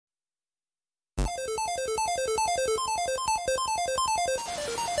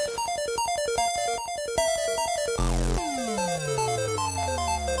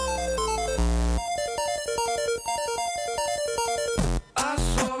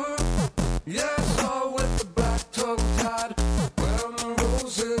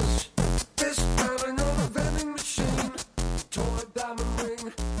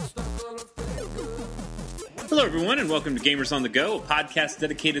welcome to Gamers on the Go, a podcast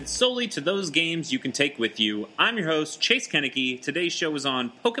dedicated solely to those games you can take with you. I'm your host, Chase Koenneke. Today's show is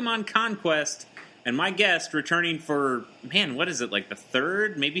on Pokemon Conquest, and my guest, returning for, what is it, like the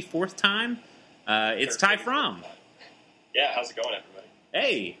third, maybe fourth time? It's Ty Fromm. Yeah, how's it going, everybody?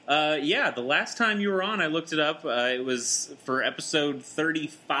 Hey, the last time you were on, I looked it up. It was for episode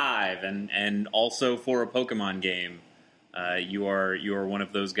 35, and also for a Pokemon game. You are one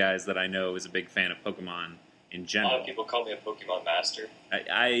of those guys that I know is a big fan of Pokemon in general. A lot of people call me a Pokemon master.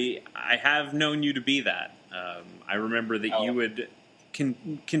 I have known you to be that. I remember that you would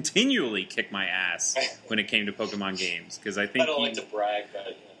continually kick my ass when it came to Pokemon games, because I think I don't like to brag,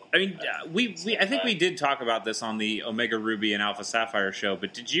 but I think we did talk about this on the Omega Ruby and Alpha Sapphire show.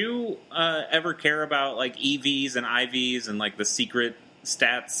 But did you ever care about like EVs and IVs and like the secret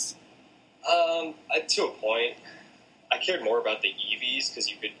stats? To a point. I cared more about the EVs because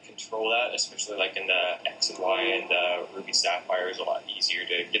you could control that, especially like in the X and Y and Ruby Sapphire is a lot easier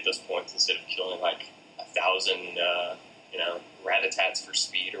to get those points instead of killing like 1,000, Ratatats for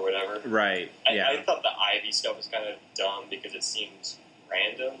speed or whatever. Right. I thought the IV stuff was kind of dumb because it seemed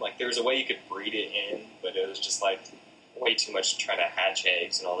random. Like there was a way you could breed it in, but it was just like way too much trying to hatch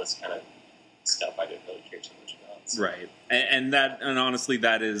eggs and all this kind of stuff I didn't really care too much about. So. Right. And honestly,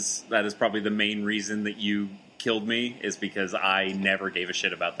 that is probably the main reason that you killed me, is because I never gave a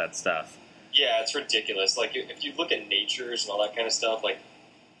shit about that stuff. Yeah, it's ridiculous. Like if you look at natures and all that kind of stuff, like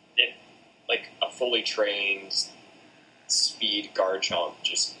a fully trained speed Garchomp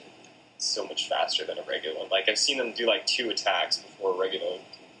just so much faster than a regular one. Like I've seen them do like 2 attacks before a regular one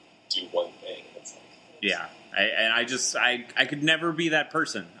can do one thing. It's like, yeah, I could never be that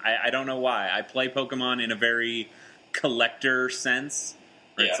person. I don't know why. I play Pokemon in a very collector sense.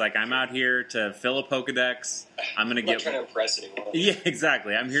 It's like, I'm out here to fill a Pokedex. I'm going to get... not trying to impress anyone. Yeah,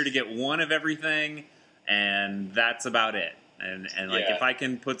 exactly. I'm here to get one of everything, and that's about it. And if I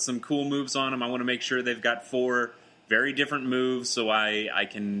can put some cool moves on them, I want to make sure they've got 4 very different moves, so I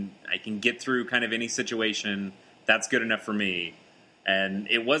can get through kind of any situation. That's good enough for me. And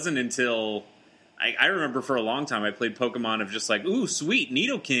it wasn't until... I remember for a long time I played Pokemon of just like, ooh, sweet,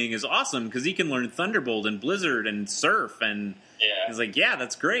 Nidoking is awesome because he can learn Thunderbolt and Blizzard and Surf, and I was like, yeah,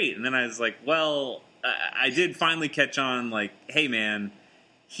 that's great. And then I was like, well, I did finally catch on, like, hey, man,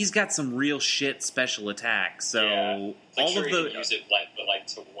 he's got some real shit special attacks. So all of the use it like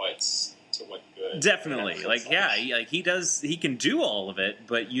to what good? Definitely, like he can do all of it,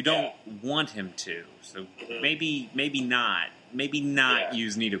 but you don't want him to. So maybe not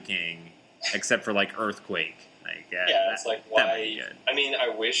use Nidoking. Except for, like, Earthquake. It's like, why... I mean,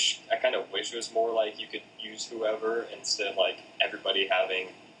 I kind of wish it was more like you could use whoever instead of, like, everybody having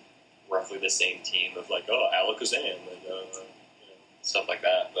roughly the same team of, like, Alakazam and stuff like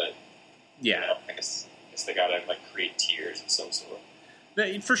that. But, I guess they gotta, like, create tiers of some sort.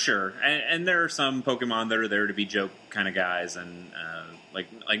 For sure. And there are some Pokemon that are there to be joke kind of guys, and,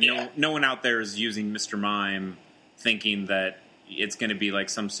 no one out there is using Mr. Mime thinking that it's going to be like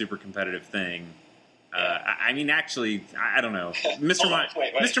some super competitive thing. I mean, actually, I don't know.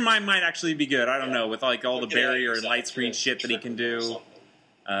 Mr. Mime might actually be good. I don't know, with like all the barrier and light screen shit that he can do.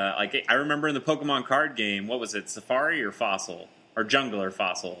 Like I remember in the Pokemon card game, what was it, Safari or Fossil? Or Jungle or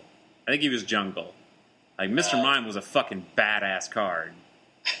Fossil? I think he was Jungle. Like Mr. Mime was a fucking badass card.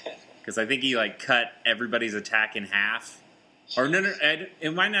 Because I think he like cut everybody's attack in half. Or no,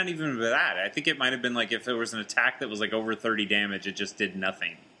 it might not even be that. I think it might have been like if there was an attack that was like over 30 damage, it just did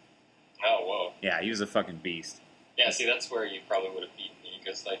nothing. Oh, whoa. Yeah, he was a fucking beast. Yeah, see, that's where you probably would have beaten me,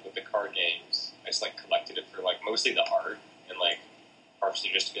 because like with the card games, I just like collected it for like mostly the art, and like partially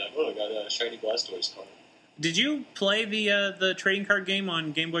just to be like, I got a shiny Blastoise card. Did you play the trading card game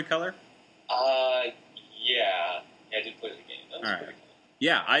on Game Boy Color? Yeah, I did play the game. That was pretty cool.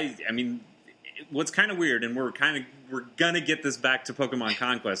 Yeah, I mean... What's kind of weird, and we're gonna get this back to Pokemon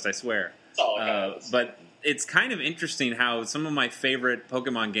Conquest, I swear. But it's kind of interesting how some of my favorite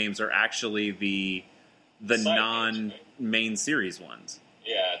Pokemon games are actually the non-main series ones.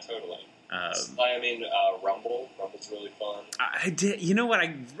 Yeah, totally. Rumble's really fun. I did. You know what?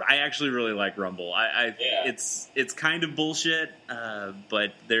 I actually really like Rumble. It's kind of bullshit,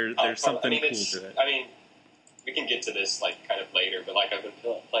 but there's something cool to it. I mean, we can get to this like kind of later, but like I've been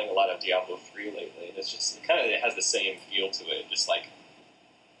playing a lot of Diablo 3 lately, and it has the same feel to it, just like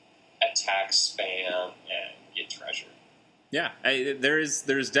attack, spam, and get treasure. Yeah, there's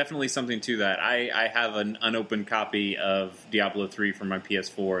definitely something to that. I have an unopened copy of Diablo 3 from my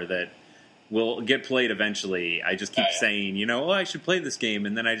PS4 that will get played eventually. I just keep saying, I should play this game,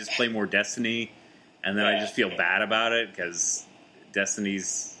 and then I just play more Destiny, and then I just feel bad about it because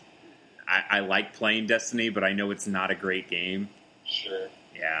Destiny's I like playing Destiny, but I know it's not a great game. Sure.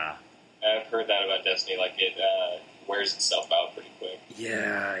 Yeah. I've heard that about Destiny. Like, it wears itself out pretty quick.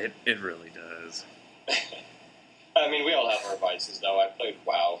 Yeah, it really does. I mean, we all have our vices, though. I played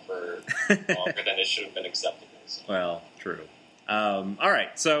WoW for longer than it should have been acceptable. So. Well, true. All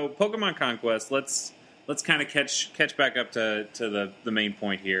right, so Pokemon Conquest. Let's kind of catch back up to the main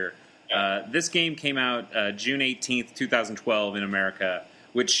point here. Yeah. This game came out June 18th, 2012 in America,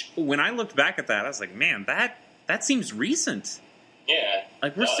 which when I looked back at that, I was like, man, that seems recent. Yeah.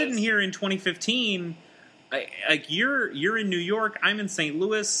 Like, we're sitting here in 2015. Like, you're in New York. I'm in St.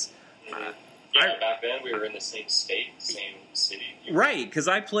 Louis. Back then we were in the same state, same city. Right, because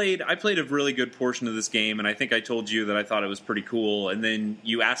I played a really good portion of this game, and I think I told you that I thought it was pretty cool, and then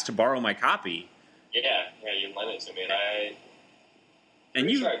you asked to borrow my copy. Yeah, you lent it to me, and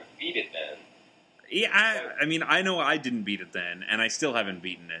you sure I beat it then. Yeah, I mean, I know I didn't beat it then, and I still haven't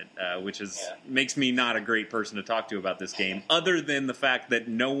beaten it, which makes me not a great person to talk to about this game, other than the fact that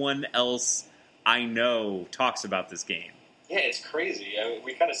no one else I know talks about this game. Yeah, it's crazy. I mean,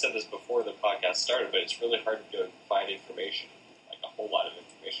 we kind of said this before the podcast started, but it's really hard to find information, like a whole lot of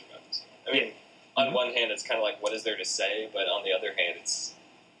information about this game. I mean, on one hand, it's kind of like, what is there to say? But on the other hand, it's,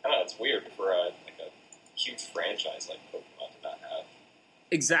 I don't know, it's weird for a huge franchise like Pokemon to not have.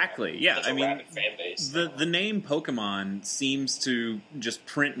 Exactly. Yeah, such a rabid fan base. The name Pokemon seems to just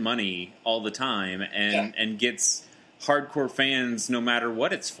print money all the time, and gets hardcore fans no matter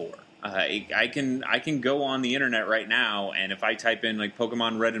what it's for. I can go on the internet right now, and if I type in like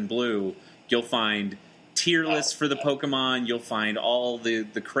Pokemon Red and Blue, you'll find tier lists for the Pokemon. You'll find all the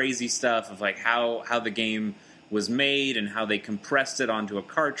crazy stuff of like how the game was made and how they compressed it onto a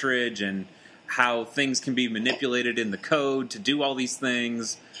cartridge and how things can be manipulated in the code to do all these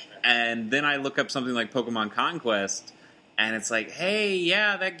things. And then I look up something like Pokemon Conquest, and it's like, hey,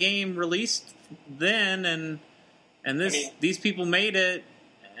 yeah, that game released then, and these people made it.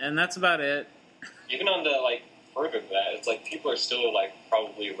 And that's about it. Even on the, further than that, it's like people are still,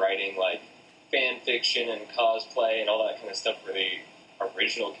 probably writing, fan fiction and cosplay and all that kind of stuff for the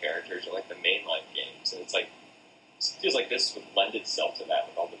original characters or, the mainline games. And it's like, it feels like this would lend itself to that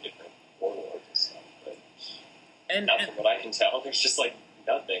with all the different warlords and stuff. But from what I can tell, there's just,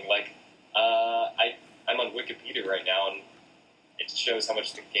 nothing. I'm on Wikipedia right now, and it shows how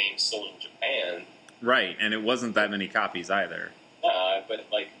much the game sold in Japan. Right, and it wasn't that many copies either. But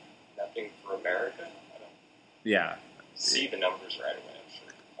nothing for America. I don't see the numbers right away, I'm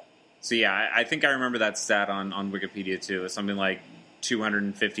sure. So yeah, I think I remember that stat on Wikipedia too. It's something like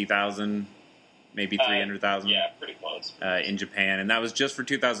 250,000, maybe 300,000. Yeah, pretty close. In Japan, and that was just for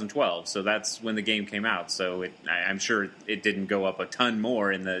 2012. So that's when the game came out. So I'm sure it didn't go up a ton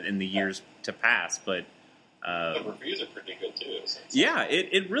more in the years to pass, but. The reviews are pretty good too. So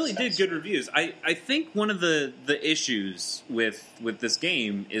it really did good reviews. I think one of the issues with this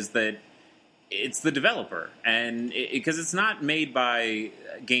game is that it's the developer, and because it's not made by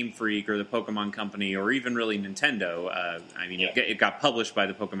Game Freak or the Pokemon Company or even really Nintendo. It got published by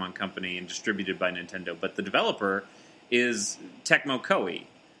the Pokemon Company and distributed by Nintendo, but the developer is Tecmo Koei.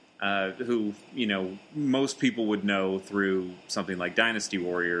 Who, most people would know through something like Dynasty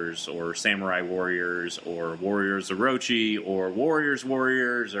Warriors or Samurai Warriors or Warriors Orochi or Warriors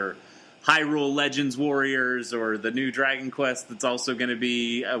or Hyrule Legends Warriors or the new Dragon Quest that's also going to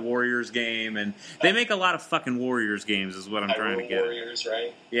be a Warriors game. And they make a lot of fucking Warriors games is what I'm trying to get at. Warriors,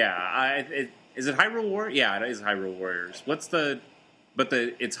 right? Yeah. Is it Hyrule Warriors? Yeah, it is Hyrule Warriors.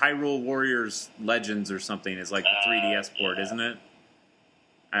 It's Hyrule Warriors Legends or something is like the 3DS port, isn't it?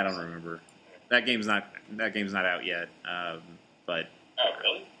 I don't remember. That game's not out yet. But oh,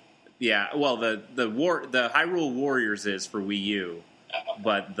 really? Yeah. Well, the Hyrule Warriors is for Wii U,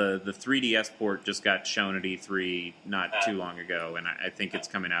 but the 3DS port just got shown at E3 not too long ago, and I think it's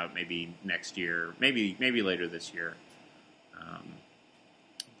coming out maybe next year, maybe later this year.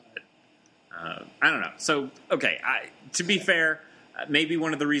 I don't know. So okay, to be fair. Maybe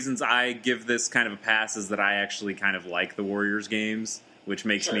one of the reasons I give this kind of a pass is that I actually kind of like the Warriors games, which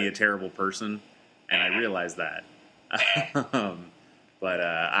makes me a terrible person, and I realize that. But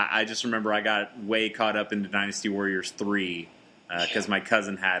I just remember I got way caught up into Dynasty Warriors 3 because my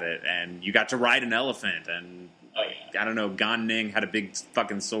cousin had it, and you got to ride an elephant, and I don't know, Gan Ning had a big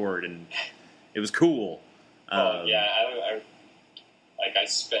fucking sword, and it was cool.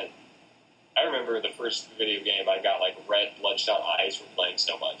 I remember the first video game I got red bloodshot eyes from playing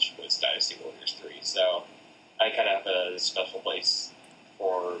so much was Dynasty Warriors 3, so I kind of have a special place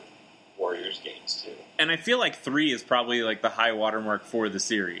for Warriors games too. And I feel like 3 is probably like the high watermark for the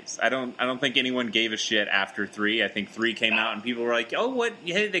series. I don't think anyone gave a shit after 3. I think 3 came out and people were like, "Oh, what?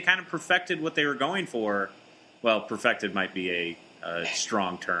 Hey, they kind of perfected what they were going for." Well, perfected might be a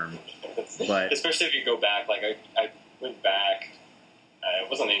strong term, but especially if you go back, like I went back. It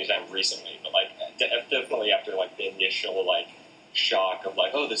wasn't anytime recently, but like definitely after like the initial like shock of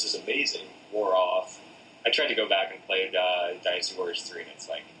like, "Oh, this is amazing," wore off. I tried to go back and play Dynasty Warriors 3, and it's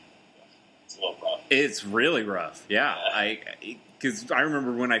like. It's a little rough. It's really rough, yeah. Because I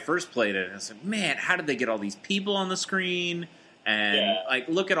remember when I first played it, I was like, man, how did they get all these people on the screen? And like,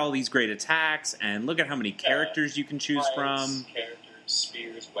 look at all these great attacks, and look at how many characters you can choose from. Characters,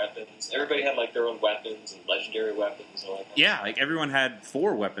 spears, weapons. Everybody had like their own weapons and legendary weapons. And all that. Yeah, like everyone had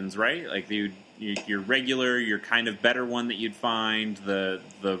 4 weapons, right? Like your regular, your kind of better one that you'd find, the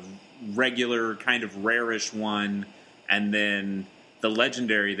regular kind of rarish one, and then the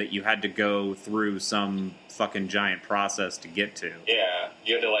legendary that you had to go through some fucking giant process to get to. Yeah,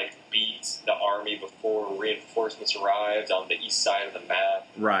 you had to like beat the army before reinforcements arrived on the east side of the map.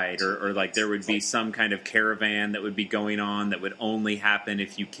 Right, or like there would be some kind of caravan that would be going on that would only happen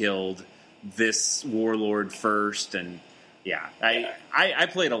if you killed this warlord first. And I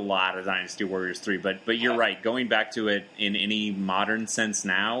played a lot of Dynasty Warriors 3, but you're right. Going back to it in any modern sense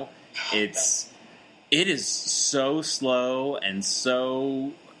now, it is so slow and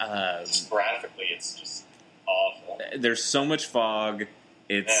so graphically, it's just awful. There's so much fog.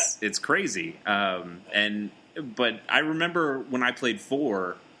 It's crazy. But I remember when I played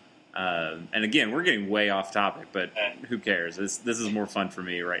 4, and again, we're getting way off topic, but who cares? This is more fun for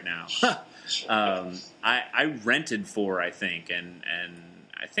me right now. I rented 4, I think, and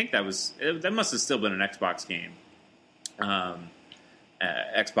I think that must have still been an Xbox game.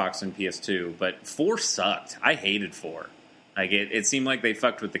 Xbox and PS2, but 4 sucked. I hated 4. Like it seemed like they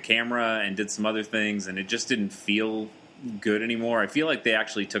fucked with the camera and did some other things, and it just didn't feel good anymore. I feel like they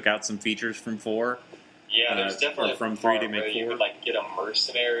actually took out some features from 4. Yeah, there's definitely from 3 to make 4. You would like get a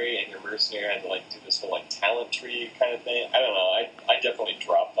mercenary, and your mercenary had to like do this whole like talent tree kind of thing. I don't know. I definitely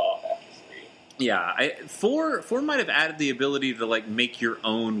dropped off after 3. Yeah, 4 might have added the ability to like make your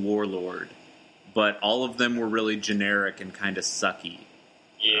own warlord, but all of them were really generic and kind of sucky.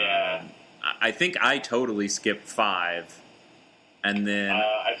 Yeah. I think I totally skipped 5, and then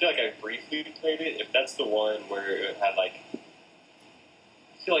I feel like I briefly played it. If that's the one where it had like, I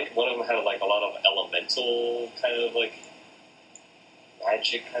feel like one of them had like a lot of elemental kind of like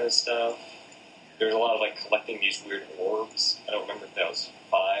magic kind of stuff. There's a lot of like collecting these weird orbs. I don't remember if that was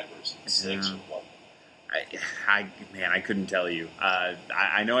 5 or 6 or what. I couldn't tell you.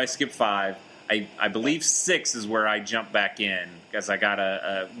 I know I skipped 5. I believe 6 is where I jumped back in, because I got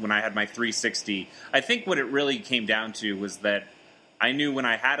when I had my 360. I think what it really came down to was that I knew when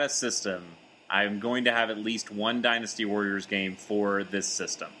I had a system, I'm going to have at least one Dynasty Warriors game for this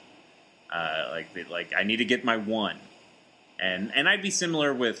system. Like I need to get my one. And I'd be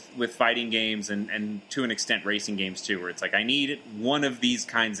similar with fighting games and to an extent racing games too, where it's like I need one of these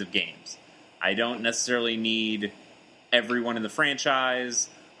kinds of games. I don't necessarily need everyone in the franchise.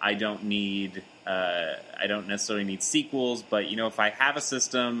 I don't necessarily need sequels, but if I have a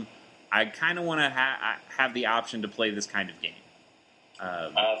system, I kind of want to have the option to play this kind of game.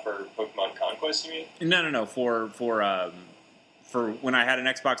 For Pokemon Conquest, you mean? No. For when I had an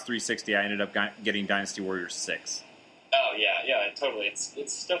Xbox 360, I ended up getting Dynasty Warriors 6. Oh yeah, totally.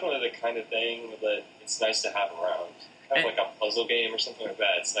 It's definitely the kind of thing that it's nice to have around. Kind of like a puzzle game or something like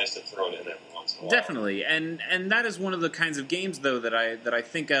that. It's nice to throw it in every once in a while. Definitely, and that is one of the kinds of games, though, that I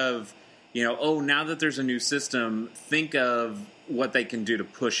think of. Now that there's a new system, think of what they can do to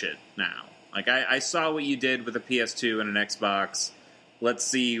push it now. Like I saw what you did with a PS2 and an Xbox. Let's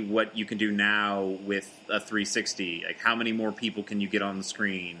see what you can do now with a 360. Like how many more people can you get on the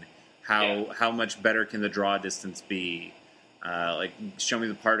screen? How much better can the draw distance be? Like show me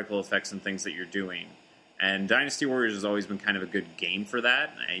the particle effects and things that you're doing. And Dynasty Warriors has always been kind of a good game for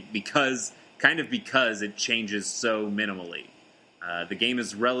that, because it changes so minimally. The game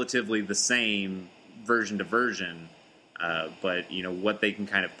is relatively the same version to version, but what they can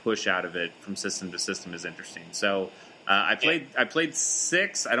kind of push out of it from system to system is interesting. So I played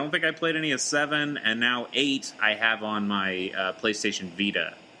 6. I don't think I played any of 7, and now 8 I have on my PlayStation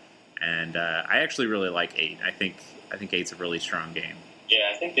Vita, and I actually really like 8. I think 8's a really strong game. Yeah,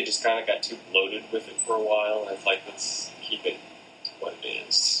 I think they just kind of got too bloated with it for a while, and it's like, let's keep it to what it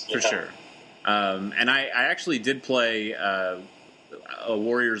is. For sure. And I actually did play a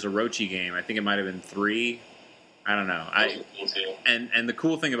Warriors Orochi game. I think it might have been 3. I don't know. And the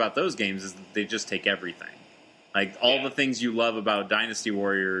cool thing about those games is that they just take everything. Like, all the things you love about Dynasty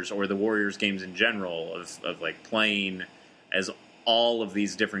Warriors or the Warriors games in general of like, playing as all of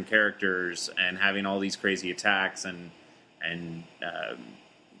these different characters and having all these crazy attacks and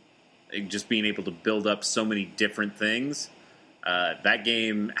just being able to build up so many different things, that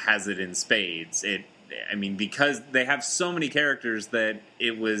game has it in spades. Because they have so many characters that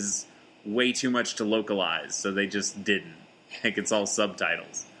it was way too much to localize, so they just didn't. Like, it's all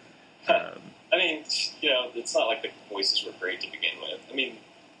subtitles. It's not like the voices were great to begin with.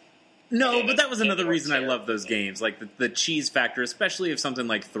 No, but that was another reason I love those games. Like, the cheese factor, especially of something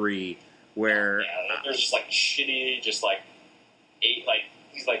like 3, where... there's just, like, shitty, just, like, these,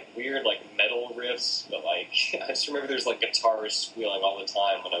 like, weird, like, metal riffs, but, like, I just remember there's, like, guitarists squealing all the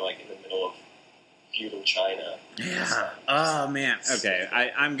time when I'm, like, in the middle of feudal China. Yeah. Oh, man. Okay,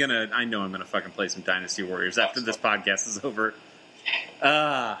 I know I'm gonna fucking play some Dynasty Warriors after this podcast is over.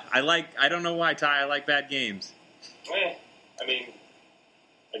 I don't know why, Ty, I like bad games.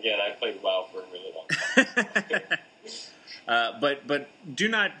 Again, I played WoW for a really long time. But do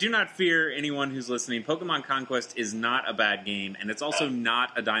not fear anyone who's listening. Pokemon Conquest is not a bad game, and it's also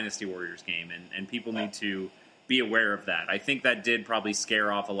not a Dynasty Warriors game, and people need to be aware of that. I think that did probably scare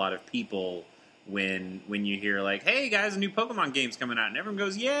off a lot of people when you hear, like, hey guys, a new Pokemon game's coming out, and everyone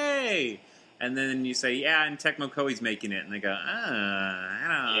goes, yay! And then you say, yeah, and Tecmo Koei's making it, and they go,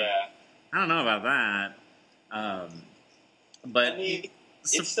 I don't know about that. But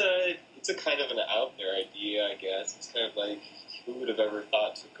it's a kind of an out there idea, I guess. It's kind of like, who would have ever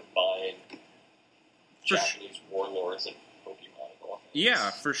thought to combine Japanese warlords and Pokemon?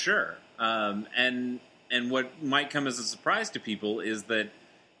 Yeah, for sure. And what might come as a surprise to people is that,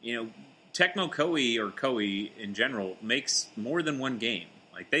 Tecmo Koei, or Koei in general, makes more than one game.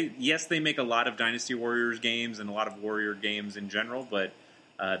 Like, they make a lot of Dynasty Warriors games and a lot of Warrior games in general, but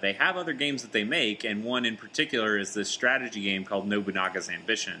they have other games that they make, and one in particular is this strategy game called Nobunaga's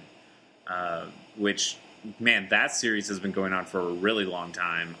Ambition, which, man, that series has been going on for a really long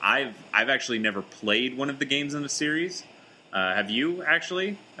time. I've actually never played one of the games in the series. Have you,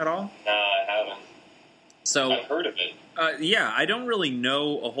 actually, at all? No, I haven't. So I've heard of it. I don't really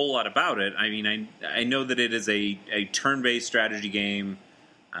know a whole lot about it. I know that it is a turn-based strategy game.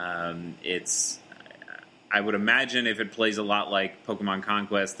 I would imagine if it plays a lot like Pokemon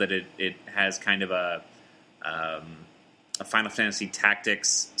Conquest, that it has kind of a Final Fantasy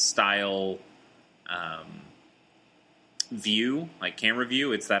Tactics style view, like camera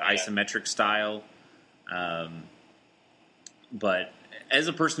view. It's that isometric style. But as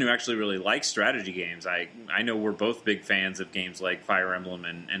a person who actually really likes strategy games, I know we're both big fans of games like Fire Emblem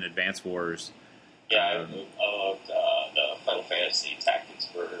and Advance Wars. Yeah, I loved the Final Fantasy Tactics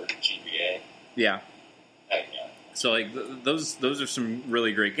for GBA. Yeah. Yeah. So, like, those are some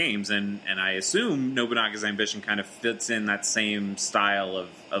really great games, and I assume Nobunaga's Ambition kind of fits in that same style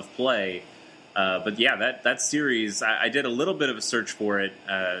of play. But yeah, that series, I did a little bit of a search for it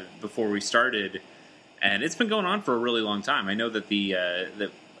before we started, and it's been going on for a really long time. I know that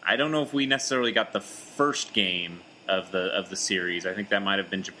I don't know if we necessarily got the first game of the series. I think that might have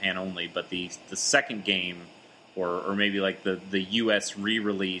been Japan only, but the second game, or maybe like the US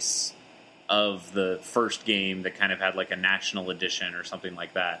re-release of the first game that kind of had like a national edition or something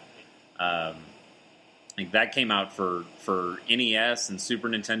like that. I think that came out for NES and Super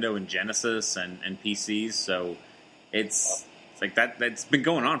Nintendo and Genesis and PCs. So it's like that's been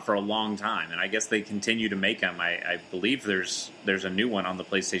going on for a long time, and I guess they continue to make them. I believe there's a new one on the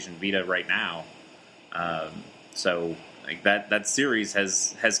PlayStation Vita right now. So like that series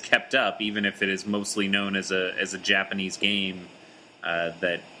has kept up, even if it is mostly known as a Japanese game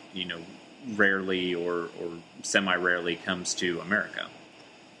that rarely or semi-rarely comes to America.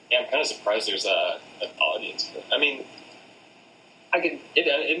 Yeah, I'm kind of surprised there's an audience for it. I mean,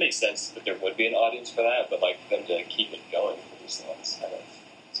 it makes sense that there would be an audience for that, but like them to keep it going for this long is kind of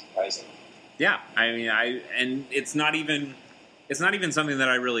surprising. Yeah, I mean, and it's not even something that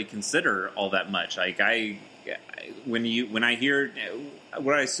I really consider all that much. Like when I hear,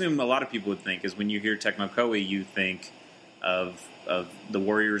 what I assume a lot of people would think is when you hear Tecmo Koei, you think of the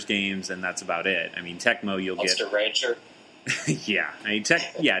Warriors games, and that's about it. I mean, Tecmo, you'll Monster get Rancher. yeah, I mean,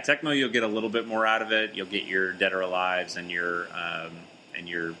 Tecmo, you'll get a little bit more out of it. You'll get your Dead or Alives and your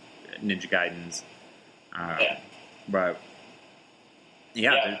Ninja Gaidens. But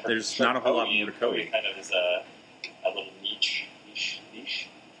yeah, there's not a whole lot more to Koei. Kind of is a little niche.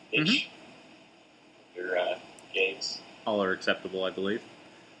 Your games. All are acceptable, I believe.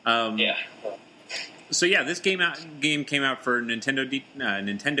 Yeah. So yeah, this game came out for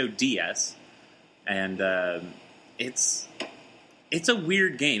Nintendo DS, and it's it's a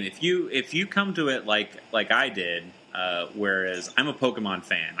weird game. If you come to it like I did, whereas I'm a Pokemon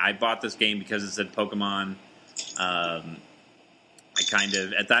fan. I bought this game because it said Pokemon. I kind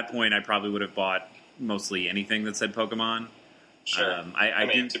of, at that point, I probably would have bought mostly anything that said Pokemon. Sure. I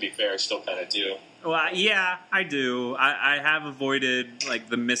mean, to be fair, I still kind of do. Well, yeah, I do. I have avoided like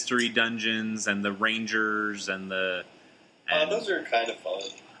the mystery dungeons and the rangers and the. Those are kind of fun.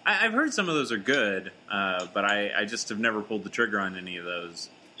 I've heard some of those are good, but I just have never pulled the trigger on any of those.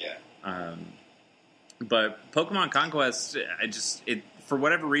 Yeah. But Pokemon Conquest, for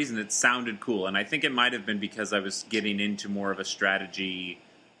whatever reason, it sounded cool, and I think it might have been because I was getting into more of a strategy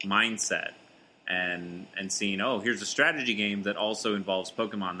mindset. And seeing, here's a strategy game that also involves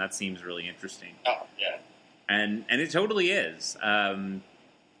Pokemon. That seems really interesting. Oh, yeah. And it totally is. I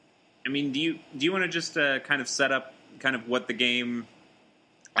mean, do you want to just kind of set up kind of what the game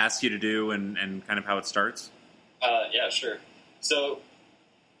asks you to do and kind of how it starts? Yeah, sure. So,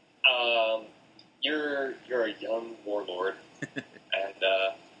 you're a young warlord, and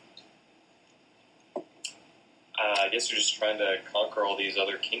I guess you're just trying to conquer all these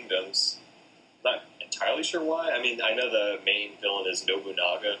other kingdoms. Not entirely sure why. I mean, I know the main villain is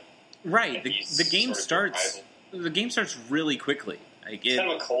Nobunaga. Right. The game starts. The game starts really quickly. Like it's kind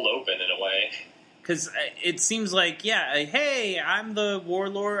of a cold open in a way. Because it seems like, hey, I'm the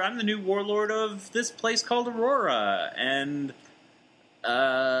warlord. I'm the new warlord of this place called Aurora, and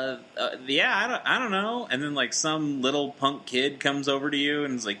I don't know. And then like some little punk kid comes over to you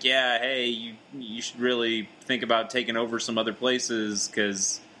and is like, hey, you should really think about taking over some other places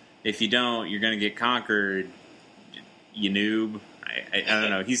because. If you don't, you're going to get conquered, you noob. I don't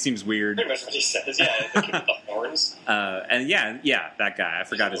know. He seems weird. Pretty much what he says, yeah. The kid with the horns. And that guy. I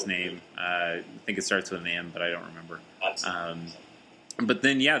forgot his name. I think it starts with an M, but I don't remember. But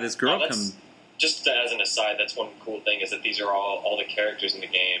then, this girl comes... Just as an aside, that's one cool thing, is that these are all the characters in the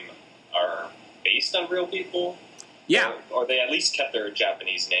game are based on real people. Yeah. Or they at least kept their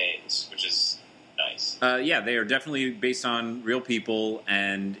Japanese names, which is... nice. They are definitely based on real people,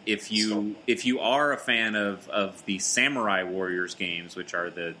 and if you are a fan of the Samurai Warriors games, which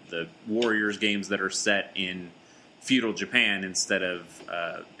are the Warriors games that are set in feudal Japan instead of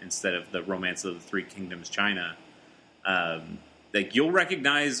the Romance of the Three Kingdoms China, like you'll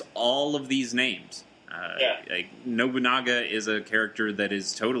recognize all of these names. Like Nobunaga is a character that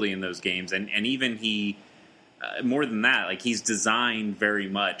is totally in those games, and even he. More than that, like he's designed very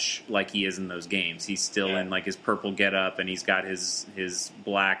much like he is in those games. He's still in like his purple getup, and he's got his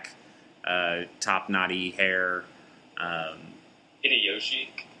black top knotty hair. Hideyoshi,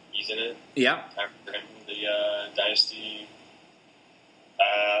 he's in it. Yeah, the Dynasty,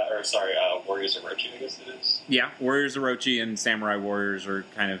 Warriors Orochi, I guess it is. Yeah, Warriors Orochi and Samurai Warriors are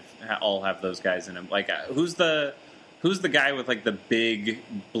kind of all have those guys in them. Like who's the guy with like the big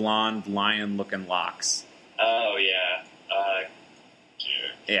blonde lion looking locks? Oh, yeah.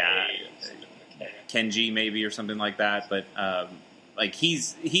 Kenji maybe or something like that, but like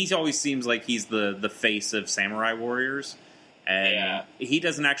he's always seems like he's the face of Samurai Warriors, and he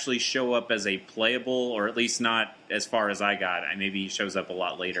doesn't actually show up as a playable, or at least not as far as I got. Maybe he shows up a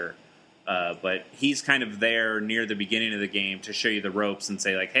lot later, but he's kind of there near the beginning of the game to show you the ropes and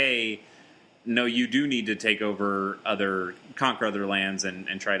say like, hey, no, you do need to take over conquer other lands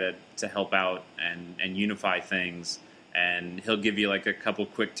and try to help out and unify things. And he'll give you like a couple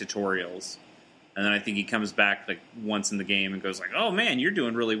quick tutorials. And then I think he comes back like once in the game and goes like, oh man, you're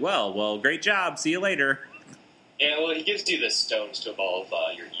doing really well. Well, great job. See you later. Yeah, well, he gives you the stones to evolve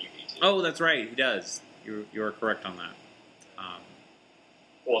your Eevee too. Oh, that's right. He does. You are correct on that.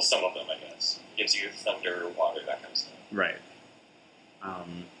 Well, some of them, I guess. He gives you thunder, water, that kind of stuff. Right.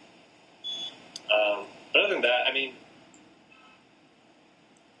 But other than that, I mean,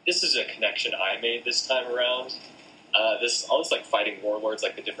 this is a connection I made this time around. All this like fighting warlords,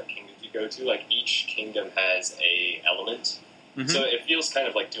 like the different kingdoms you go to, like each kingdom has a element, so it feels kind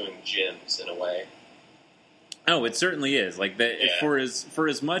of like doing gyms in a way. Oh, it certainly is. Like for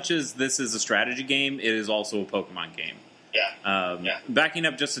as much as this is a strategy game, it is also a Pokemon game. Yeah. Backing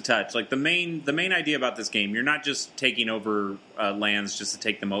up just a touch, like the main idea about this game, you're not just taking over lands just to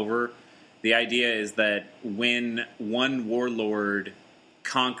take them over. The idea is that when one warlord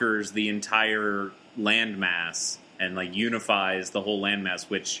conquers the entire landmass and like unifies the whole landmass,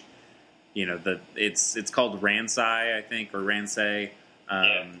 which it's called Ransei, I think, or Ransei.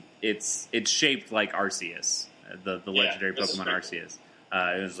 It's shaped like Arceus, the legendary Pokemon Arceus.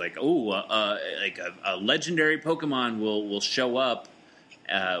 It was like, like a legendary Pokemon will show up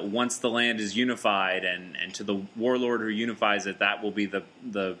once the land is unified, and to the warlord who unifies it, that will be the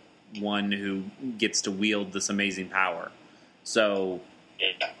one who gets to wield this amazing power. So,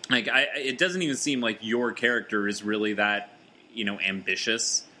 Yeah. like, it doesn't even seem like your character is really that,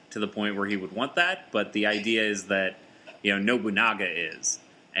 ambitious to the point where he would want that. But the idea is that, Nobunaga is.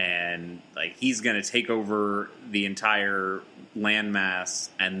 And, like, he's going to take over the entire landmass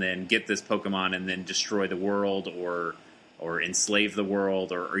and then get this Pokemon and then destroy the world or enslave the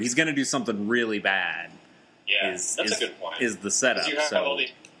world, or he's going to do something really bad. Yeah, that's a good point. Is the setup. Because you have all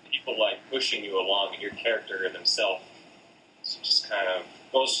these people, like, pushing you along, and your character themselves just kind of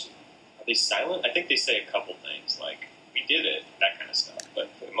goes, are they silent? I think they say a couple things, like, we did it, that kind of stuff. But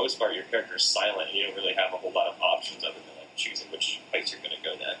for the most part, your character's silent, and you don't really have a whole lot of options other than, like, choosing which place you're going to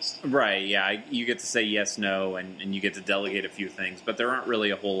go next. Right, yeah. You get to say yes, no, and you get to delegate a few things, but there aren't really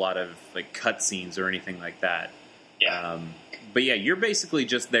a whole lot of, like, cutscenes or anything like that. Yeah. But yeah, you're basically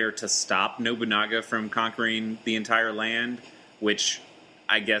just there to stop Nobunaga from conquering the entire land, which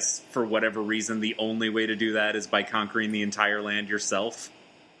I guess for whatever reason the only way to do that is by conquering the entire land yourself.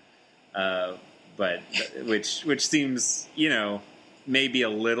 But which seems, maybe a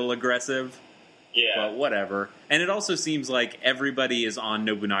little aggressive. Yeah. But whatever. And it also seems like everybody is on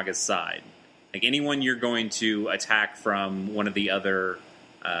Nobunaga's side. Like anyone you're going to attack from one of the other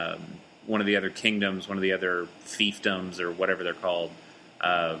kingdoms, one of the other fiefdoms, or whatever they're called,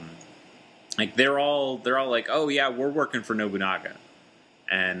 like they're all like, oh yeah, we're working for Nobunaga,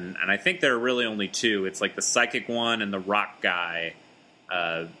 and I think there are really only two. It's like the psychic one and the rock guy,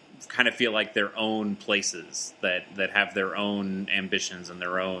 kind of feel like their own places that have their own ambitions and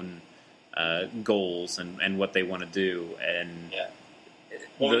their own goals and what they want to do. And yeah.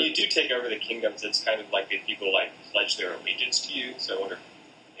 Well, when you do take over the kingdoms, it's kind of like the people like pledge their allegiance to you. So I wonder if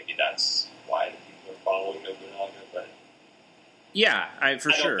maybe that's why the people are following Nobunaga. But yeah, I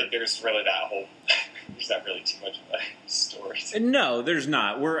don't sure think there's really that whole. There's not really too much of a story. No, there's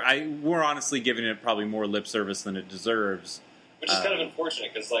not. We're honestly giving it probably more lip service than it deserves. Which is kind of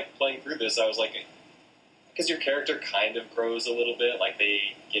unfortunate, because, like, playing through this, I was like, because your character kind of grows a little bit, like,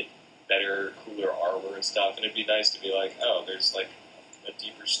 they get better, cooler armor and stuff, and it'd be nice to be like, oh, there's, like, a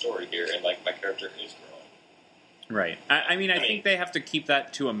deeper story here, and, like, my character is growing. Right. I mean, I think they have to keep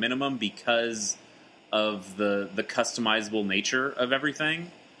that to a minimum because of the customizable nature of everything.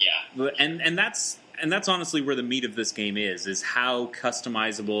 Yeah. And that's honestly where the meat of this game is how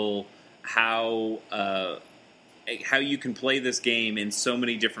customizable, how you can play this game in so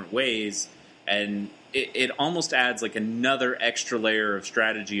many different ways, and it almost adds like another extra layer of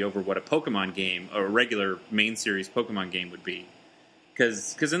strategy over what a Pokemon game, or a regular main series Pokemon game would be.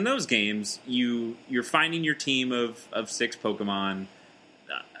 Because in those games, you're finding your team of 6 Pokemon.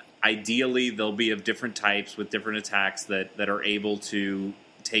 Ideally, they'll be of different types with different attacks that are able to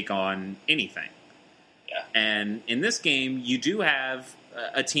take on anything. Yeah. And in this game, you do have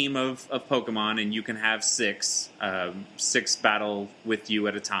a team of Pokemon, and you can have 6 battle with you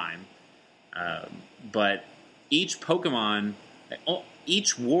at a time. But each Pokemon,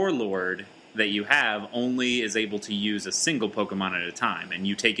 each Warlord that you have only is able to use a single Pokemon at a time, and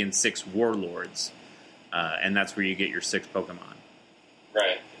you take in 6 Warlords, and that's where you get your 6 Pokemon.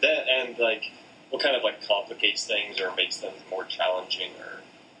 Right. That, and, like, what kind of, like, complicates things or makes them more challenging, or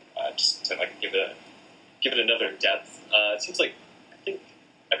just to, like, give it another depth. It seems like, I think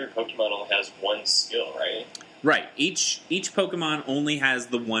every Pokemon only has one skill, right? Right. Each Pokemon only has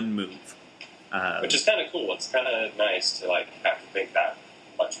the one move. Which is kind of cool. It's kind of nice to, like, have to think that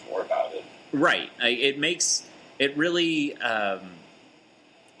much more about it. Right. It really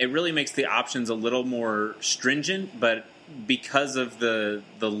makes the options a little more stringent, but because of the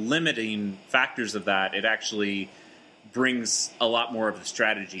limiting factors of that, it actually brings a lot more of the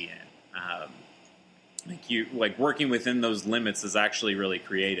strategy in. Like working within those limits is actually really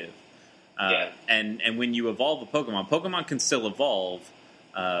creative. Yeah. And when you evolve a Pokemon can still evolve.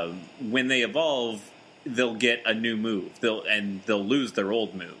 When they evolve, they'll get a new move. They'll lose their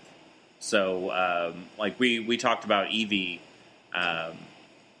old move. So, like we talked about Eevee.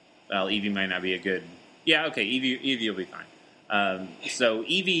 Well, Eevee might not be a good. Yeah, okay, Eevee will be fine. So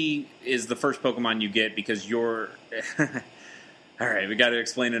Eevee is the first Pokemon you get because you're. All right, we got to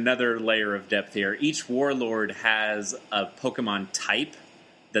explain another layer of depth here. Each Warlord has a Pokemon type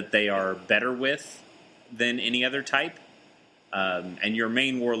that they are better with than any other type. And your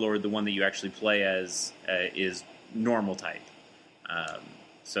main Warlord, the one that you actually play as, is normal type.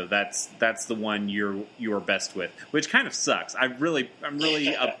 So that's the one you're best with, which kind of sucks. I'm really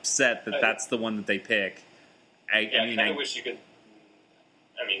upset that that's the one that they pick. I kind of wish you could.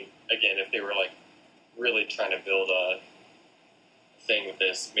 I mean, again, if they were like really trying to build a thing with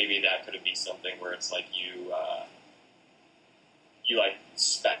this, maybe that could be something where it's like you like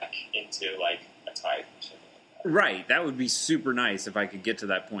spec into like a type or something like Right, that would be super nice if I could get to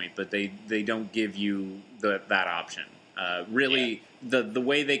that point, but they don't give you that option. Really, the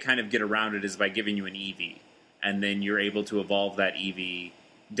way they kind of get around it is by giving you an EV, and then you're able to evolve that EV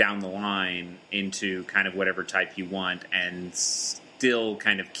down the line into kind of whatever type you want, and still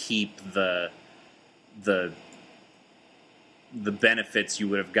kind of keep the benefits you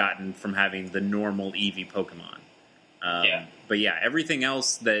would have gotten from having the normal EV Pokemon. But yeah, everything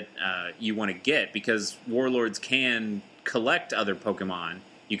else that you want to get, because Warlords can collect other Pokemon.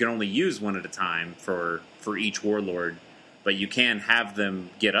 You can only use one at a time for each Warlord, but you can have them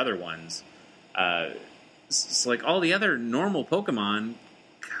get other ones. So like all the other normal Pokemon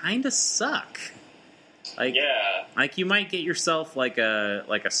kind of suck. Like you might get yourself like a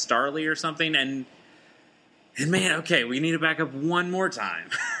Starly or something, and man, okay, we need to back up one more time.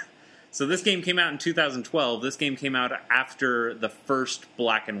 So this game came out in 2012. This game came out after the first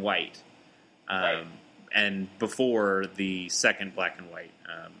Black and White, and before the second Black and White.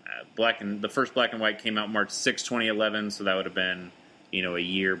 The first Black and White came out March 6, 2011, so that would have been a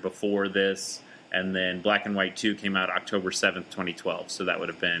year before this. And then Black and White 2 came out October 7th, 2012, so that would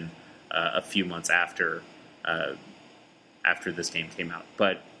have been a few months after this game came out.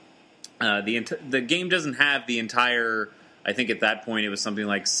 But the game doesn't have the entire. I think at that point it was something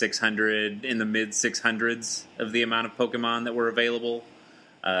like 600, in the mid 600s of the amount of Pokemon that were available.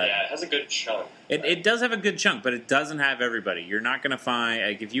 It has a good chunk. It does have a good chunk, but it doesn't have everybody. You're not going to find,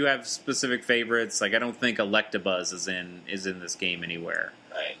 like, if you have specific favorites, like I don't think Electabuzz is in this game anywhere.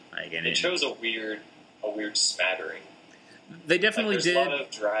 Right. Like, it chose a weird smattering. They definitely did. There's a lot of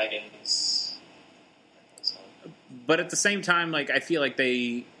dragons. But at the same time, like I feel like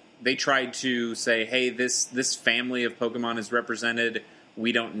they tried to say, hey, this family of Pokemon is represented.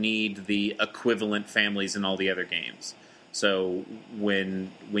 We don't need the equivalent families in all the other games. So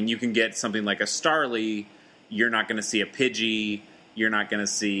when you can get something like a Starly, you're not going to see a Pidgey. You're not going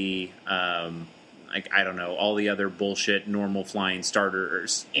to see, all the other bullshit normal flying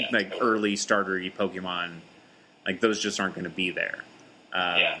starters, early starter-y Pokemon. Like, those just aren't going to be there.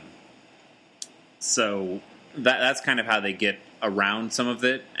 So that's kind of how they get around some of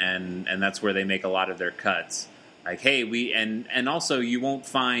it, and that's where they make a lot of their cuts. Like, hey, and also you won't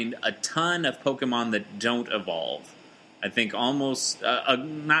find a ton of Pokemon that don't evolve. I think almost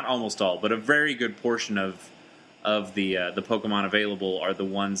not almost all, but a very good portion of the Pokemon available are the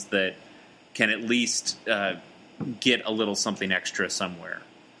ones that can at least get a little something extra somewhere.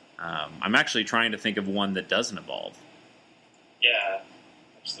 I'm actually trying to think of one that doesn't evolve. Yeah,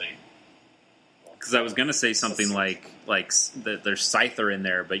 actually. Because I was going to say something like there's Scyther in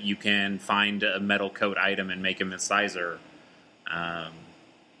there, but you can find a Metal Coat item and make him a Sizer.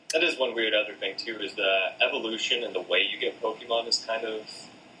 That is one weird other thing, too, is the evolution and the way you get Pokemon is kind of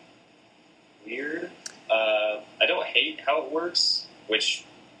weird. I don't hate how it works, which,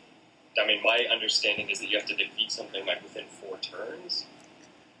 I mean, my understanding is that you have to defeat something like within 4 turns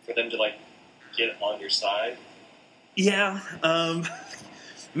for them to, like, get on your side. Yeah,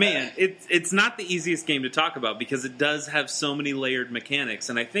 man, it's not the easiest game to talk about because it does have so many layered mechanics,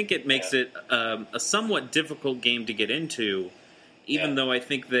 and I think it makes it a somewhat difficult game to get into, even though I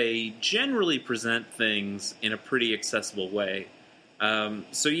think they generally present things in a pretty accessible way.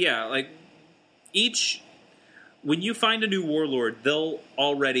 When you find a new Warlord, they'll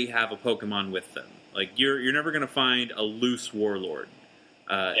already have a Pokemon with them. Like, you're never going to find a loose Warlord.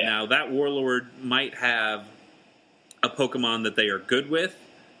 Now, that Warlord might have a Pokemon that they are good with,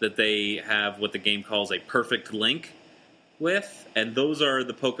 that they have what the game calls a perfect link with, and those are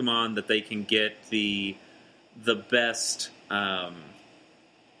the Pokemon that they can get the best.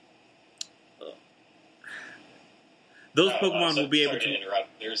 Those Pokemon will be able to interrupt.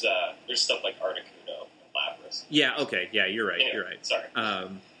 There's stuff like Articuno and Lapras. Yeah. Okay. Yeah. You're right. Anyway, you're right. Sorry.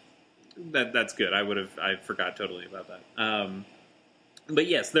 That's good. I forgot totally about that. But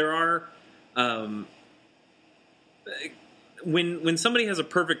yes, there are. When somebody has a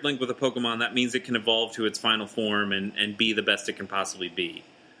perfect link with a Pokemon, that means it can evolve to its final form and be the best it can possibly be.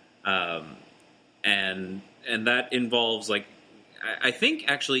 And that involves, like, I think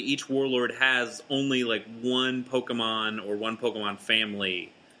actually each Warlord has only like one Pokemon or one Pokemon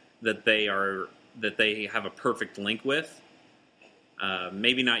family that they have a perfect link with.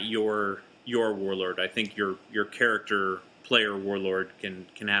 Maybe not your Warlord. I think your character player Warlord can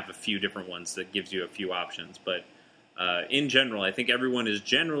have a few different ones that gives you a few options, but in general, I think everyone is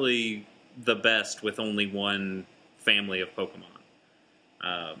generally the best with only one family of Pokemon.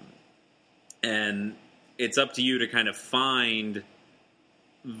 And it's up to you to kind of find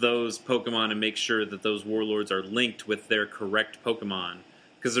those Pokemon and make sure that those Warlords are linked with their correct Pokemon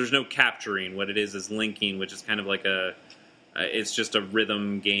because there's no capturing. What it is linking, which is kind of like it's just a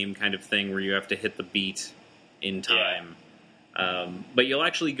rhythm game kind of thing where you have to hit the beat in time. But you'll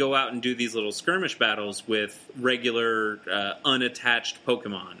actually go out and do these little skirmish battles with regular unattached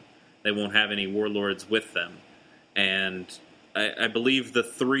Pokemon. They won't have any warlords with them, and I believe the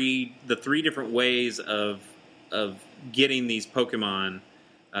three different ways of getting these Pokemon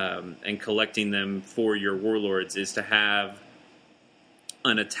and collecting them for your warlords is to have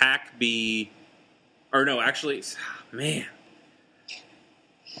an attack be, or no, actually, man.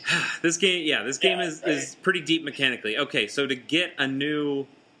 This game is pretty deep mechanically. Okay, so to get a new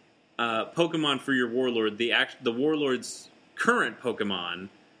Pokemon for your warlord, the warlord's current Pokemon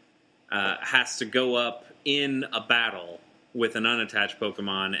has to go up in a battle with an unattached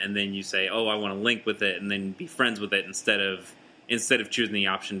Pokemon, and then you say, "Oh, I want to link with it," and then be friends with it instead of choosing the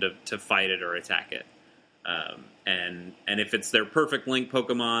option to fight it or attack it. And if it's their perfect link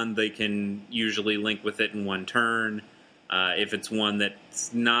Pokemon, they can usually link with it in one turn. If it's one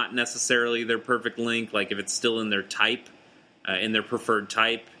that's not necessarily their perfect link, like if it's still in their type, in their preferred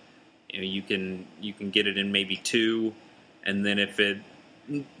type, you can get it in maybe two, and then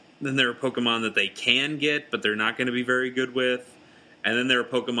then there are Pokemon that they can get, but they're not going to be very good with, and then there are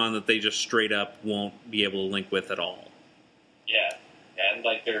Pokemon that they just straight up won't be able to link with at all. Yeah, and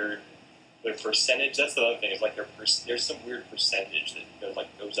like their percentage. That's the other thing. Is like there's some weird percentage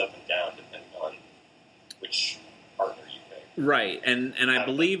that goes up and down depending on which partner you pick. Right, and I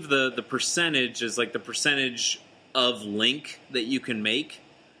believe the percentage is like the percentage of link that you can make.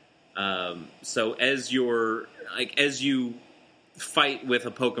 So as you fight with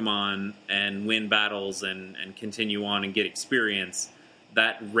a Pokemon and win battles and continue on and get experience,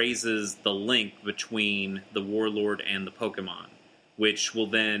 that raises the link between the warlord and the Pokemon, which will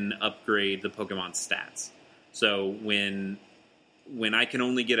then upgrade the Pokemon's stats. So when I can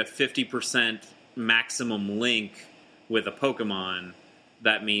only get a 50% maximum link with a Pokemon,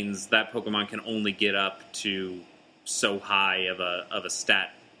 that means that Pokemon can only get up to so high of a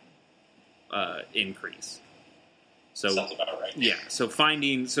stat increase. So sounds about right. Yeah. So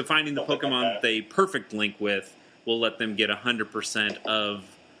finding the Pokemon that they perfect link with will let them get 100% of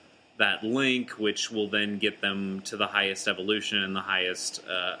that link, which will then get them to the highest evolution and the highest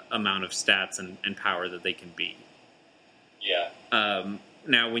amount of stats and power that they can beat. Yeah.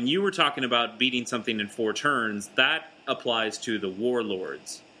 Now, when you were talking about beating something in 4 turns, that applies to the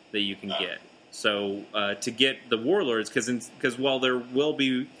warlords that you can get. So to get the warlords, because while there will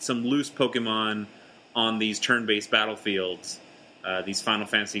be some loose Pokemon on these turn-based battlefields, these Final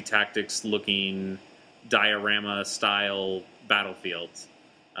Fantasy Tactics-looking diorama-style battlefields,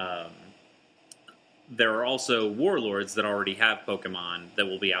 there are also warlords that already have Pokemon that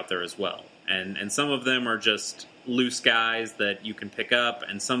will be out there as well. And some of them are just loose guys that you can pick up,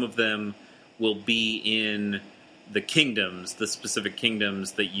 and some of them will be in the kingdoms, the specific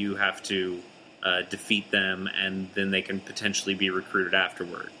kingdoms that you have to defeat them, and then they can potentially be recruited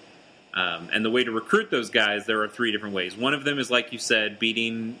afterward. And the way to recruit those guys, there are 3 different ways. One of them is, like you said,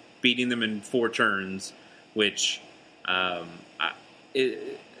 beating them in 4 turns, which I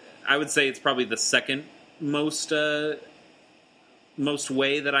would say it's probably the second most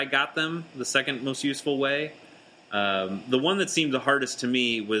way that I got them, the second most useful way. The one that seemed the hardest to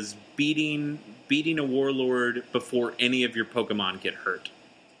me was beating a warlord before any of your Pokemon get hurt.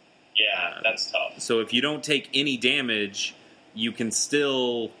 Yeah, that's tough. So if you don't take any damage, you can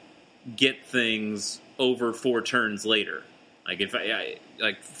still get things over 4 turns later.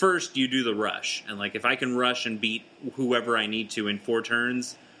 Like first you do the rush, and like if I can rush and beat whoever I need to in 4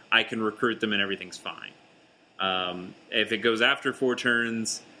 turns, I can recruit them and everything's fine. If it goes after 4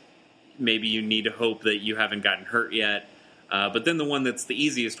 turns, maybe you need to hope that you haven't gotten hurt yet. But then the one that's the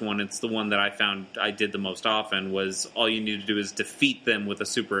easiest one, it's the one that I found I did the most often, was all you need to do is defeat them with a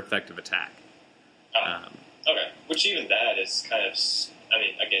super effective attack. Okay, which even that is kind of, I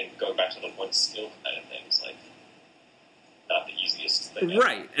mean, again, going back to the one skill kind of things, like, not the easiest thing.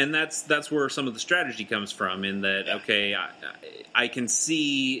 Right, and that's where some of the strategy comes from, in that, okay, I can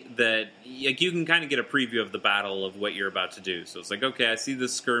see that, like, you can kind of get a preview of the battle of what you're about to do. So it's like, okay, I see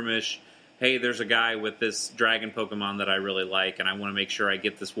this skirmish. Hey, there's a guy with this dragon Pokemon that I really like, and I want to make sure I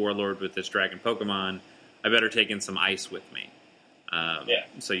get this warlord with this dragon Pokemon. I better take in some ice with me.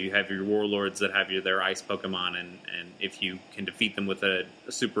 So you have your warlords that have their ice Pokemon, and if you can defeat them with a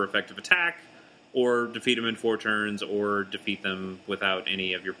super effective attack, or defeat them in 4 turns, or defeat them without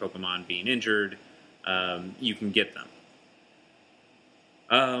any of your Pokemon being injured, you can get them.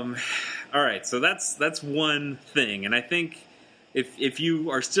 All right, so that's one thing, and I think if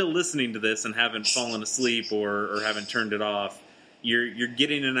you are still listening to this and haven't fallen asleep or haven't turned it off, you're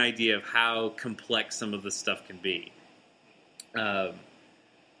getting an idea of how complex some of this stuff can be.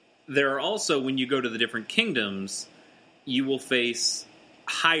 There are also, when you go to the different kingdoms, you will face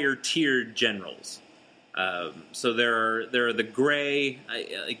higher tiered generals. So there are the gray.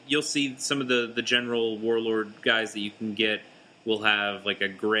 You'll see some of the general warlord guys that you can get will have like a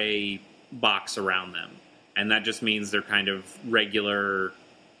gray box around them, and that just means they're kind of regular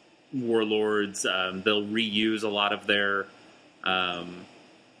warlords. They'll reuse a lot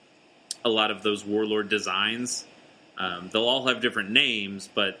of those warlord designs. They'll all have different names,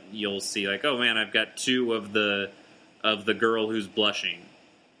 but you'll see like, oh man, I've got 2 of the girl who's blushing,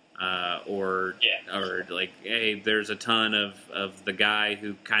 or like, hey, there's a ton of the guy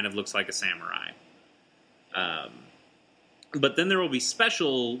who kind of looks like a samurai. But then there will be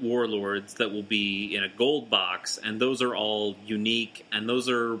special warlords that will be in a gold box, and those are all unique, and those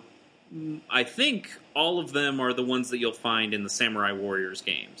are, I think, all of them are the ones that you'll find in the Samurai Warriors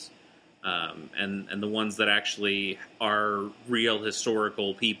games. And the ones that actually are real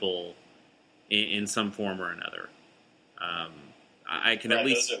historical people in some form or another. I can at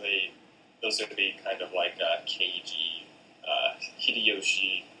least... Those are the kind of like Keiji,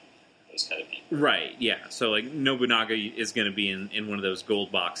 Hideyoshi, those kind of people. Right, yeah. So like Nobunaga is going to be in one of those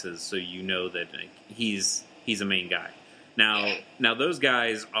gold boxes, so you know that he's a main guy. Now those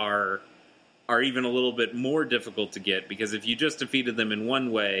guys are even a little bit more difficult to get, because if you just defeated them in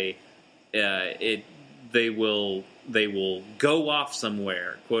one way, they will go off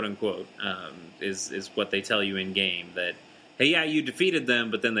somewhere, quote unquote, is what they tell you in game, that hey, yeah, you defeated them,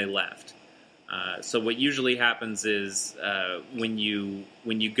 but then they left. So what usually happens is when you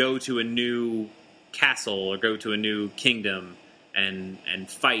go to a new castle or go to a new kingdom and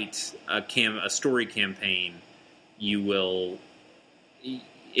fight a story campaign, you will,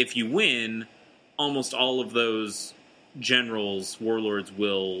 if you win, almost all of those warlords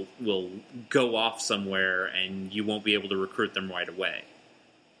will go off somewhere, and you won't be able to recruit them right away.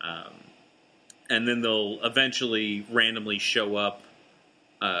 And then they'll eventually randomly show up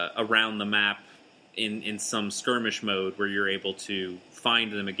around the map in some skirmish mode where you're able to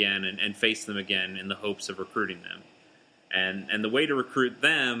find them again and face them again in the hopes of recruiting them. And the way to recruit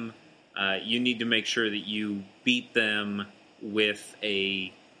them, you need to make sure that you beat them with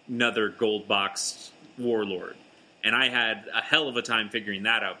another gold box warlord. And I had a hell of a time figuring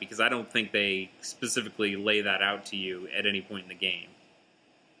that out, because I don't think they specifically lay that out to you at any point in the game.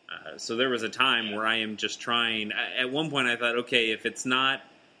 So there was a time where I am just trying. At one point, I thought, okay, if it's not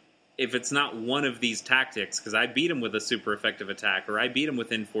one of these tactics, because I beat him with a super effective attack, or I beat him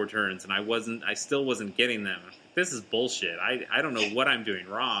within 4 turns, and I still wasn't getting them. This is bullshit. I don't know what I'm doing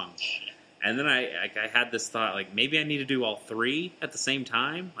wrong. And then I had this thought, like, maybe I need to do all 3 at the same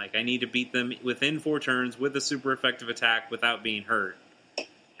time. Like, I need to beat them within 4 turns with a super effective attack without being hurt.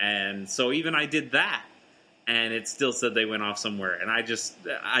 And so even I did that, and it still said they went off somewhere. And I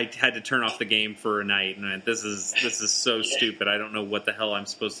had to turn off the game for a night, and I went, this is so stupid. I don't know what the hell I'm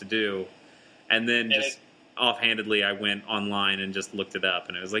supposed to do. And then offhandedly, I went online and just looked it up,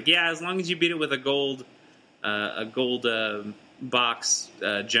 and it was like, yeah, as long as you beat it with a gold box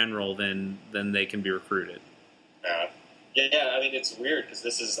general, then they can be recruited. Yeah, I mean, it's weird, because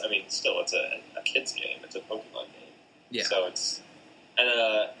this is, I mean, still, it's a kid's game. It's a Pokemon game. Yeah. So it's, and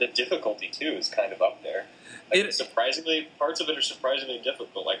the difficulty, too, is kind of up there. Like, surprisingly, parts of it are surprisingly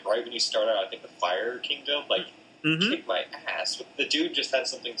difficult. Like, right when you start out, I think the Fire Kingdom, like, kicked my ass. The dude just had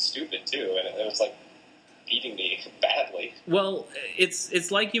something stupid, too, and it was, like, beating me badly. Well,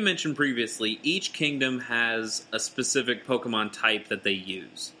 it's like you mentioned previously, each kingdom has a specific Pokemon type that they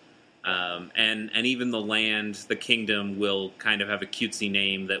use. And even the kingdom will kind of have a cutesy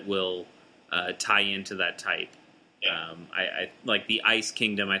name that will tie into that type. Yeah. I like the Ice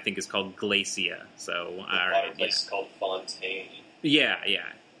Kingdom, I think, is called Glacia. So a place called Fontaine. Yeah.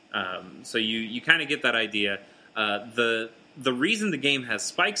 So you kind of get that idea. The reason the game has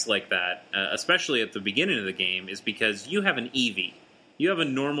spikes like that, especially at the beginning of the game, is because you have an Eevee. You have a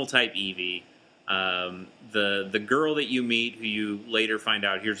normal type Eevee. The girl that you meet, who you later find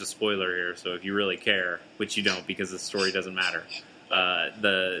out, here's a spoiler here, so if you really care, which you don't because the story doesn't matter.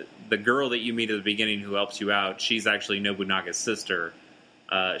 The girl that you meet at the beginning who helps you out, she's actually Nobunaga's sister.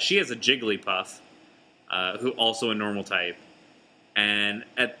 She has a Jigglypuff, who also a normal type. And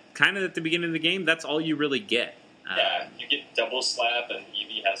at the beginning of the game, that's all you really get. Yeah, you get Double Slap, and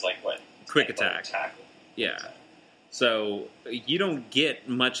Eevee has, like, what? Quick Attack. Yeah. So you don't get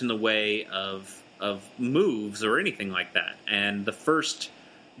much in the way of moves or anything like that. And the first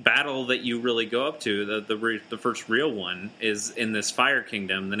battle that you really go up to, the first real one, is in this Fire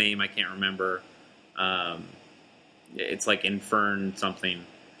Kingdom. The name I can't remember. It's like Infern something.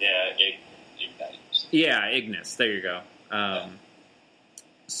 Yeah, Ignis. Yeah, Ignis. There you go.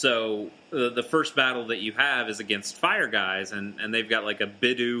 So the first battle that you have is against fire guys, and they've got like a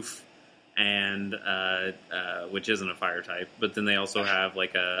Bidoof, and which isn't a fire type, but then they also have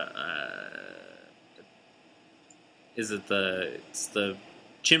like it's the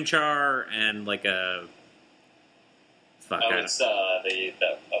Chimchar and like a it's the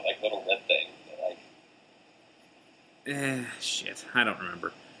like little red thing. Shit, I don't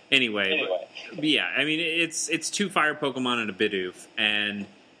remember. Anyway. But yeah, I mean it's two fire Pokemon and a Bidoof, and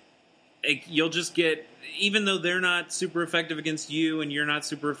you'll just get, even though they're not super effective against you and you're not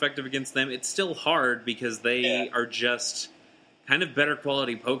super effective against them, it's still hard because they are just kind of better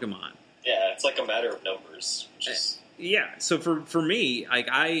quality Pokemon. Yeah, it's like a matter of numbers. Yeah, so for me, like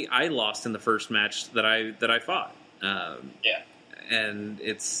I lost in the first match that I fought. And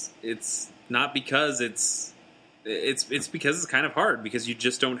it's not because it's because it's kind of hard, because you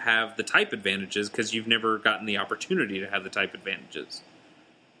just don't have the type advantages because you've never gotten the opportunity to have the type advantages.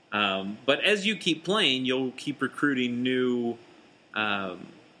 But as you keep playing, you'll keep recruiting new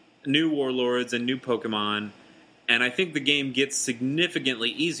warlords and new Pokemon, and I think the game gets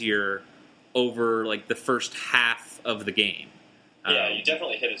significantly easier over like the first half of the game. Yeah, you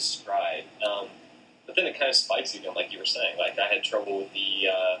definitely hit a stride, but then it kind of spikes again, like you were saying. Like I had trouble with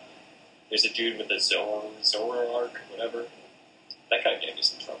there's a dude with a Zoroark, whatever. That kind of gave me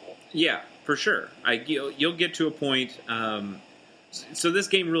some trouble. Yeah, for sure. You'll get to a point. So this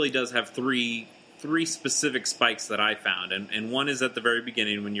game really does have three specific spikes that I found, and one is at the very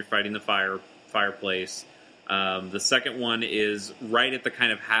beginning when you're fighting the fireplace. The second one is right at the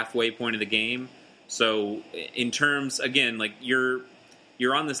kind of halfway point of the game. So in terms, again, like you're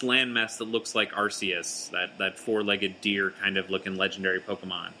on this landmass that looks like Arceus, that four-legged deer kind of looking legendary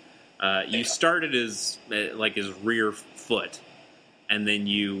Pokemon. You started as like his rear foot, and then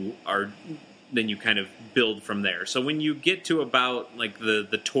you kind of build from there. So when you get to about like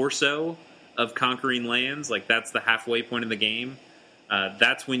the torso of Conquering Lands, like that's the halfway point of the game,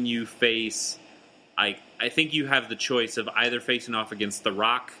 that's when you face, I think you have the choice of either facing off against the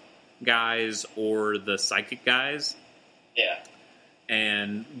rock guys or the psychic guys. Yeah.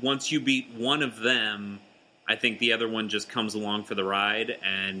 And once you beat one of them, I think the other one just comes along for the ride,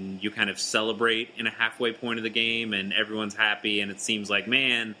 and you kind of celebrate in a halfway point of the game, and everyone's happy, and it seems like,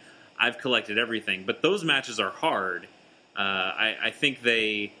 man, I've collected everything. But those matches are hard. I think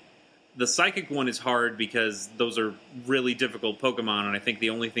the Psychic one is hard because those are really difficult Pokemon, and I think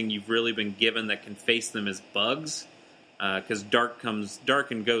the only thing you've really been given that can face them is bugs, because Dark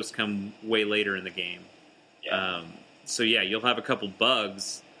and Ghost come way later in the game. Yeah. So yeah, you'll have a couple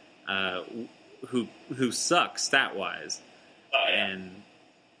bugs who suck stat wise, and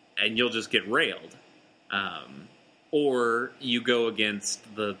you'll just get railed. Or you go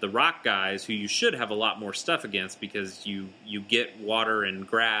against the rock guys, who you should have a lot more stuff against because you get water and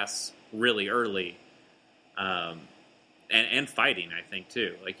grass really early, and fighting, I think,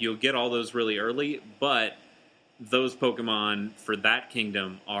 too. Like you'll get all those really early, but those Pokemon for that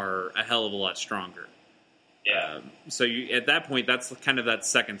kingdom are a hell of a lot stronger. Yeah. So at that point, that's kind of that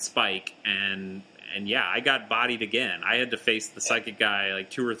second spike, and yeah, I got bodied again. I had to face the psychic guy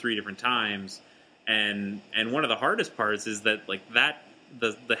like 2 or 3 different times, and one of the hardest parts is that like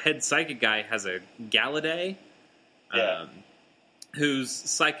the head psychic guy has a Gallade, who's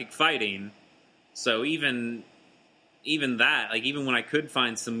psychic fighting. So even that, like even when I could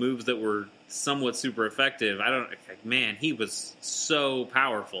find some moves that were somewhat super effective, man, he was so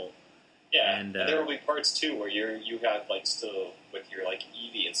powerful. Yeah, and there will be parts too where you have like still with your like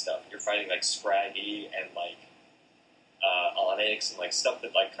Eevee and stuff, you're fighting like Scraggy and like Onyx and like stuff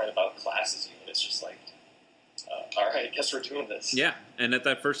that like kind of outclasses you, and it's just like, all right, I guess we're doing this. Yeah, and at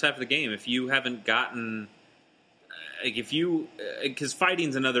that first half of the game, if you haven't gotten, because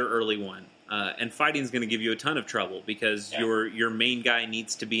fighting's another early one, and fighting's going to give you a ton of trouble because your main guy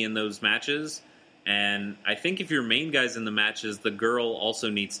needs to be in those matches. And I think if your main guy's in the matches, the girl also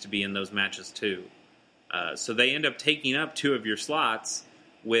needs to be in those matches too. So they end up taking up 2 of your slots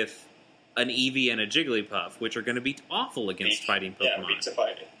with an Eevee and a Jigglypuff, which are going to be awful against fighting Pokemon. Yeah, weak to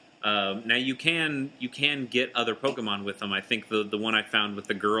fighting. Now you can get other Pokemon with them. I think the one I found with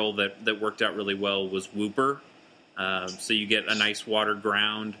the girl that worked out really well was Wooper. So you get a nice water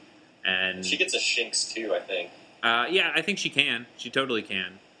ground, and she gets a Shinx too, I think. Yeah, I think she can. She totally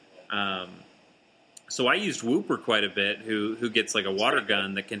can. So I used Wooper quite a bit, who gets like a water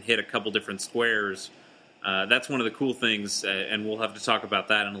gun that can hit a couple different squares. That's one of the cool things, and we'll have to talk about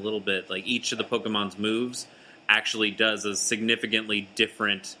that in a little bit. Like each of the Pokemon's moves actually does a significantly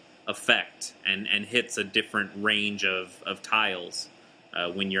different effect and hits a different range of tiles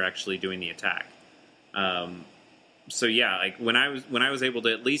when you're actually doing the attack. So yeah, like when I was able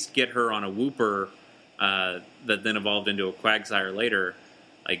to at least get her on a Wooper that then evolved into a Quagsire later,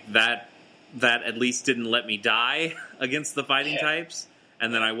 like that at least didn't let me die against the fighting types,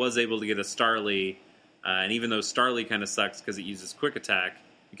 and then I was able to get a Starly, and even though Starly kind of sucks because it uses Quick Attack,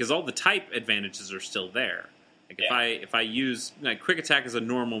 because all the type advantages are still there. Like if I use, like, Quick Attack is a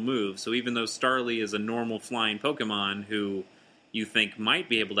normal move, so even though Starly is a normal flying Pokemon who you think might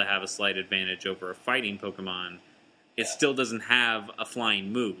be able to have a slight advantage over a fighting Pokemon, it still doesn't have a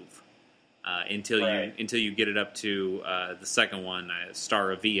flying move until you get it up to the second one,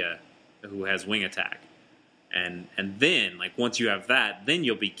 Staravia, who has Wing Attack, and then, like, once you have that, then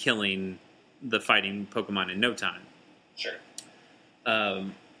you'll be killing the fighting Pokemon in no time. Sure.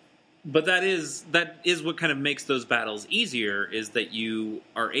 But that is what kind of makes those battles easier, is that you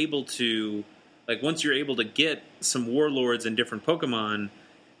are able to, like, once you're able to get some Warlords and different Pokemon,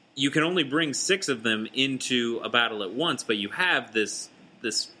 you can only bring 6 of them into a battle at once, but you have this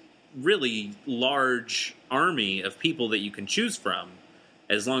really large army of people that you can choose from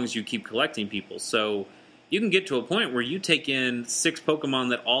as long as you keep collecting people. So you can get to a point where you take in 6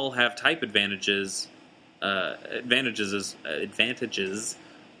 Pokemon that all have type advantages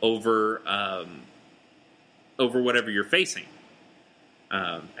over whatever you're facing.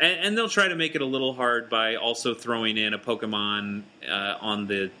 And they'll try to make it a little hard by also throwing in a Pokemon on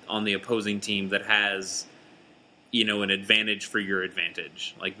the opposing team that has, you know, an advantage for your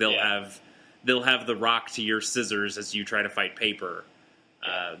advantage. Like they'll have the rock to your scissors as you try to fight paper.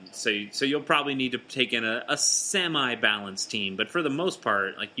 So you'll probably need to take in a semi-balanced team, but for the most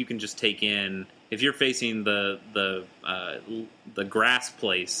part, like, you can just take in, if you're facing the grass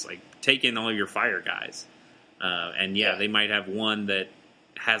place, like, take in all your fire guys. And they might have one that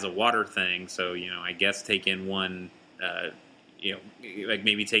has a water thing, so, you know, I guess take in one, like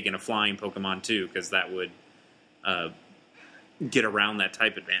maybe take in a flying Pokemon too, because that would get around that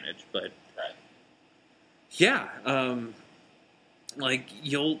type advantage. But like,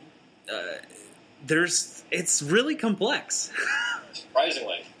 you'll it's really complex.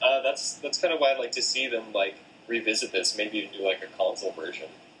 Surprisingly, that's kind of why I'd like to see them, like, revisit this, maybe even do, like, a console version.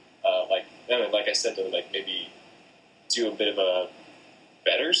 Like I said, to, like, maybe do a bit of a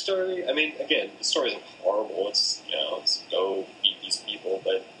better story. I mean, again, the story isn't horrible. It's, you know, it's go beat these people,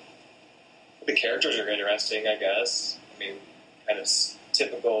 but the characters are interesting, I guess. I mean, kind of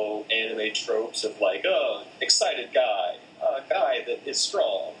typical anime tropes of, like, excited guy, a guy that is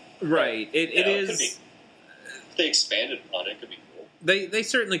strong. Right. It is. If they expanded on it, could be cool. They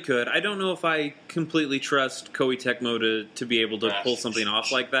certainly could. I don't know if I completely trust Koei Tecmo to be able to pull something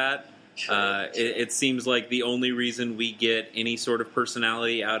off like that. It seems like the only reason we get any sort of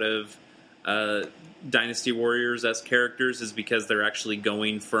personality out of Dynasty Warriors as characters is because they're actually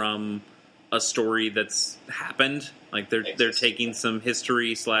going from a story that's happened. Like they're taking some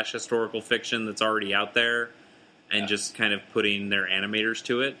history / historical fiction that's already out there and just kind of putting their animators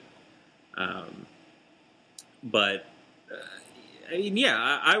to it. But I mean,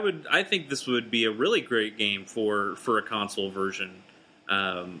 I think this would be a really great game for a console version,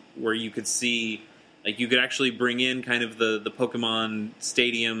 where you could see, like, you could actually bring in kind of the Pokemon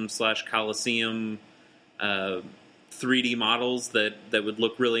Stadium / Coliseum 3D models that would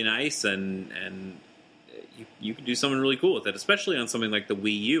look really nice, and you could do something really cool with it, especially on something like the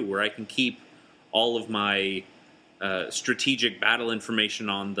Wii U, where I can keep all of my strategic battle information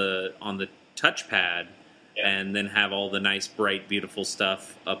on the touchpad, and then have all the nice, bright, beautiful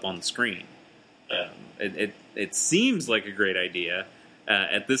stuff up on the screen. It seems like a great idea.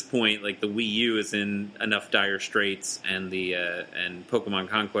 At this point, like, the Wii U is in enough dire straits, and and Pokemon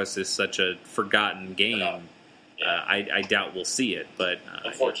Conquest is such a forgotten game. I doubt we'll see it, but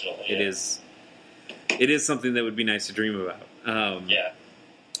unfortunately, it is something that would be nice to dream about. I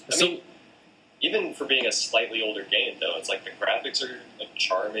mean, even for being a slightly older game, though, it's like the graphics are, like,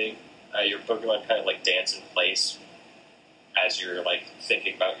 charming. Your Pokemon kind of, like, dance in place as you're, like,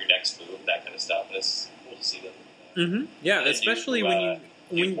 thinking about your next move, that kind of stuff. And it's cool to see them. Mm-hmm. Yeah, especially when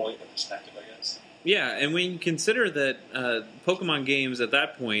point of perspective, I guess. Yeah, and when you consider that Pokemon games at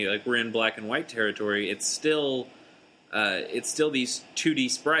that point, like, we're in black and white territory, it's still these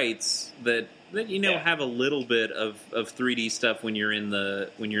 2D sprites that have a little bit of 3D stuff when you're in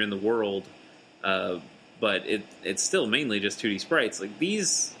the world, but it's still mainly just 2D sprites. Like,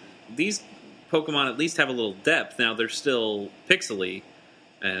 these Pokemon at least have a little depth. Now they're still pixely,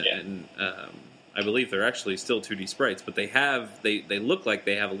 and I believe they're actually still 2D sprites, but they look like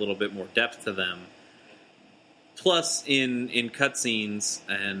they have a little bit more depth to them. plus in cutscenes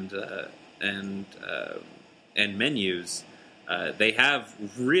and menus, they have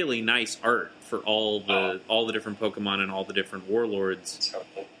really nice art for all the different Pokemon and all the different warlords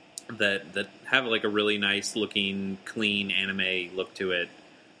that have like a really nice looking, clean anime look to it.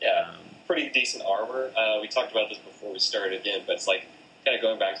 Yeah, pretty decent armor. We talked about this before we started again, but it's like kind of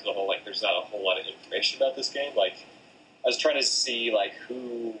going back to the whole like there's not a whole lot of information about this game. Like I was trying to see like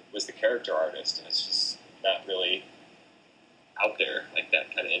who was the character artist, and it's just not really out there like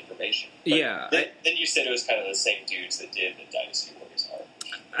that kind of information. But yeah. Then you said it was kind of the same dudes that did the Dynasty Warriors art.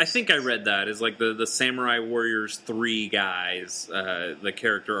 I think I read that as like the Samurai Warriors 3 guys, the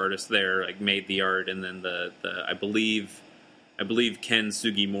character artist there like made the art, and then the I believe Ken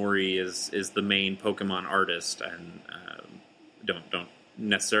Sugimori is the main Pokemon artist, and don't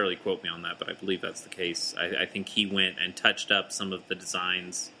necessarily quote me on that, but I believe that's the case. I think he went and touched up some of the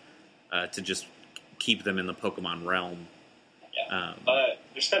designs to just keep them in the Pokemon realm. Yeah.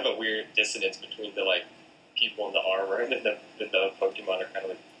 There's kind of a weird dissonance between the like people in the armor and then the Pokemon are kind of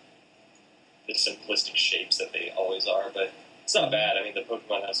like the simplistic shapes that they always are, but it's not bad. I mean, the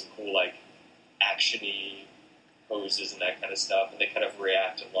Pokemon have some cool like action-y poses and that kind of stuff, and they kind of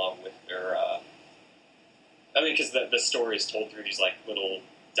react along with their. I mean, because the story is told through these like little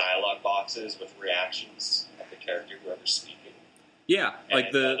dialogue boxes with reactions of the character, whoever's speaking. Yeah, like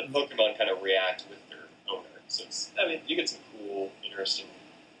and, the Pokemon kind of react with their owner. So it's, I mean, you get some cool, interesting.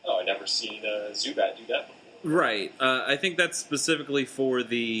 Oh, I've never seen a Zubat do that before. Right. I think that's specifically for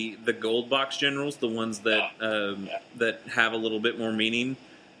the gold box generals, the ones that that have a little bit more meaning.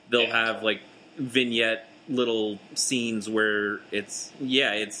 They'll have like vignette little scenes where it's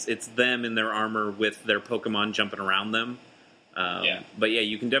them in their armor with their Pokemon jumping around them. But yeah,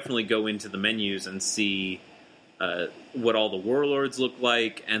 you can definitely go into the menus and see what all the warlords look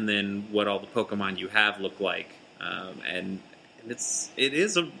like, and then what all the Pokemon you have look like, and it's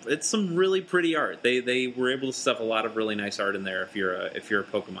some really pretty art. They were able to stuff a lot of really nice art in there if you're a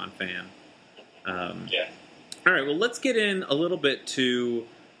Pokemon fan. All right, well, let's get in a little bit to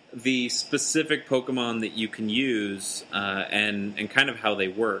the specific Pokemon that you can use and kind of how they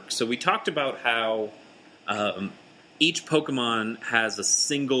work. So we talked about how each Pokemon has a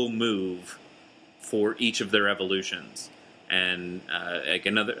single move for each of their evolutions. And like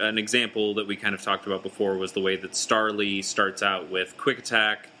an example that we kind of talked about before was the way that Starly starts out with Quick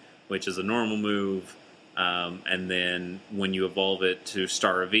Attack, which is a normal move, and then when you evolve it to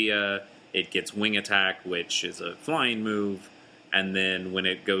Staravia, it gets Wing Attack, which is a flying move, and then when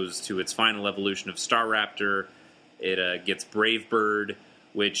it goes to its final evolution of Staraptor, it gets Brave Bird,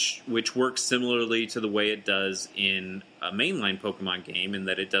 which works similarly to the way it does in a mainline Pokemon game, in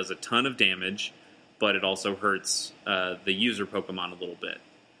that it does a ton of damage, but it also hurts the user Pokemon a little bit.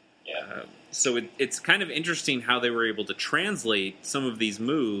 So it's kind of interesting how they were able to translate some of these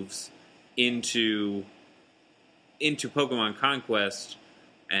moves into Pokemon Conquest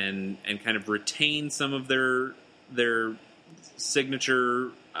and kind of retain some of their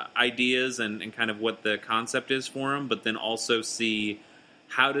signature ideas and kind of what the concept is for them, but then also see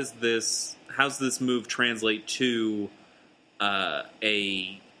how's this move translate to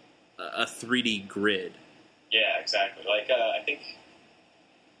a 3D grid. Yeah, exactly. Like, I think,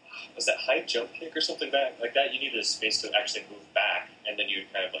 was that high jump kick or something like that? You needed a space to actually move back, and then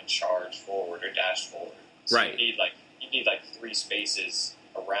you'd kind of like charge forward or dash forward. So right. You need like 3 spaces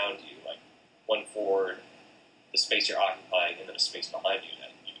around you, like one forward, the space you're occupying, and then a space behind you that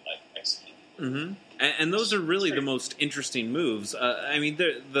you can like execute. Mm-hmm. And those are really the most interesting moves. I mean,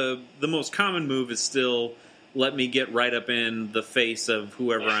 the most common move is still, let me get right up in the face of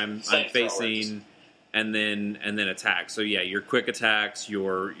whoever I'm facing, and then attack. So yeah, your quick attacks,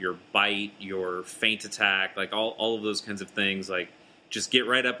 your bite, your feint attack, like all of those kinds of things. Like, just get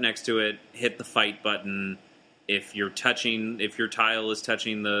right up next to it, hit the fight button. If your tile is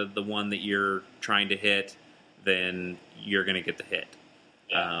touching the one that you're trying to hit, then you're going to get the hit.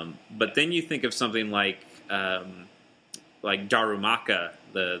 Yeah. But then you think of something like Darumaka,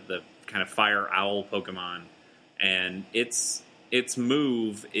 the kind of fire owl Pokemon. And its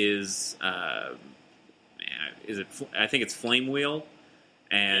move is I think it's Flame Wheel,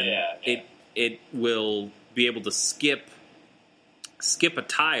 and it will be able to skip a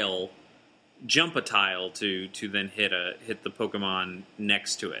tile, jump a tile to then hit the Pokemon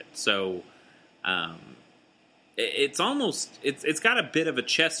next to it. So it's got a bit of a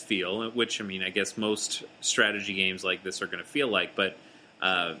chess feel, which, I mean, I guess most strategy games like this are going to feel like, but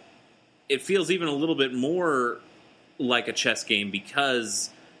it feels even a little bit more like a chess game because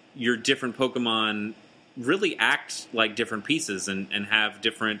your different Pokemon really act like different pieces and have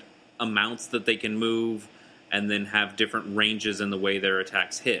different amounts that they can move, and then have different ranges in the way their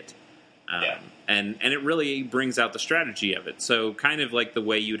attacks hit. And it really brings out the strategy of it. So kind of like the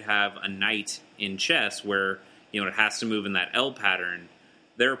way you'd have a knight in chess where, it has to move in that L pattern.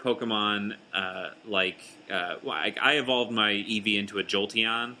 There are Pokemon I evolved my Eevee into a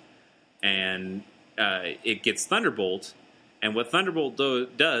Jolteon, and it gets Thunderbolt. And what Thunderbolt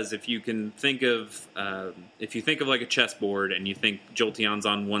does, if you think of like a chessboard and you think Jolteon's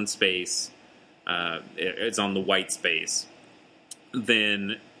on one space, it's on the white space,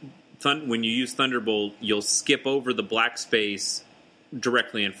 then when you use Thunderbolt, you'll skip over the black space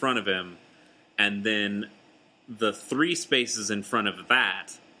directly in front of him, and then the 3 spaces in front of that,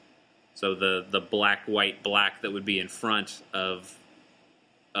 so the black, white, black that would be in front of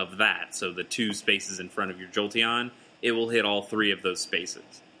that, so the 2 spaces in front of your Jolteon, it will hit all 3 of those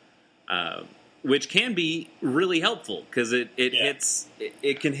spaces, which can be really helpful because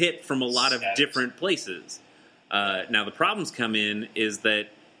it can hit from a lot of different places. Now the problems come in is that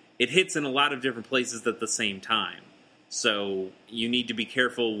it hits in a lot of different places at the same time. So you need to be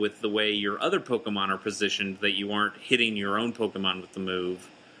careful with the way your other Pokemon are positioned that you aren't hitting your own Pokemon with the move.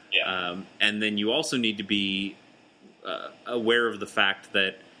 And then you also need to be aware of the fact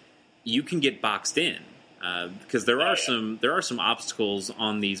that you can get boxed in. Because there are some obstacles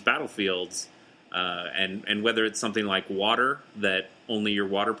on these battlefields, and whether it's something like water that only your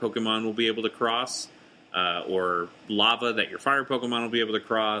water Pokemon will be able to cross, or lava that your fire Pokemon will be able to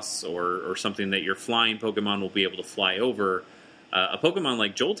cross, or something that your flying Pokemon will be able to fly over. A Pokemon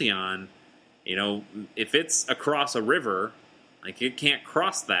like Jolteon, if it's across a river, like it can't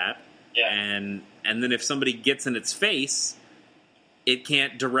cross that, and then if somebody gets in its face, it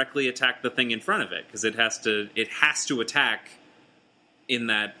can't directly attack the thing in front of it because it has to attack in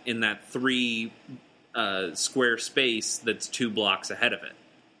that 3 square space that's 2 blocks ahead of it.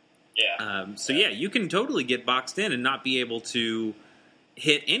 You can totally get boxed in and not be able to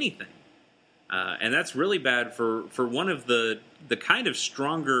hit anything, and that's really bad for one of the kind of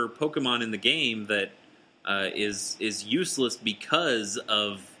stronger Pokemon in the game that is useless because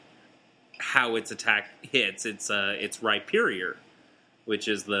of how its attack hits. It's Rhyperior, which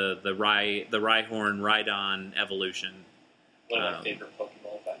is the Rhyhorn Rhydon evolution. One of my favorite Pokemon, by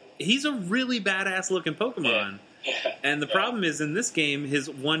the way. He's a really badass looking Pokemon. And the problem is, in this game, his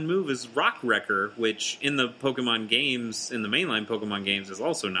one move is Rock Wrecker, which in the Pokemon games, in the mainline Pokemon games, is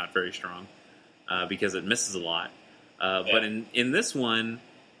also not very strong because it misses a lot. But in this one,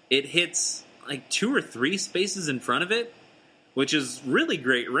 it hits like 2 or 3 spaces in front of it, which is really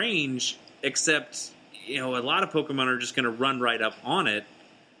great range, except a lot of Pokemon are just going to run right up on it,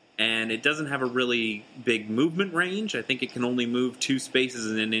 and it doesn't have a really big movement range. I think it can only move 2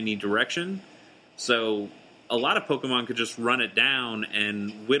 spaces in any direction. So a lot of Pokemon could just run it down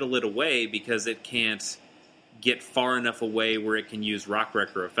and whittle it away because it can't get far enough away where it can use Rock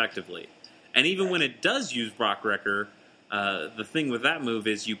Wrecker effectively. And even when it does use Rock Wrecker, the thing with that move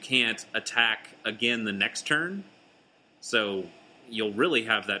is you can't attack again the next turn. So you'll really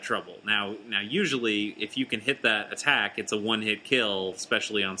have that trouble. Now, usually, if you can hit that attack, it's a one-hit kill,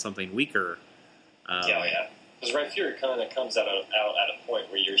 especially on something weaker. Because Rhyperior kind of comes out at a point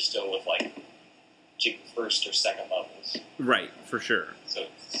where you're still with, like, first or second levels. Right, for sure. So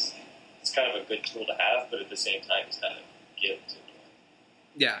it's kind of a good tool to have, but at the same time, it's kind of gift.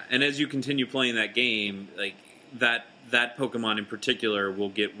 Yeah, and as you continue playing that game, like, that Pokemon in particular will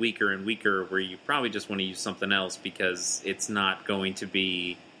get weaker and weaker, where you probably just want to use something else because it's not going to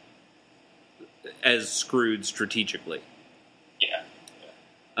be as screwed strategically.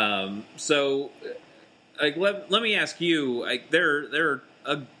 So, like, let me ask you, like, there are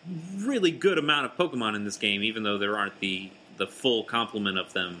a really good amount of Pokemon in this game, even though there aren't the full complement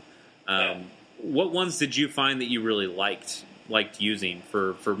of them. What ones did you find that you really liked using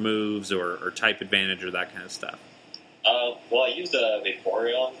for moves or type advantage or that kind of stuff? Well, I used a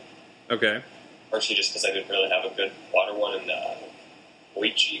Vaporeon. Okay. Partially just because I didn't really have a good water one, and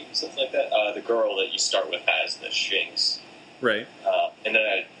Oichi, something like that. The girl that you start with has the Shinx. Right. And then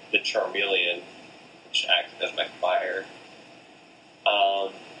I had the Charmeleon, which acted as my fire.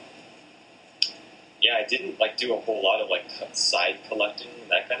 I didn't do a whole lot of side collecting and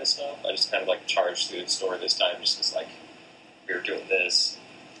that kind of stuff. I just kind of charged through the store this time, just because we were doing this.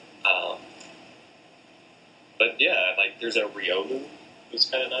 But yeah, there's a Riolu, who's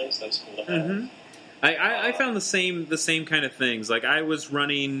kind of nice. That was cool to have. Mm-hmm. I found the same kind of things. I was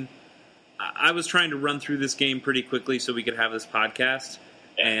trying to run through this game pretty quickly so we could have this podcast,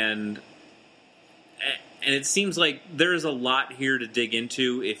 and it seems like there's a lot here to dig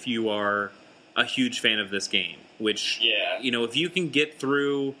into if you are a huge fan of this game. Which, if you can get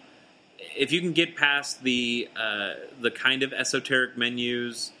through, if you can get past the kind of esoteric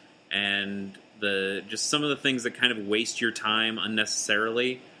menus and just some of the things that kind of waste your time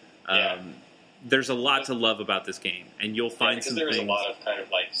unnecessarily, there's a lot to love about this game, and you'll find some things. There's a lot of kind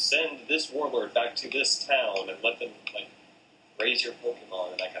of like send this warlord back to this town and let them like raise your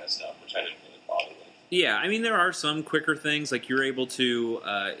Pokemon and that kind of stuff, which I didn't really bother with. Yeah, I mean there are some quicker things, like you're able to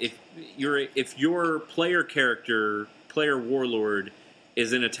if your player warlord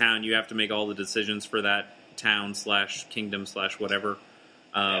is in a town, you have to make all the decisions for that town / kingdom / whatever.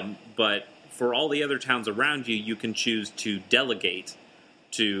 But for all the other towns around you, you can choose to delegate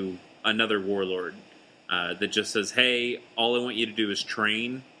to another warlord that just says, hey, all I want you to do is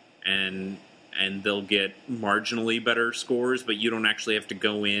train, and they'll get marginally better scores, but you don't actually have to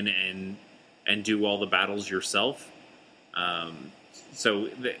go in and do all the battles yourself. So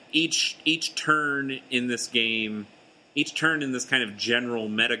each turn in this game, each turn in this kind of general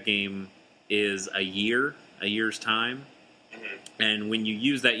meta game is a year's time. And when you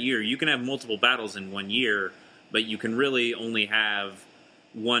use that year, you can have multiple battles in 1 year, but you can really only have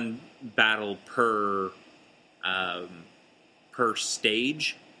one battle per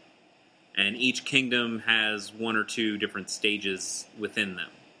stage, and each kingdom has 1 or 2 different stages within them.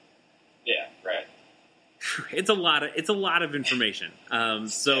 Yeah, right. It's a lot of information.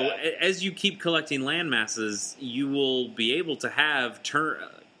 As you keep collecting land masses, you will be able to have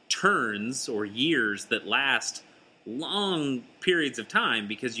turns or years that last long periods of time,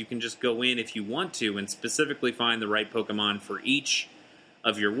 because you can just go in if you want to and specifically find the right Pokemon for each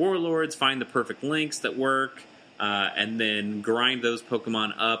of your warlords, find the perfect links that work, and then grind those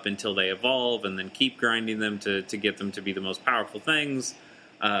Pokemon up until they evolve, and then keep grinding them to get them to be the most powerful things.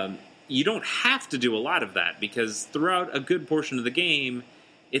 You don't have to do a lot of that, because throughout a good portion of the game,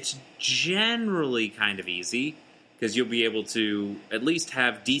 it's generally kind of easy, because you'll be able to at least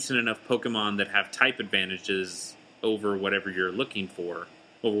have decent enough Pokemon that have type advantages over whatever you're looking for,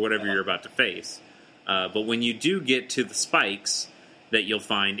 over whatever you're about to face. But when you do get to the spikes that you'll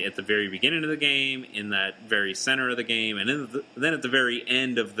find at the very beginning of the game, in that very center of the game, and then at the very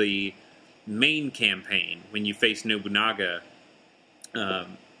end of the main campaign, when you face Nobunaga,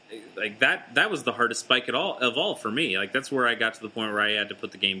 like that was the hardest spike of all for me. Like, that's where I got to the point where I had to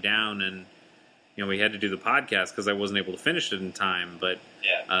put the game down, and we had to do the podcast because I wasn't able to finish it in time. But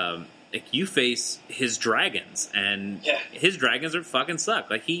you face his dragons, and his dragons are fucking suck.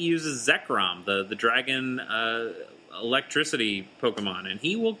 Like, he uses Zekrom, the dragon electricity Pokemon, and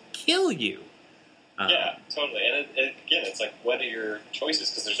he will kill you. Yeah, totally. And again, it's like, what are your choices?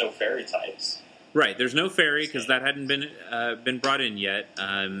 Because there's no fairy types. Right, there's no fairy because that hadn't been brought in yet.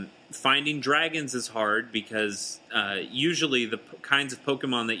 Finding dragons is hard because usually the kinds of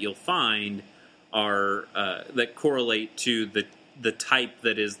Pokemon that you'll find are that correlate to the type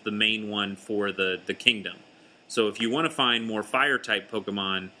that is the main one for the kingdom. So if you want to find more fire type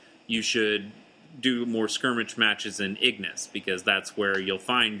Pokemon, you should do more skirmish matches in Ignis, because that's where you'll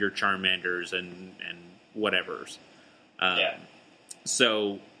find your Charmanders and whatevers.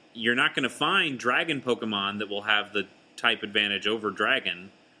 So you're not going to find dragon Pokemon that will have the type advantage over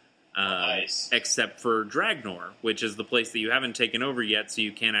dragon, except for Dragnor, which is the place that you haven't taken over yet, so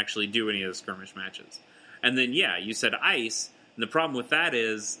you can't actually do any of the skirmish matches. And then, you said ice, and the problem with that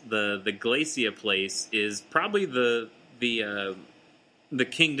is the Glacia place is probably the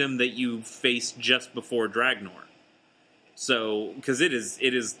kingdom that you face just before Dragnor. So, because it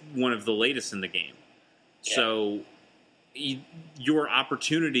is one of the latest in the game. Yeah. So your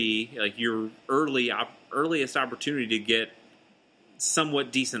opportunity, like your earliest opportunity to get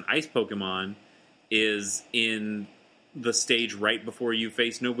somewhat decent ice Pokemon, is in the stage right before you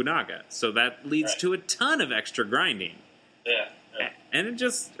face Nobunaga. So that leads to a ton of extra grinding. Yeah. And it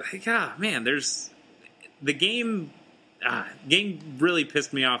just, there's the game really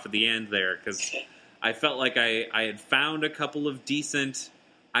pissed me off at the end there, because I felt like I had found a couple of decent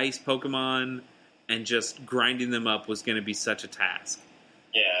ice Pokemon, and just grinding them up was going to be such a task.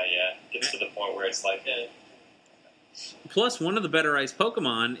 Yeah. It gets to the point where it's like, Plus, one of the better ice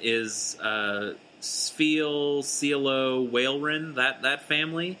Pokemon is Spheal, Cielo, Whaleren, that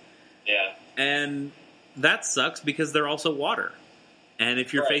family. Yeah. And that sucks because they're also water. And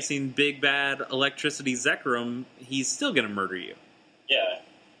if you're facing big bad electricity Zekrom, he's still going to murder you. Yeah.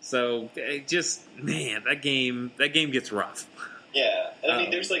 So, that game gets rough. Yeah, and I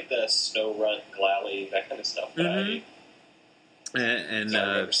mean, there's like the Snorunt, Glalie, that kind of stuff. But I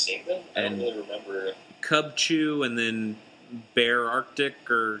remember seeing them. I don't really remember. Cubchoo, and then Bear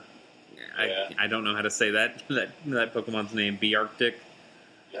Arctic, or I don't know how to say that Pokemon's name, B-Arctic.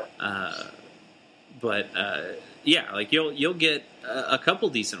 Yeah. Like you'll get a couple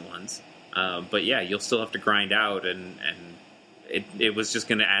decent ones, But yeah, you'll still have to grind out, and it was just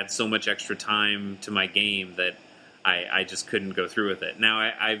going to add so much extra time to my game that I just couldn't go through with it.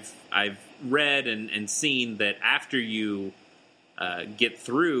 Now I've read and seen that after you get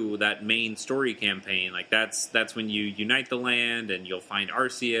through that main story campaign, like that's when you unite the land and you'll find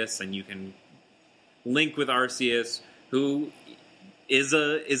Arceus, and you can link with Arceus, who is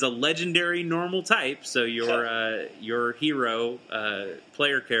a legendary normal type. So your hero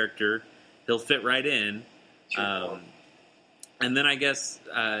player character, he'll fit right in. And then I guess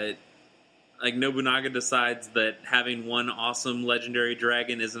like Nobunaga decides that having one awesome legendary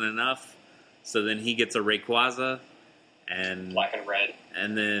dragon isn't enough, so then he gets a Rayquaza. And black and red.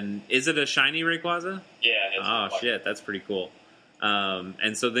 And then, is it a shiny Rayquaza? Yeah. Oh shit, that's pretty cool.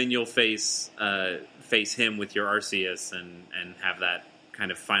 And so then you'll face him with your Arceus and have that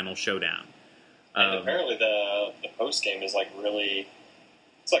kind of final showdown. And apparently the post game is like really,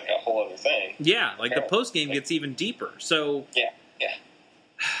 it's like a whole other thing. Yeah, like the post game gets even deeper. So yeah.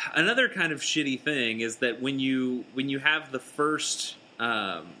 Another kind of shitty thing is that when you have the first.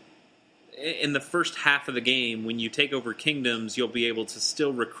 In the first half of the game, when you take over kingdoms, you'll be able to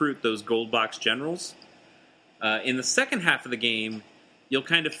still recruit those gold box generals. In the second half of the game, you'll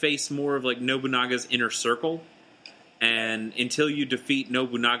kind of face more of like Nobunaga's inner circle, and until you defeat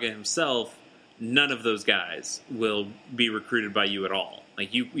Nobunaga himself, none of those guys will be recruited by you at all.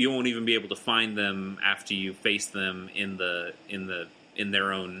 Like you won't even be able to find them after you face them in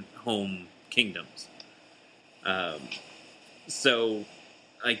their own home kingdoms. So.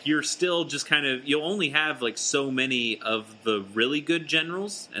 Like, you're still just kind of... You'll only have, like, so many of the really good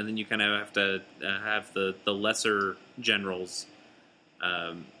generals, and then you kind of have to have the lesser generals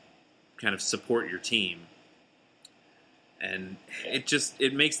kind of support your team. And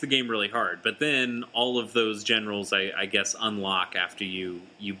it makes the game really hard. But then all of those generals, I guess, unlock after you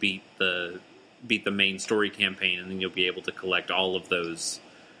beat the main story campaign, and then you'll be able to collect all of those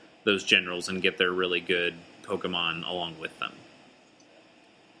generals and get their really good Pokemon along with them.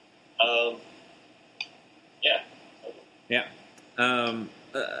 Yeah. I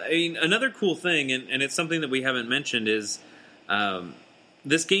mean, another cool thing, and it's something that we haven't mentioned, is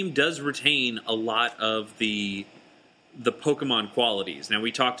this game does retain a lot of the Pokemon qualities. Now,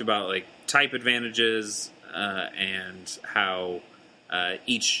 we talked about like type advantages and how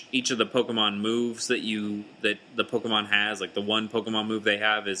each of the Pokemon moves that the Pokemon has, like the one Pokemon move they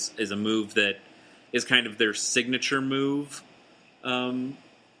have is a move that is kind of their signature move.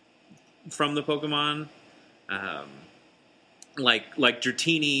 From the Pokemon, like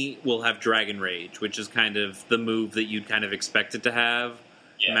Dratini will have Dragon Rage, which is kind of the move that you'd kind of expect it to have.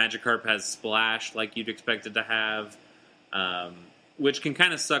 Yeah. Magikarp has Splash, like you'd expect it to have, which can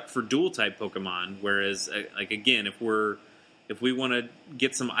kind of suck for dual type Pokemon. Whereas, like again, if we want to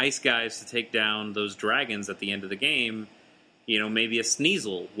get some ice guys to take down those dragons at the end of the game, maybe a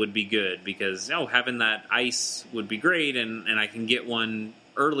Sneasel would be good because having that ice would be great, and I can get one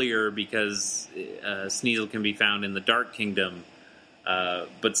earlier because Sneasel can be found in the Dark Kingdom,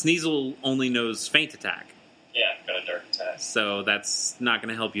 but Sneasel only knows Feint Attack. Yeah, got a Dark Attack. So that's not going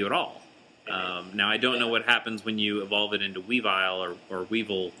to help you at all. Now, I don't know what happens when you evolve it into Weavile or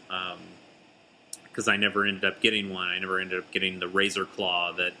Weevil, because I never ended up getting one. I never ended up getting the Razor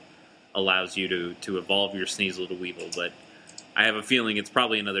Claw that allows you to evolve your Sneasel to Weevil, but I have a feeling it's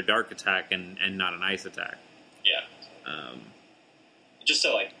probably another Dark Attack and not an Ice Attack. Yeah. Just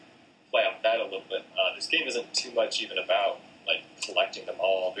to like play off that a little bit, this game isn't too much even about like collecting them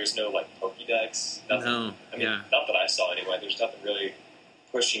all. There's no like Pokédex. Nothing. No, not that I saw anyway. There's nothing really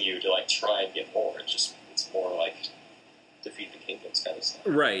pushing you to like try and get more. It's more like defeat the kingdoms kind of stuff.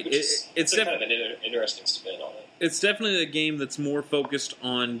 Right. It's kind of an interesting spin on it. It's definitely a game that's more focused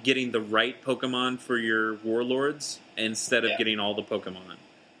on getting the right Pokemon for your warlords instead of getting all the Pokemon.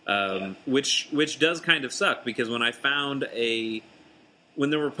 Which does kind of suck because when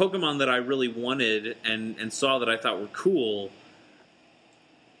there were Pokemon that I really wanted and saw that I thought were cool,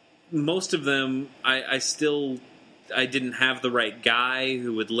 most of them I didn't have the right guy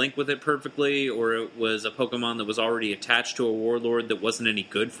who would link with it perfectly, or it was a Pokemon that was already attached to a warlord that wasn't any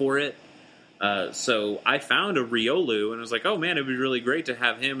good for it. So I found a Riolu, and I was like, oh man, it would be really great to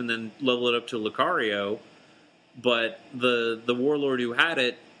have him and then level it up to Lucario. But the warlord who had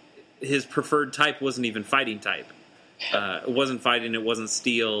it, his preferred type wasn't even fighting type. It wasn't fighting, it wasn't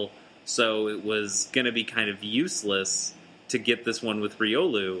steel, so it was going to be kind of useless to get this one with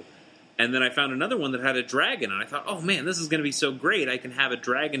Riolu. And then I found another one that had a dragon, and I thought, oh man, this is going to be so great. I can have a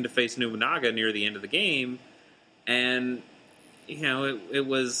dragon to face Nobunaga near the end of the game. And, it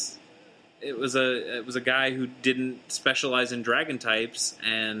was a guy who didn't specialize in dragon types,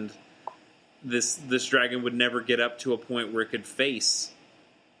 and this dragon would never get up to a point where it could face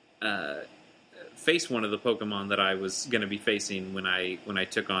one of the Pokemon that I was going to be facing when I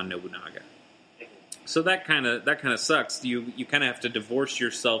took on Nobunaga. So that kind of sucks. You kind of have to divorce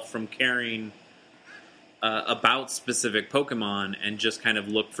yourself from caring about specific Pokemon and just kind of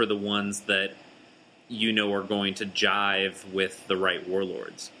look for the ones that you know are going to jive with the right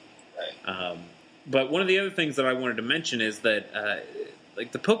warlords. Right. But one of the other things that I wanted to mention is that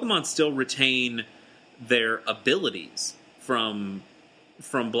the Pokemon still retain their abilities from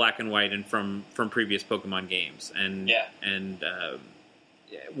Black and White and from previous Pokemon games. And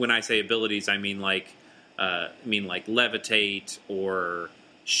when I say abilities, I mean like levitate or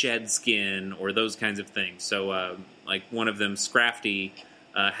shed skin or those kinds of things. So like one of them, Scrafty,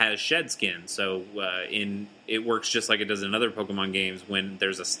 has shed skin. So it works just like it does in other Pokemon games. When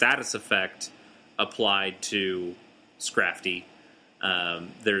there's a status effect applied to Scrafty,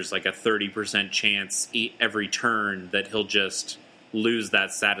 there's like a 30% chance every turn that he'll just lose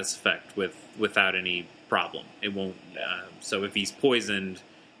that status effect without any problem. It won't. So if he's poisoned,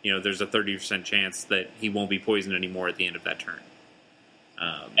 there's a 30% chance that he won't be poisoned anymore at the end of that turn.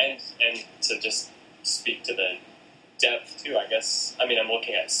 And to just speak to the depth too, I guess. I mean, I'm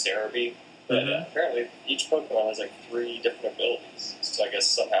looking at Cerebi, but apparently each Pokemon has like 3 different abilities. So I guess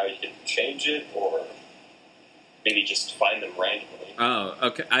somehow you can change it, or maybe just find them randomly. Oh,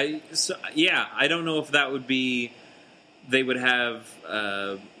 okay. I don't know if that would be. They would have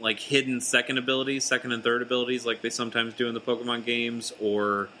like hidden second and third abilities, like they sometimes do in the Pokemon games,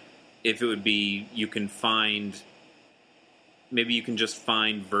 or if it would be you can find. Maybe you can just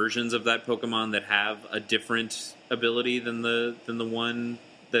find versions of that Pokemon that have a different ability than the one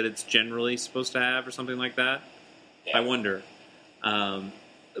that it's generally supposed to have, or something like that. Yeah. I wonder.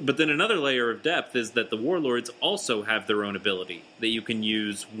 But then another layer of depth is that the Warlords also have their own ability that you can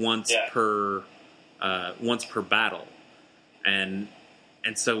use once per battle, and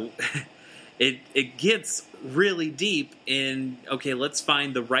so it gets really deep in. Okay, let's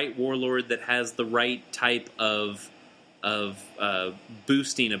find the right Warlord that has the right type of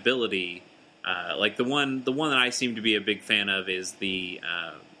boosting ability. Like the one that I seem to be a big fan of is the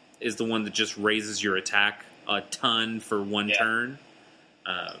one that just raises your attack a ton for one turn.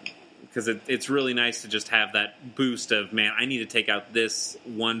 Because it's really nice to just have that boost of, man, I need to take out this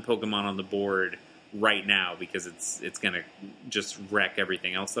one Pokemon on the board right now because it's going to just wreck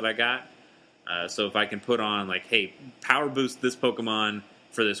everything else that I got. So if I can put on, like, hey, power boost this Pokemon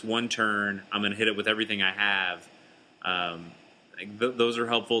for this one turn, I'm going to hit it with everything I have. Those are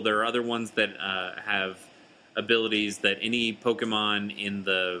helpful. There are other ones that have abilities that any Pokemon in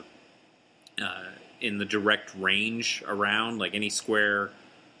the direct range around, like any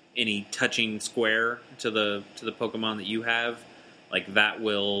touching square to the Pokemon that you have, like that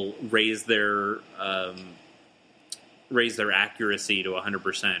will raise their accuracy to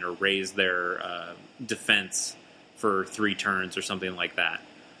 100%, or raise their defense for 3 turns or something like that.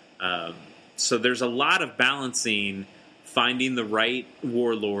 So there's a lot of balancing, finding the right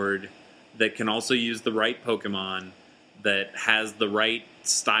Warlord that can also use the right Pokemon, that has the right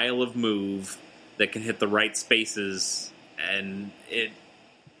style of move, that can hit the right spaces, and it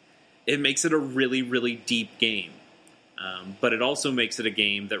makes it a really, really deep game. But it also makes it a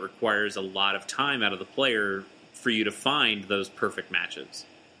game that requires a lot of time out of the player for you to find those perfect matches.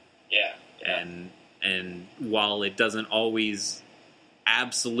 Yeah. And while it doesn't always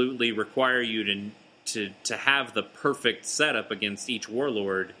absolutely require you to have the perfect setup against each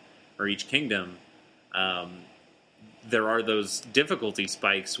Warlord or each kingdom, there are those difficulty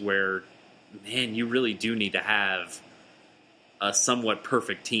spikes where, man, you really do need to have a somewhat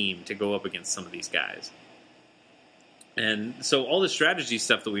perfect team to go up against some of these guys. And so all the strategy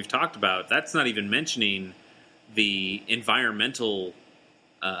stuff that we've talked about, that's not even mentioning the environmental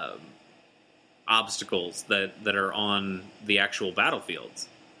obstacles that are on the actual battlefields.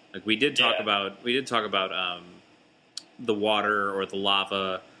 Like we did talk about the water or the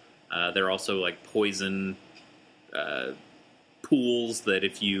lava. There are also like poison pools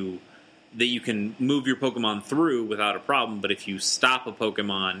that you can move your Pokemon through without a problem, but if you stop a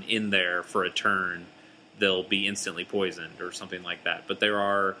Pokemon in there for a turn, they'll be instantly poisoned or something like that. But there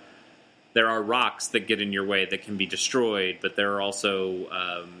are rocks that get in your way that can be destroyed, but there are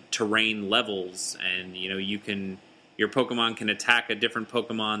also terrain levels, and your Pokemon can attack a different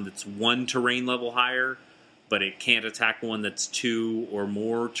Pokemon that's 1 terrain level higher, but it can't attack one that's 2 or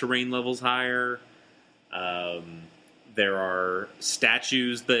more terrain levels higher. There are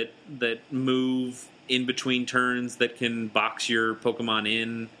statues that move in between turns that can box your Pokemon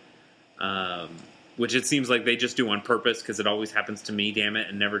in, which it seems like they just do on purpose because it always happens to me, damn it,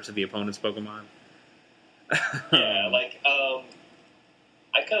 and never to the opponent's Pokemon. Yeah, like, I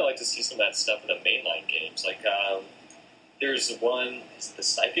kind of like to see some of that stuff in the mainline games. Like, there's one, is it the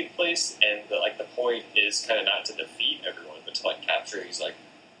Psychic place? And, the point is kind of not to defeat everyone, but to, capture these,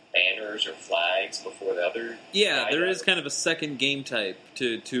 banners or flags before the other. Yeah, there is kind of a second game type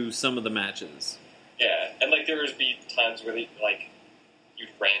to some of the matches. Yeah, and, there would be times where, you'd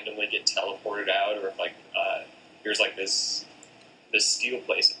randomly get teleported out, or if, there's, this steel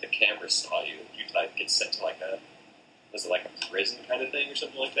place that the camera saw you, you'd, get sent to, was it a prison kind of thing or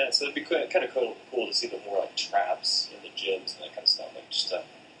something like that? So it'd be kind of cool to see the more traps in the gyms and that kind of stuff, just to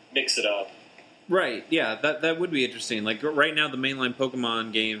mix it up. Right, yeah, that would be interesting. Right now, the mainline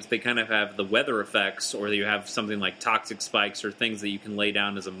Pokemon games, they kind of have the weather effects, or you have something like toxic spikes or things that you can lay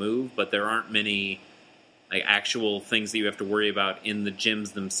down as a move, but there aren't many actual things that you have to worry about in the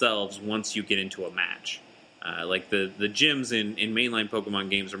gyms themselves once you get into a match. The gyms in mainline Pokemon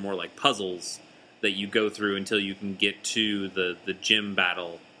games are more like puzzles that you go through until you can get to the gym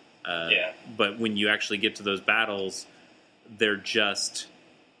battle. But when you actually get to those battles, they're just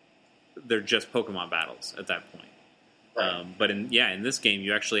Pokemon battles at that point. Right. But in this game,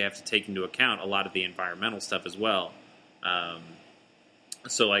 you actually have to take into account a lot of the environmental stuff as well.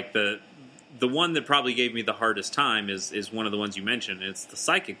 So the one that probably gave me the hardest time is one of the ones you mentioned. It's the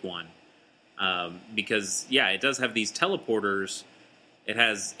Psychic one. Because it does have these teleporters. It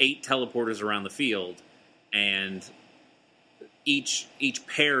has 8 teleporters around the field, and each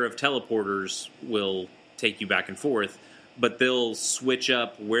pair of teleporters will take you back and forth, but they'll switch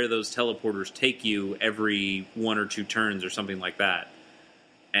up where those teleporters take you every 1 or 2 turns or something like that.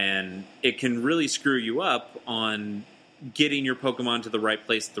 And it can really screw you up on getting your Pokemon to the right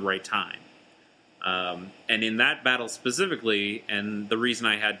place at the right time. And in that battle specifically, and the reason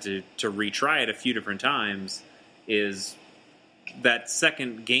I had to retry it a few different times, is that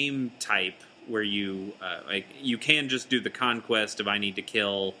second game type where you can just do the conquest of I need to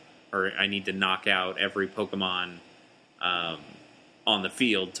kill or I need to knock out every Pokemon on the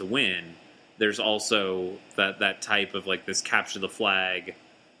field to win. There's also that type of this capture the flag,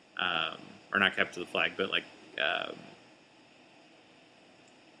 or not capture the flag, but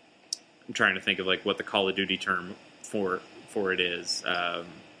I'm trying to think of what the Call of Duty term for it is.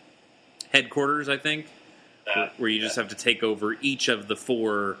 Headquarters, I think. Where you just have to take over each of the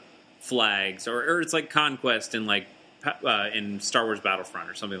 4 flags, or it's like Conquest in Star Wars Battlefront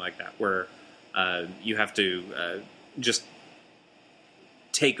or something like that, where you have to just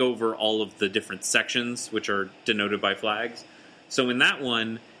take over all of the different sections, which are denoted by flags. So in that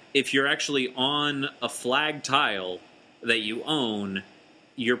one, if you're actually on a flag tile that you own,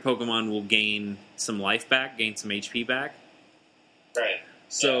 your Pokemon will gain some life back, gain some HP back. Right.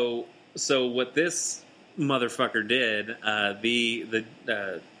 So what this motherfucker did, the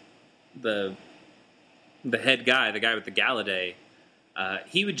head guy, the guy with the Galladay,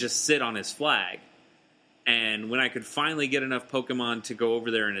 he would just sit on his flag, and when I could finally get enough Pokemon to go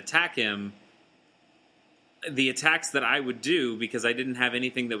over there and attack him, the attacks that I would do, because I didn't have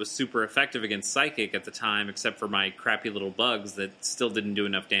anything that was super effective against Psychic at the time, except for my crappy little bugs that still didn't do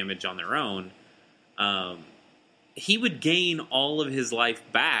enough damage on their own, he would gain all of his life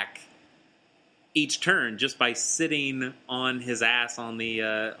back each turn just by sitting on his ass on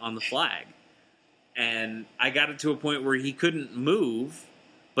the flag. And I got it to a point where he couldn't move,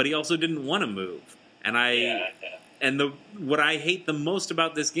 but he also didn't want to move. And what I hate the most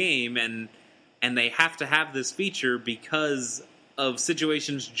about this game, and they have to have this feature because of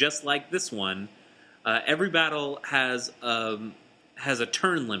situations just like this one, every battle has a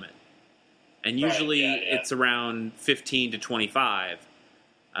turn limit. And usually it's around 15 to 25.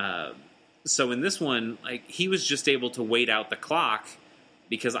 So in this one, he was just able to wait out the clock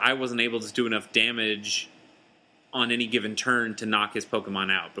because I wasn't able to do enough damage on any given turn to knock his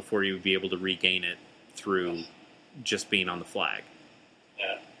Pokemon out before he would be able to regain it through just being on the flag.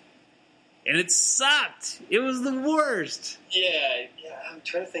 Yeah. And it sucked. It was the worst. Yeah. I'm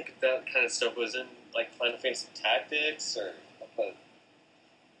trying to think if that kind of stuff was in Final Fantasy Tactics, but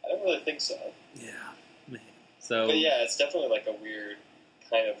I don't really think so. Yeah, man. But yeah, it's definitely a weird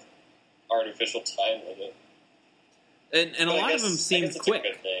kind of artificial time limit. And a lot of them seem quick. A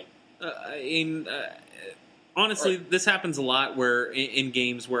good thing. Honestly, this happens a lot where in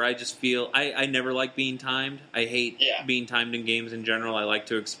games where I just feel I never like being timed. I hate being timed in games in general. I like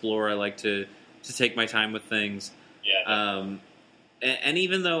to explore. I like to take my time with things. Yeah. And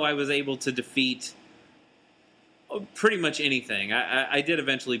even though I was able to defeat pretty much anything, I did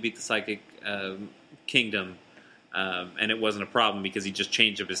eventually beat the Psychic Kingdom. And it wasn't a problem because he just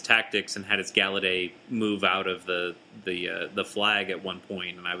changed up his tactics and had his Gallaudet move out of the flag at one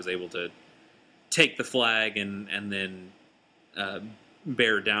point, and I was able to take the flag and then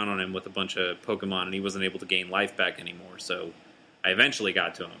bear down on him with a bunch of Pokemon, and he wasn't able to gain life back anymore. So I eventually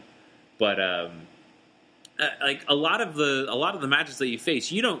got to him, but like a lot of the matches that you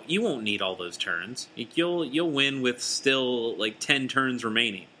face, you won't need all those turns. Like you'll win with still like 10 turns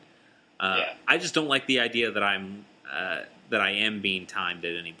remaining. I just don't like the idea that that I am being timed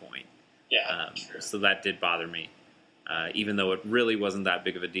at any point. Yeah, sure. So that did bother me, even though it really wasn't that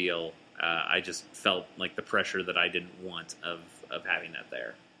big of a deal. I just felt like the pressure that I didn't want of having that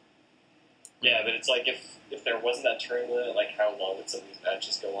there. Yeah, but it's like if there wasn't that turn limit, like how long would some of these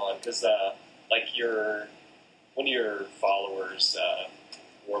matches go on? Because like one of your followers,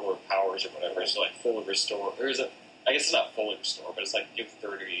 Warlord Powers or whatever, is like full restore, or is it? I guess it's not fully restore, but it's like give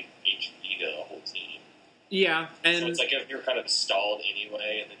 30 HP to the whole team. Yeah, and so it's like if you're kind of stalled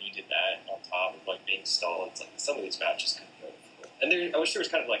anyway, and then you did that on top of like being stalled. It's like some of these matches could go. And I wish there was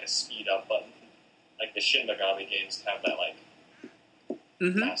kind of like a speed up button, like the Shin Megami games have that like.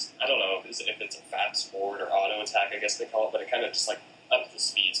 Fast, I don't know if it's a fast forward or auto attack, I guess they call it, but it kind of just like up the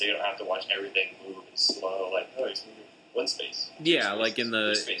speed, so you don't have to watch everything move and slow. Like, oh, he's moving one space. Yeah, like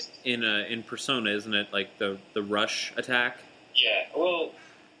in Persona, isn't it? Like the rush attack. Yeah, well,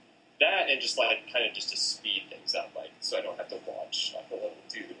 that and just like kind of just to speed things up, like so I don't have to watch like a level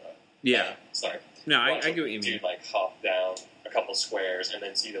 2. Yeah, sorry. No, I get what you mean. Dude, like hop down a couple squares and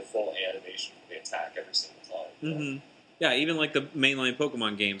then see the full animation of the attack every single time. Mm-hmm. Yeah, even like the mainline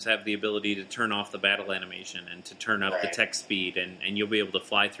Pokemon games have the ability to turn off the battle animation and to turn up the text speed, and you'll be able to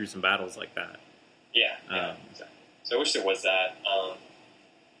fly through some battles like that. Yeah, exactly. So I wish there was that.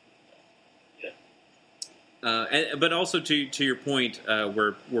 But also to your point,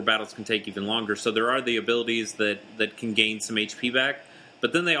 where battles can take even longer. So there are the abilities that can gain some HP back,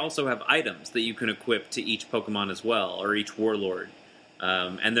 but then they also have items that you can equip to each Pokemon as well, or each Warlord.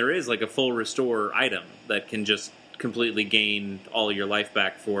 And there is like a full restore item that can just completely gain all your life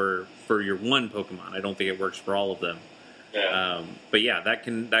back for your one Pokemon. I don't think it works for all of them. Yeah. But yeah, that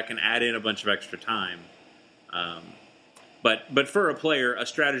can add in a bunch of extra time. But for a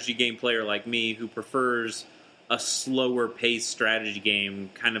strategy game player like me who prefers a slower paced strategy game,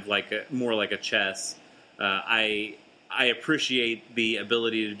 kind of like more like a chess, I appreciate the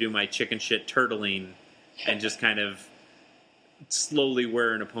ability to do my chicken shit turtling and just kind of slowly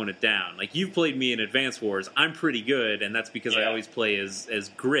wear an opponent down. Like, you've played me in Advance Wars. I'm pretty good, and that's because I always play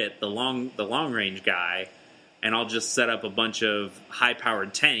as Grit, the long range guy, and I'll just set up a bunch of high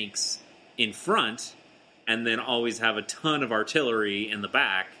powered tanks in front, and then always have a ton of artillery in the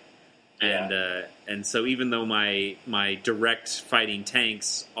back. And so even though my direct fighting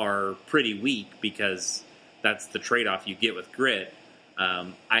tanks are pretty weak because that's the trade off you get with Grit,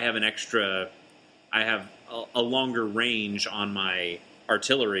 I have a longer range on my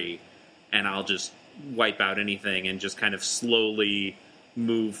artillery, and I'll just wipe out anything and just kind of slowly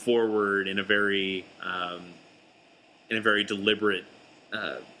move forward in a very deliberate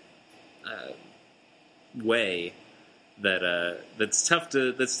way that's tough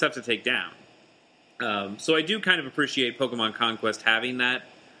to take down. So I do kind of appreciate Pokemon Conquest having that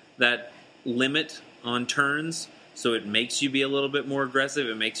limit on turns, so it makes you be a little bit more aggressive.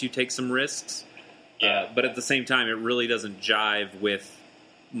 It makes you take some risks. But at the same time, it really doesn't jive with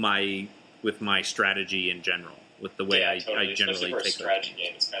my strategy in general, with the way I generally take a strategy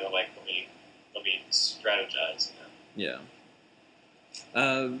game. It's kind of like let me strategize. Yeah.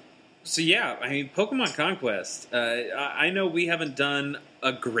 So yeah, I mean, Pokemon Conquest. I know we haven't done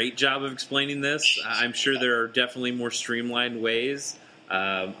a great job of explaining this. I'm sure there are definitely more streamlined ways. Maybe,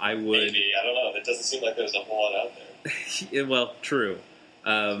 I don't know. It doesn't seem like there's a whole lot out there. Well, true.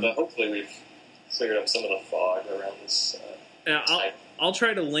 But hopefully we've cleared up some of the fog around this. I'll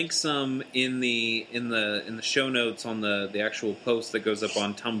try to link some in the show notes on the actual post that goes up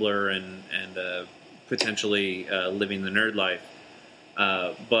on Tumblr and potentially Living the Nerd Life.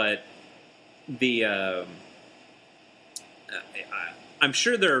 But I'm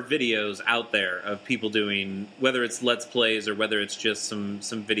sure there are videos out there of people doing, whether it's Let's Plays or whether it's just some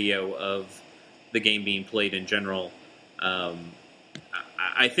video of the game being played in general.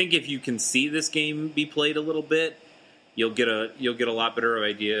 I think if you can see this game be played a little bit, you'll get a lot better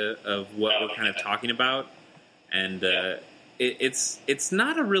idea of what we're kind of talking about, and it's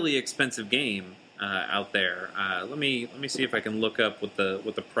not a really expensive game out there. Let me see if I can look up what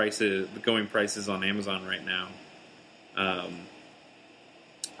the prices, the going prices on Amazon right now.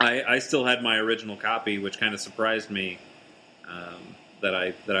 I still had my original copy, which kind of surprised me. that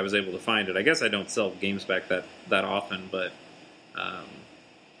I was able to find it. I guess I don't sell games back that often, but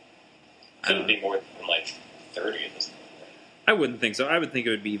couldn't be more than like 30 at this point. I wouldn't think so. I would think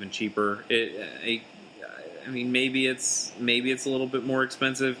it would be even cheaper. I mean, maybe it's a little bit more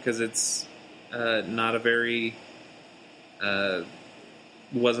expensive because it's not a very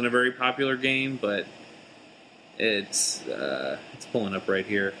wasn't a very popular game, but it's pulling up right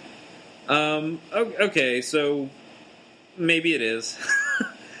here. Okay, so maybe it is.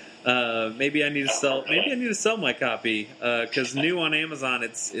 Maybe I need to sell. Maybe I need to sell my copy because new on Amazon,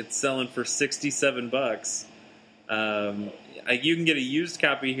 it's selling for $67. You can get a used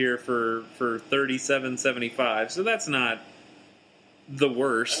copy here for $37.75, so that's not the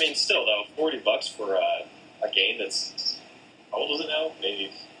worst. I mean, still though, $40 for a game that's how old is it now? Maybe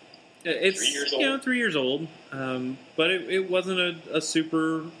it's 3 years old. 3 years old. But it wasn't a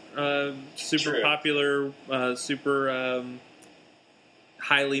super True. popular, super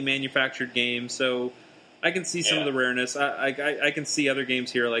highly manufactured game. So I can see some of the rareness. I can see other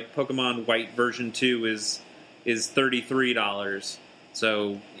games here like Pokemon White version 2 is $33.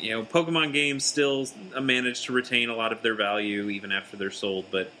 So, Pokemon games still manage to retain a lot of their value even after they're sold,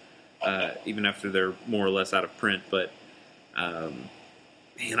 but even after they're more or less out of print. But man,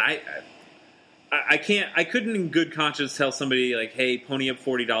 I couldn't in good conscience tell somebody like, hey, pony up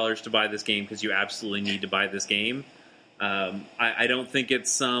 $40 to buy this game because you absolutely need to buy this game. I don't think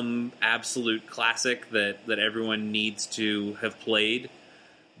it's some absolute classic that everyone needs to have played,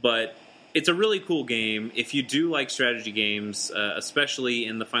 but it's a really cool game. If you do like strategy games, especially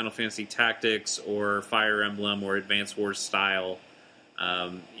in the Final Fantasy Tactics or Fire Emblem or Advance Wars style,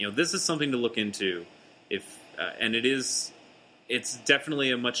 this is something to look into. It's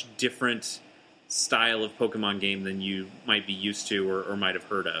definitely a much different style of Pokemon game than you might be used to or might have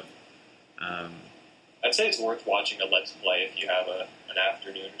heard of. I'd say it's worth watching a Let's Play if you have an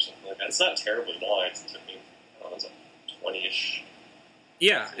afternoon or something like that. It's not terribly long. It took me, it's like 20-ish.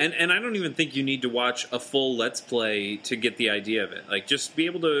 Yeah, and I don't even think you need to watch a full Let's Play to get the idea of it. Like, just be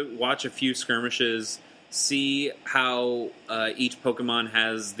able to watch a few skirmishes, see how each Pokemon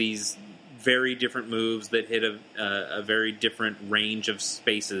has these very different moves that hit a very different range of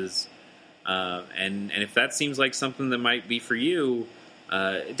spaces. And if that seems like something that might be for you,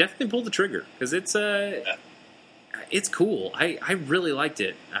 definitely pull the trigger because it's cool. I really liked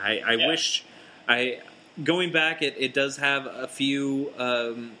it. I wish going back, it does have a few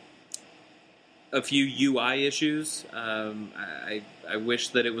UI issues. I wish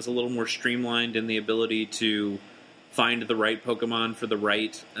that it was a little more streamlined in the ability to find the right Pokemon for the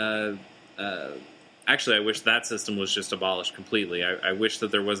right. Actually, I wish that system was just abolished completely. I wish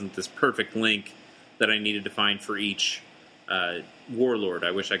that there wasn't this perfect link that I needed to find for each Warlord.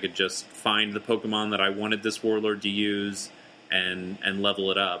 I wish I could just find the Pokemon that I wanted this Warlord to use and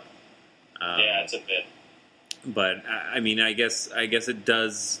level it up. It's a bit. But I mean, I guess it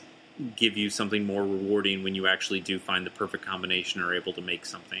does give you something more rewarding when you actually do find the perfect combination or are able to make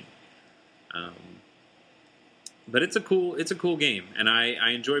something. But it's a cool game, and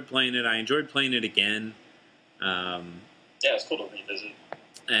I enjoyed playing it. I enjoyed playing it again. It's cool to revisit.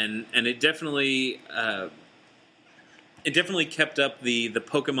 And it definitely kept up the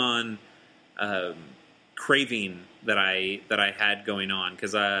Pokemon craving that I had going on,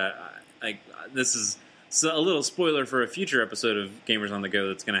 because this is a little spoiler for a future episode of Gamers on the Go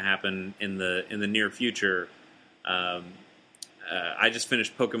that's going to happen in the near future. I just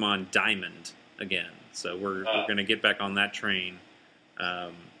finished Pokemon Diamond again, so we're going to get back on that train.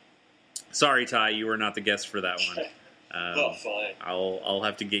 Sorry, Ty, you were not the guest for that one. Fine. I'll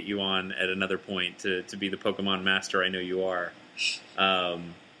have to get you on at another point to be the Pokemon master I know you are.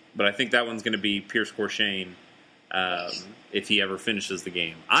 But I think that one's going to be Pierce Corshane if he ever finishes the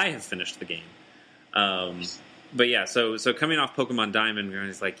game. I have finished the game. But yeah, so coming off Pokemon Diamond,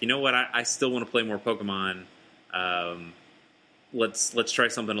 he's like, you know what? I still want to play more Pokemon. Let's try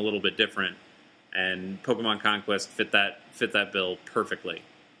something a little bit different. And Pokemon Conquest fit that bill perfectly.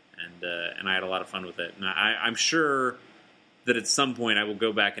 And I had a lot of fun with it. And I'm sure that at some point I will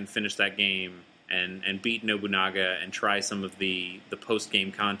go back and finish that game and beat Nobunaga and try some of the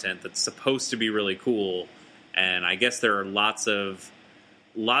post-game content that's supposed to be really cool. And I guess there are lots of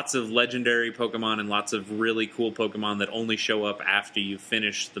legendary Pokemon and lots of really cool Pokemon that only show up after you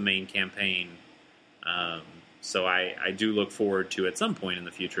finish the main campaign. So I do look forward to, at some point in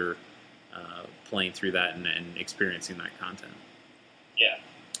the future, playing through that and experiencing that content. Yeah,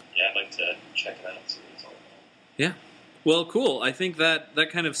 I'd like to check it out and see what it's all about. Yeah. Well, cool. I think that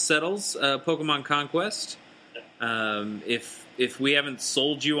kind of settles Pokemon Conquest. If we haven't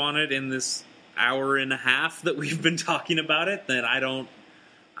sold you on it in this hour and a half that we've been talking about it, then I don't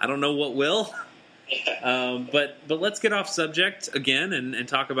know what will. But let's get off subject again and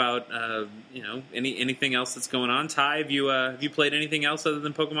talk about anything else that's going on. Ty, have you played anything else other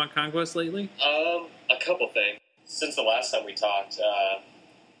than Pokemon Conquest lately? A couple things. Since the last time we talked, I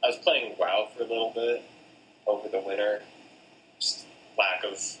was playing WoW for a little bit over the winter. Just lack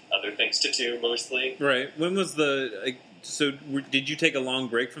of other things to do, mostly. Right. When was did you take a long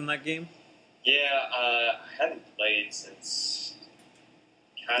break from that game? Yeah, I hadn't played since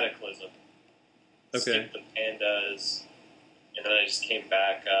Cataclysm. Okay. Skipped the Pandas, and then I just came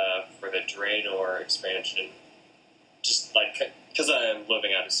back for the Draenor expansion. Just because I'm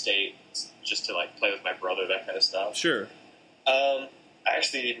living out of state, just to play with my brother, that kind of stuff. Sure. I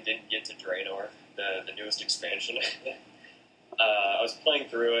actually didn't get to Draenor, the newest expansion. I was playing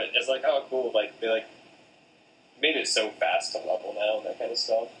through it. It's like, oh, cool. They made it so fast to level now and that kind of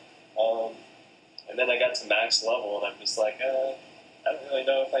stuff. And then I got to max level, and I'm just like, I don't really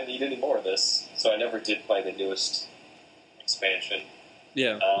know if I need any more of this. So I never did play the newest expansion.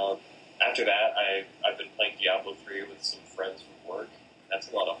 Yeah. After that, I've been playing Diablo 3 with some friends from work. That's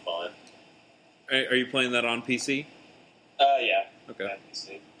a lot of fun. Are you playing that on PC? Yeah. Okay. On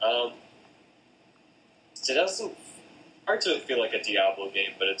PC. It doesn't hard to feel like a Diablo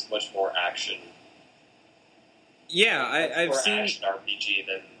game, but it's much more action. Yeah, I've seen action RPG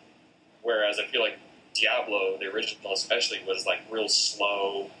than. Whereas I feel like Diablo, the original especially, was real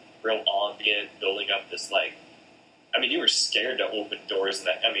slow, real ambient, building up this you were scared to open doors in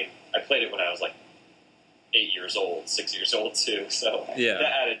that. I played it when I was 8 years old, 6 years old too, so yeah.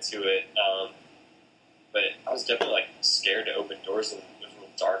 That added to it. But I was definitely scared to open doors, and it was real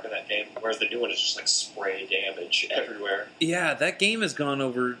dark in that game. Whereas the new one is just spray damage everywhere. Yeah, that game has gone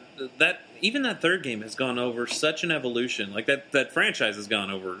over that. Even that third game has gone over such an evolution. That franchise has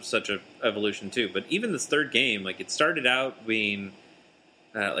gone over such an evolution too. But even this third game, it started out being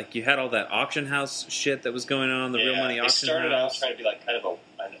you had all that auction house shit that was going on, the real money auction house. It started out trying to be kind of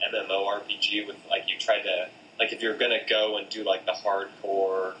an MMORPG with you tried to if you're gonna go and do the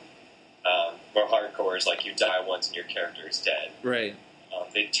hardcore, more hardcore is you die once and your character is dead. Right.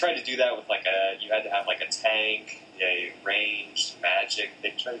 They tried to do that with you had to have a tank, a ranged magic.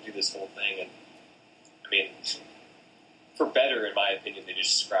 They tried to do this whole thing, and for better, in my opinion, they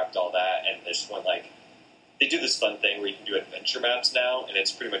just scrapped all that and they just went they do this fun thing where you can do adventure maps now, and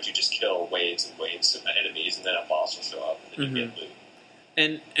it's pretty much you just kill waves and waves of enemies, and then a boss will show up, and then you get loot.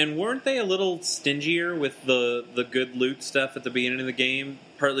 And weren't they a little stingier with the good loot stuff at the beginning of the game?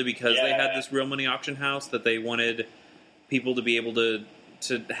 Partly because they had this real money auction house that they wanted people to be able to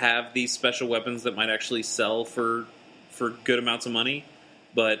have these special weapons that might actually sell for good amounts of money.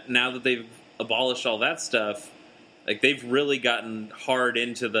 But now that they've abolished all that stuff, they've really gotten hard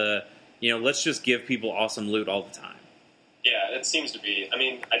into the, let's just give people awesome loot all the time. Yeah, it seems to be. I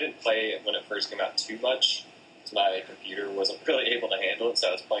didn't play it when it first came out too much, because my computer wasn't really able to handle it, so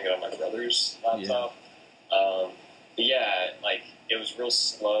I was playing it on my brother's laptop. It was real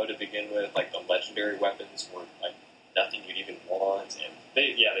slow to begin with. The legendary weapons were nothing you'd even want, and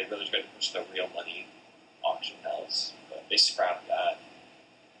they really tried to push the real money auction house, but they scrapped that.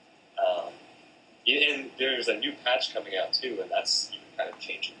 And there's a new patch coming out too, and that's even kind of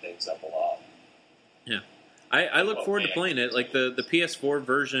changing things up a lot. Yeah, I look forward to playing it. The PS4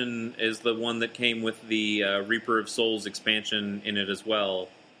 version is the one that came with the Reaper of Souls expansion in it as well,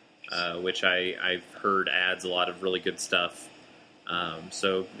 which I've heard adds a lot of really good stuff.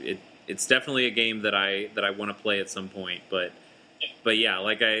 So it's definitely a game that I want to play at some point. But yeah,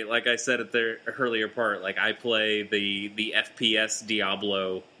 like I said at the earlier part, I play the FPS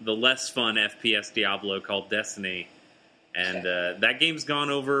Diablo, the less fun FPS Diablo called Destiny, and that game's gone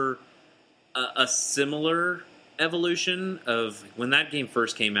over a similar evolution of when that game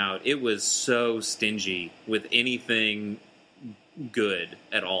first came out. It was so stingy with anything good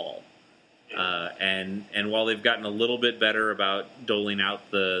at all. And while they've gotten a little bit better about doling out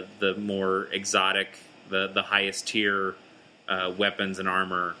the more exotic, the highest tier weapons and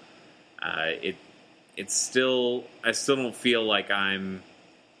armor, I still don't feel like I'm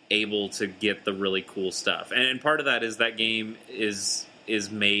able to get the really cool stuff. And part of that is that game is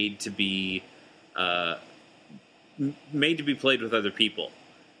made to be played with other people,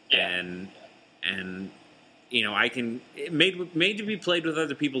 and I can made to be played with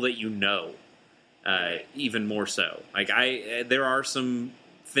other people that even more so. There are some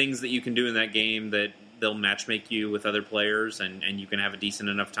things that you can do in that game that they'll matchmake you with other players, and you can have a decent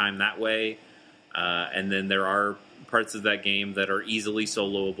enough time that way. And then there are parts of that game that are easily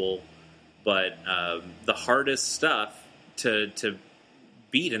soloable, but the hardest stuff to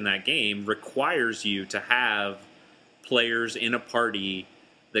beat in that game requires you to have players in a party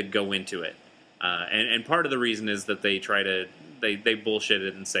that go into it. And part of the reason is that they try to they bullshit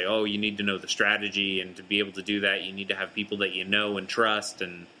it and say, oh, you need to know the strategy, and to be able to do that, you need to have people that you know and trust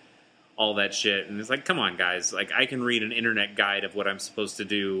and all that shit. And it's like, come on, guys. Like, I can read an internet guide of what I'm supposed to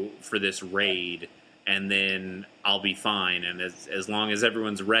do for this raid, and then I'll be fine. And as long as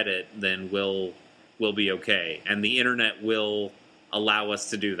everyone's read it, then we'll be okay. And the internet will allow us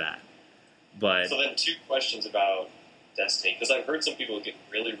to do that. But so then 2 questions about Destiny, because I've heard some people get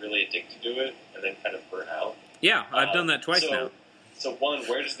really, really addicted to it and then kind of burn out. Yeah, I've done that twice now. So 1,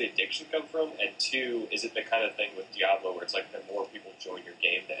 where does the addiction come from? And 2, is it the kind of thing with Diablo where it's like the more people join your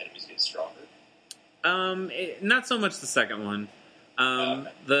game, the enemies get stronger? Not so much the second one.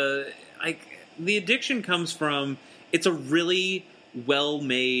 The addiction comes from, it's a really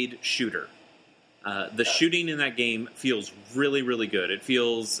well-made shooter. The shooting in that game feels really, really good. It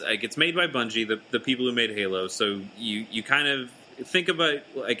feels like it's made by Bungie, the people who made Halo. So you kind of think about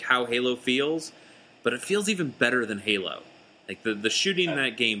like how Halo feels, but it feels even better than Halo. Like the shooting in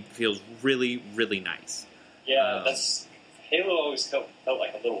that game feels really, really nice. Yeah, Halo always felt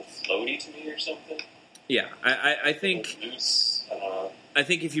like a little floaty to me or something. Yeah, I think loose. I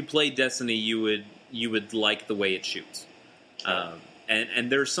think if you play Destiny, you would like the way it shoots,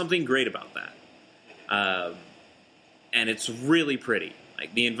 and there's something great about that. And it's really pretty.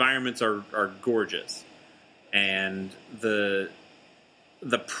 Like, the environments are gorgeous, and the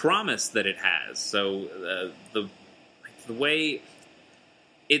promise that it has. So the way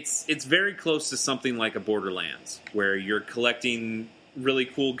it's very close to something like a Borderlands, where you're collecting really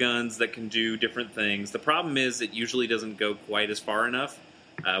cool guns that can do different things. The problem is it usually doesn't go quite as far enough,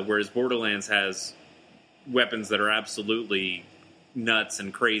 whereas Borderlands has weapons that are absolutely nuts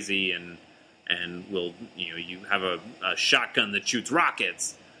and crazy and will, you have a shotgun that shoots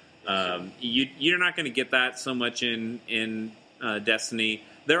rockets. You're not going to get that so much in Destiny.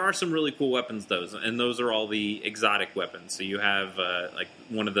 There are some really cool weapons, though, and those are all the exotic weapons. So you have, like,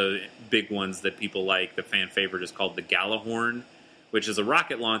 one of the big ones that people like, the fan favorite, is called the Gjallarhorn, which is a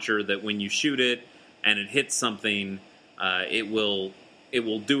rocket launcher that when you shoot it and it hits something, it will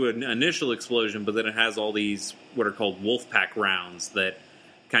do an initial explosion, but then it has all these what are called Wolfpack rounds that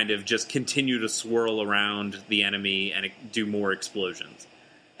kind of just continue to swirl around the enemy and do more explosions.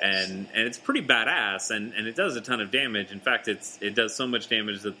 And it's pretty badass, and it does a ton of damage. In fact, it does so much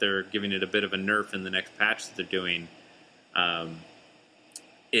damage that they're giving it a bit of a nerf in the next patch that they're doing. But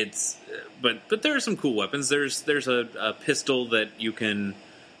there are some cool weapons. There's a pistol that you can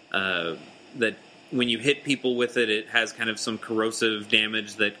that when you hit people with it, it has kind of some corrosive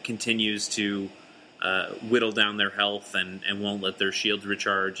damage that continues to whittle down their health and won't let their shields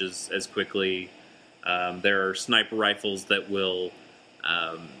recharge as quickly. There are sniper rifles that will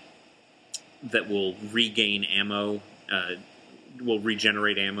regain ammo, will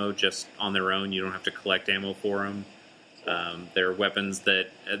regenerate ammo just on their own. You don't have to collect ammo for them. There are weapons that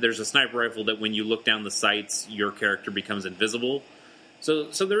there's a sniper rifle that when you look down the sights, your character becomes invisible.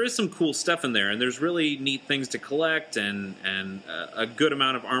 So there is some cool stuff in there, and there's really neat things to collect, and a good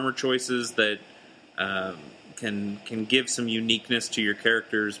amount of armor choices that can give some uniqueness to your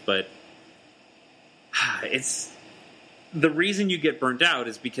characters. But it's the reason you get burnt out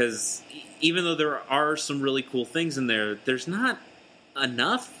is because even though there are some really cool things in there, there's not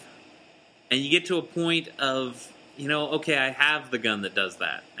enough, and you get to a point of, okay, I have the gun that does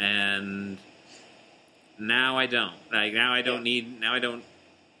that, and now I don't. Like, now I don't need. Now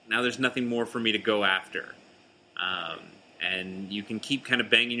there's nothing more for me to go after, and you can keep kind of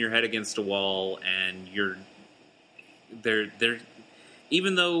banging your head against a wall, and you're there.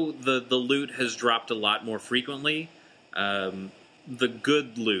 Even though the loot has dropped a lot more frequently, the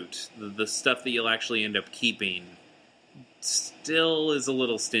good loot, the stuff that you'll actually end up keeping, still is a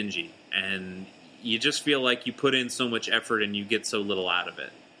little stingy, and you just feel like you put in so much effort and you get so little out of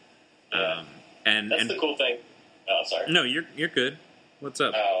it. Yeah. That's the cool thing. Oh, sorry. No, you're good. What's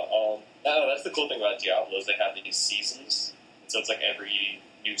up? No, that's the cool thing about Diablo is they have these seasons. So it's like every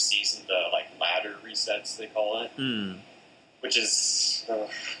new season, the ladder resets, they call it. Which is,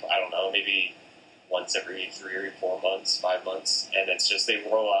 I don't know, maybe once every 3 or 4 months, 5 months. And it's just they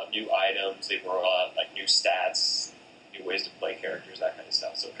roll out new items, they roll out new stats, new ways to play characters, that kind of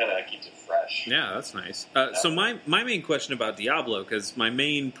stuff. So it kind of keeps it fresh. Yeah, that's nice. So my main question about Diablo, because my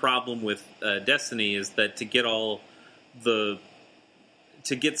main problem with Destiny is that to get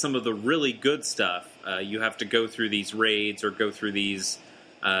some of the really good stuff, you have to go through these raids or go through these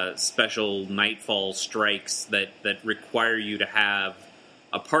special nightfall strikes that require you to have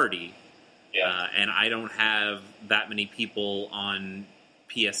a party. Yeah. And I don't have that many people on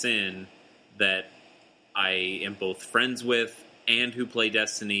PSN that I am both friends with and who play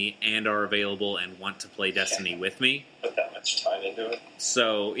Destiny and are available and want to play Destiny with me. Put that much time into it.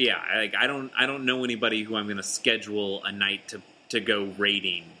 So yeah, I don't know anybody who I'm going to schedule a night to go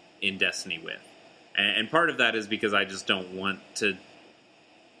raiding in Destiny with, and part of that is because I just don't want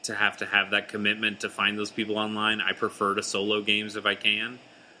to have that commitment to find those people online. I prefer to solo games if I can.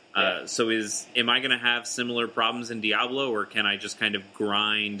 Yeah. Am I going to have similar problems in Diablo, or can I just kind of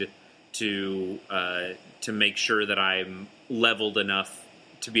grind to make sure that I'm leveled enough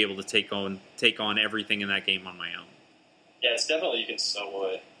to be able to take on everything in that game on my own? Yeah, it's definitely, you can solo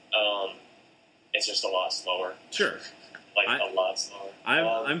it. It's just a lot slower. Sure. A lot slower.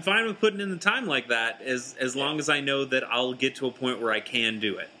 I'm fine with putting in the time like that as long as I know that I'll get to a point where I can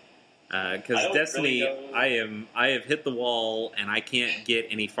do it. Because Destiny, really I have hit the wall and I can't get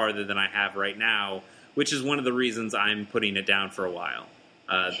any farther than I have right now, which is one of the reasons I'm putting it down for a while.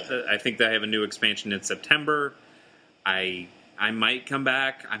 I think that I have a new expansion in September. I might come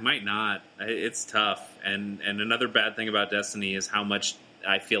back. I might not. It's tough. And another bad thing about Destiny is how much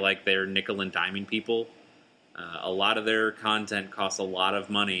I feel like they're nickel and diming people. A lot of their content costs a lot of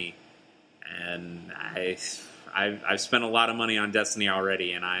money, and I've spent a lot of money on Destiny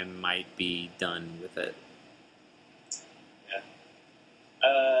already, and I might be done with it.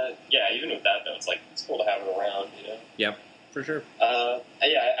 Yeah, even with that though, it's cool to have it around, you know. Yep, for sure. I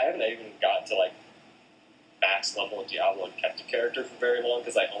haven't even got to max level of Diablo and kept a character for very long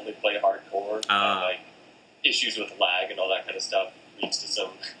because I only play hardcore. And, issues with lag and all that kind of stuff leads to some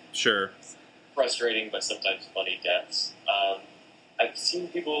frustrating but sometimes funny deaths. I've seen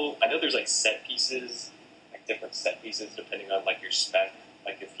people. I know there's set pieces, different set pieces depending on your spec.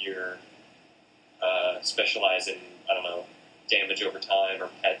 If you're specialize in, I don't know, damage over time or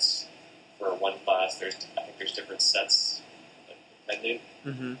pets for one class, I think there's different sets depending.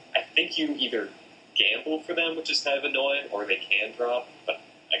 Mm-hmm. I think you either gamble for them, which is kind of annoying, or they can drop. But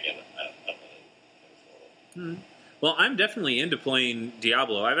again, I don't really know. Well, I'm definitely into playing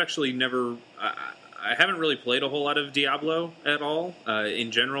Diablo. I've actually never. I haven't really played a whole lot of Diablo at all in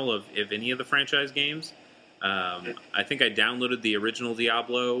general of any of the franchise games. I think I downloaded the original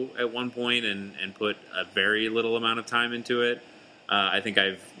Diablo at one point and put a very little amount of time into it. I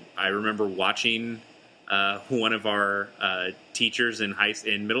remember watching one of our teachers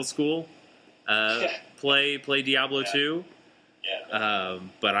in middle school play Diablo 2,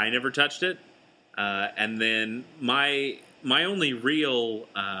 but I never touched it. And then my only real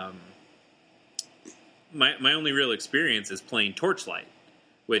my only real experience is playing Torchlight,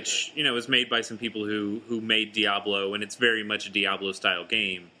 which is made by some people who made Diablo, and it's very much a Diablo-style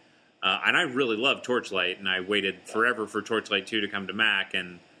game. And I really love Torchlight, and I waited forever for Torchlight 2 to come to Mac,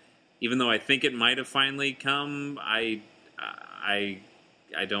 and even though I think it might have finally come, I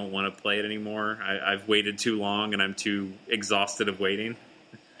don't want to play it anymore. I've waited too long, and I'm too exhausted of waiting.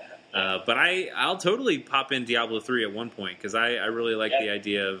 But I'll totally pop in Diablo 3 at one point, because I really like the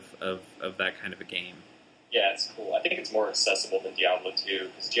idea of that kind of a game. Yeah, it's cool. I think it's more accessible than Diablo 2,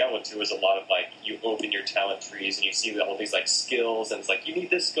 because Diablo 2 is a lot of, you open your talent trees, and you see all these, skills, and it's you need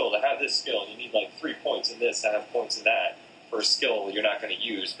this skill to have this skill, and you need, 3 points in this to have points in that, for a skill you're not going to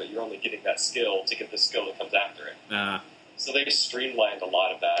use, but you're only getting that skill to get the skill that comes after it. So they just streamlined a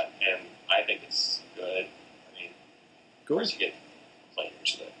lot of that, and I think it's good. I mean, cool. Of course you get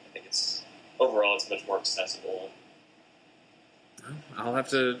players, but I think overall it's much more accessible. I'll have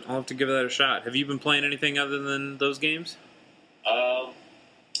to give that a shot. Have you been playing anything other than those games? Yeah,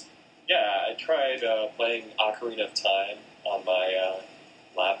 I tried playing Ocarina of Time on my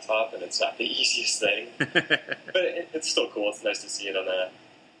laptop, and it's not the easiest thing. But it's still cool. It's nice to see it on a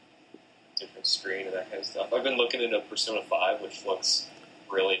different screen and that kind of stuff. I've been looking into Persona 5, which looks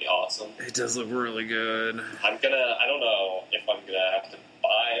really awesome. It does look really good. I don't know if I'm gonna have to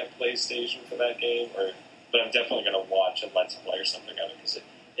buy a PlayStation for that game, but I'm definitely gonna watch a Let's Play or something of it, because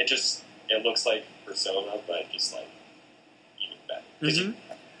it looks like Persona, but just even better. Mm-hmm.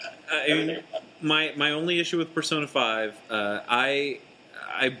 My only issue with Persona 5, I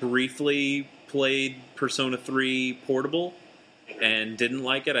briefly played Persona 3 Portable and didn't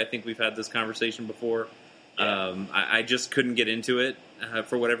like it. I think we've had this conversation before. Yeah. I just couldn't get into it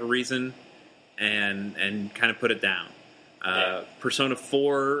for whatever reason, and kind of put it down. Persona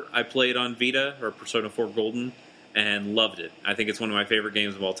 4 I played on Vita, or Persona 4 Golden, and loved it. I think it's one of my favorite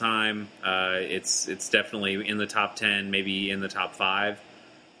games of all time. It's definitely in the top 10, maybe in the top 5.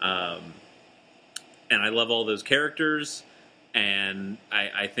 And I love all those characters, and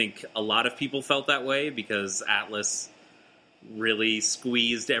I think a lot of people felt that way because Atlus really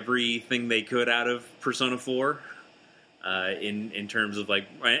squeezed everything they could out of Persona 4. in terms of like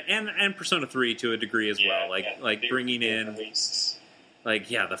and Persona 3 to a degree as well. Like bringing in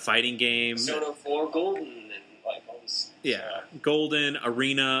the fighting game, Persona 4 Golden, and like all this. Golden,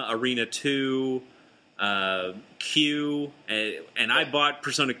 Arena 2. Q, and I bought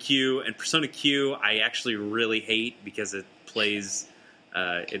Persona Q, and Persona Q I actually really hate because it plays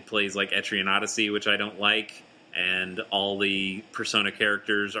like Etrian Odyssey, which I don't like, and all the Persona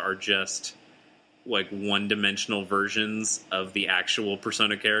characters are just like one-dimensional versions of the actual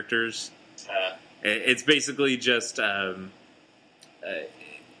Persona characters. It's basically just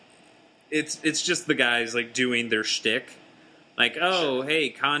it's just the guys like doing their shtick. Like, oh, hey,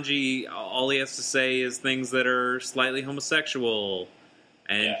 Kanji, all he has to say is things that are slightly homosexual.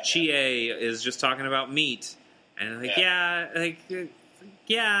 And Chie is just talking about meat. And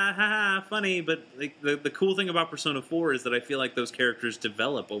haha, funny. But like the cool thing about Persona 4 is that I feel like those characters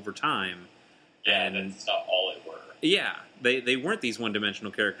develop over time. Yeah, and that's not all it were. Yeah, they weren't these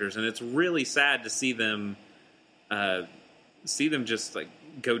one-dimensional characters. And it's really sad to see them just, like,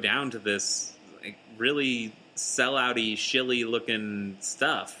 go down to this, like, really sellout-y, shilly looking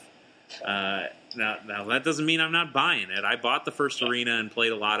stuff. Now that doesn't mean I'm not buying it. I bought the first Arena and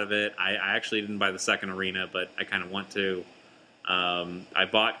played a lot of it. I actually didn't buy the second Arena, but I kind of want to. I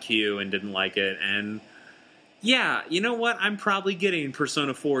bought Q and didn't like it, and yeah, you know what? I'm probably getting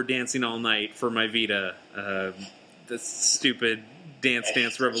Persona 4 Dancing All Night for my Vita. This stupid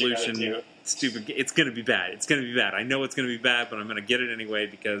Dance Revolution. Stupid. It's gonna be bad. It's gonna be bad. I know it's gonna be bad, but I'm gonna get it anyway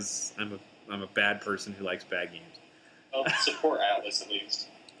because I'm a bad person who likes bad games. Well, support Atlas at least.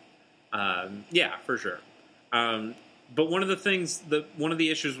 Yeah, for sure. But one of the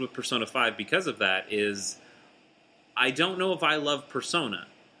issues with Persona 5 because of that is I don't know if I love Persona.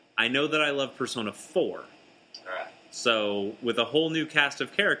 I know that I love Persona 4. All right. So with a whole new cast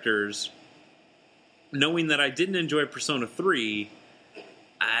of characters, knowing that I didn't enjoy Persona 3,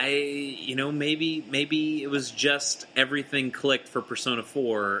 maybe it was just everything clicked for Persona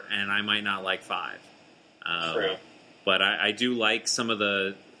 4, and I might not like 5. True. But I do like some of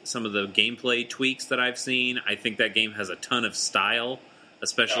the gameplay tweaks that I've seen. I think that game has a ton of style,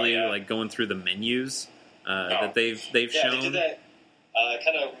 especially like going through the menus that they've shown. They did that. It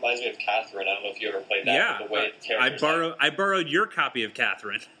kind of reminds me of Catherine. I don't know if you ever played that. Yeah, the way I borrowed your copy of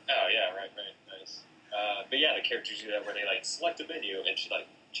Catherine. Oh yeah, right, nice. But yeah, the characters do that where they like select a menu and she like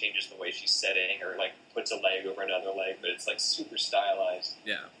changes the way she's setting or like puts a leg over another leg, but it's like super stylized.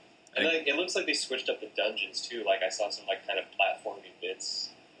 Yeah. And like, it looks like they switched up the dungeons too. Like I saw some like kind of platforming bits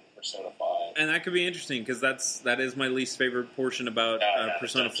in Persona 5, and that could be interesting because that is my least favorite portion about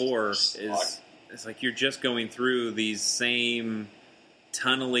Persona 4 is like you're just going through these same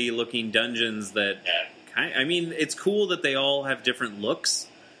tunnely looking dungeons that I mean it's cool that they all have different looks,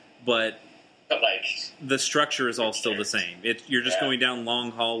 but like the structure is all still the same. You're just going down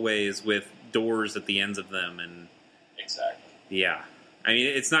long hallways with doors at the ends of them, and exactly. Yeah. I mean,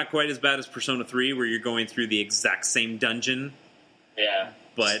 it's not quite as bad as Persona 3, where you're going through the exact same dungeon. Yeah.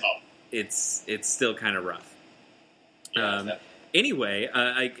 But it's still kind of rough. Yeah, anyway,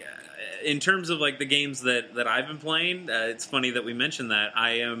 in terms of like the games that I've been playing, it's funny that we mentioned that.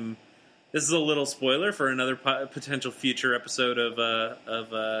 This is a little spoiler for another potential future episode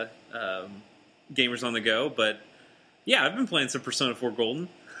of Gamers on the Go, but yeah, I've been playing some Persona 4 Golden.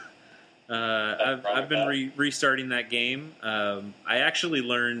 I've been restarting that game. I actually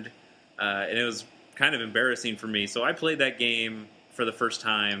learned, and it was kind of embarrassing for me. So I played that game for the first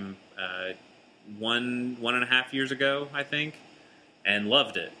time 1.5 years ago, I think, and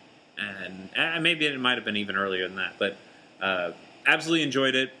loved it. And maybe it might have been even earlier than that, but absolutely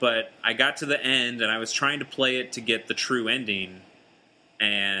enjoyed it. But I got to the end, and I was trying to play it to get the true ending,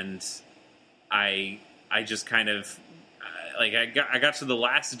 and I just kind of. Like I got to the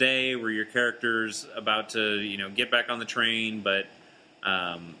last day where your character's about to get back on the train, but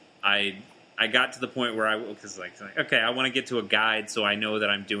I got to the point where I want to get to a guide so I know that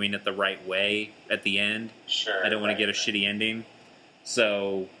I'm doing it the right way at the end. Sure, I don't want to get a shitty ending,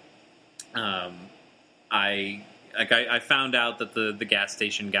 so I found out that the gas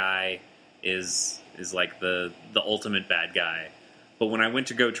station guy is like the ultimate bad guy, but when I went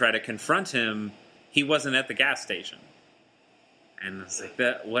to go try to confront him, he wasn't at the gas station. And it's like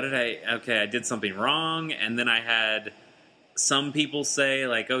I did something wrong. And then I had some people say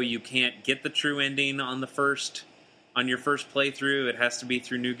like, oh, you can't get the true ending on your first playthrough. It has to be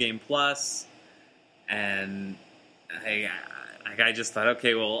through New Game Plus. And I just thought,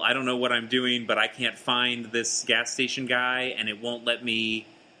 okay, well, I don't know what I'm doing, but I can't find this gas station guy and it won't let me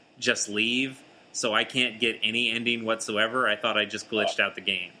just leave. So I can't get any ending whatsoever. I thought I just glitched out the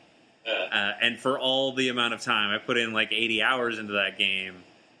game. And for all the amount of time, I put in like 80 hours into that game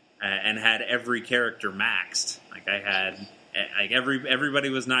and had every character maxed. Like I had, like everybody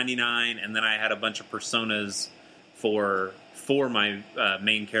was 99, and then I had a bunch of personas for my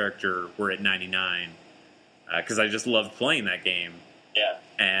main character were at 99 because I just loved playing that game. Yeah.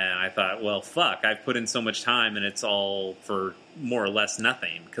 And I thought, well, fuck, I've put in so much time and it's all for more or less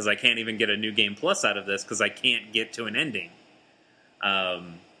nothing because I can't even get a new game plus out of this because I can't get to an ending.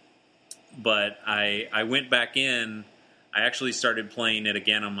 But I went back in. I actually started playing it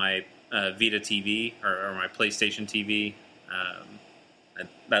again on my Vita TV or my PlayStation TV,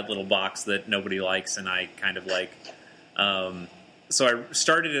 that little box that nobody likes and I kind of like. So I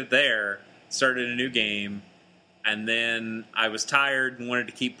started it there, started a new game, and then I was tired and wanted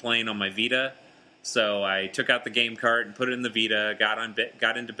to keep playing on my Vita. So I took out the game cart and put it in the Vita,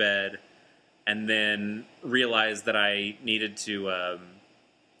 got into bed, and then realized that I needed to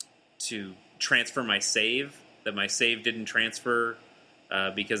transfer my save, that my save didn't transfer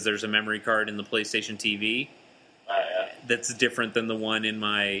because there's a memory card in the PlayStation TV that's different than the one in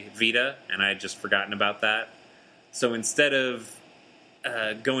my Vita, and I had just forgotten about that. So instead of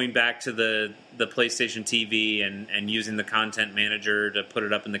going back to the PlayStation TV and using the content manager to put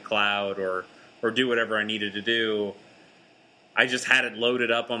it up in the cloud or do whatever I needed to do, I just had it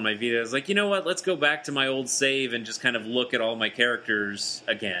loaded up on my Vita. I was like, you know what, let's go back to my old save and just kind of look at all my characters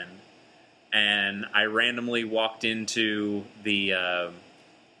again. And I randomly walked into the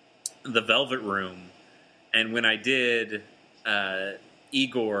Velvet Room, and when I did,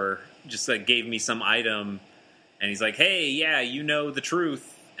 Igor just like gave me some item, and he's like, "Hey, yeah, you know the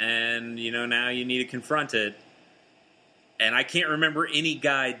truth, and now you need to confront it." And I can't remember any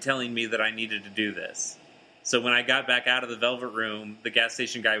guide telling me that I needed to do this. So when I got back out of the Velvet Room, the gas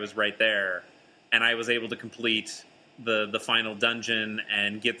station guy was right there, and I was able to complete the final dungeon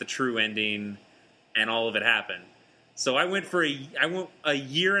and get the true ending, and all of it happened. So I went a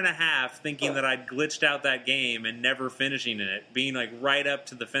year and a half thinking that I'd glitched out that game and never finishing it, being like right up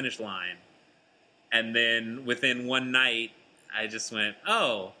to the finish line. And then within one night, I just went,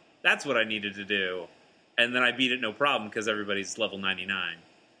 oh, that's what I needed to do. And then I beat it no problem because everybody's level 99.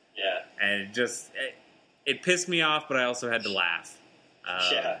 Yeah. And it pissed me off, but I also had to laugh.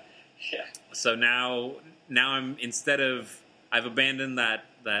 Yeah. So now I've abandoned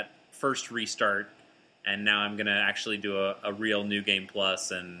that first restart, and now I'm going to actually do a real New Game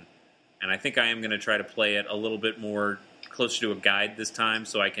Plus, and I think I am going to try to play it a little bit more closer to a guide this time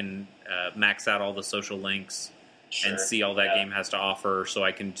so I can max out all the social links and see all that game has to offer so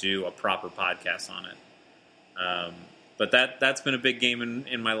I can do a proper podcast on it. But that's been a big game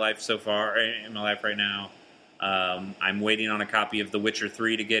in my life so far, in my life right now. I'm waiting on a copy of The Witcher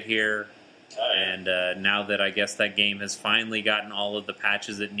 3 to get here. And now that I guess that game has finally gotten all of the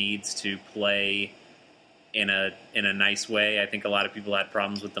patches it needs to play in a nice way, I think a lot of people had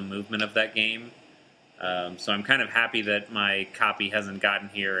problems with the movement of that game. So I'm kind of happy that my copy hasn't gotten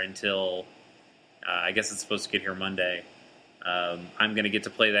here until I guess it's supposed to get here Monday. I'm going to get to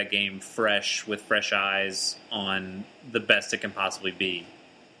play that game fresh with fresh eyes on the best it can possibly be,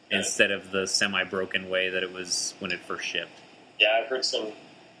 instead of the semi-broken way that it was when it first shipped. Yeah, I've heard some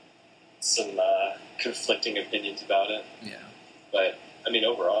conflicting opinions about it. Yeah. But, I mean,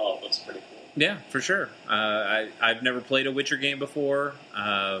 overall, it looks pretty cool. Yeah, for sure. I've never played a Witcher game before.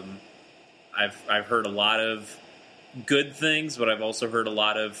 I've heard a lot of good things, but I've also heard a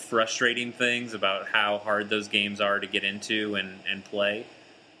lot of frustrating things about how hard those games are to get into and play.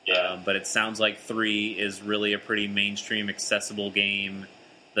 Yeah. But it sounds like 3 is really a pretty mainstream, accessible game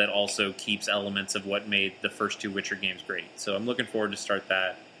that also keeps elements of what made the first 2 Witcher games great. So I'm looking forward to start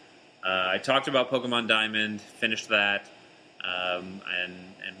that. I talked about Pokemon Diamond, finished that, and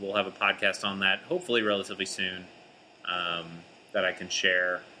we'll have a podcast on that, hopefully relatively soon, that I can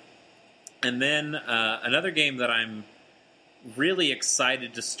share. And then another game that I'm really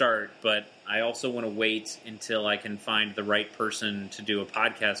excited to start, but I also want to wait until I can find the right person to do a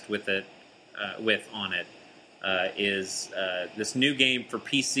podcast with on it, is this new game for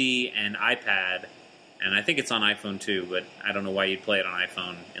PC and iPad. And I think it's on iPhone too, but I don't know why you'd play it on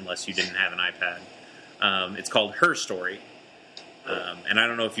iPhone unless you didn't have an iPad. It's called Her Story. And I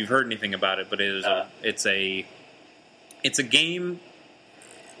don't know if you've heard anything about it, but it's a game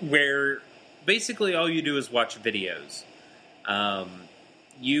where basically all you do is watch videos.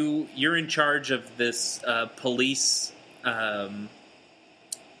 You're in charge of this police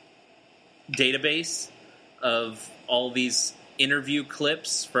database of all these interview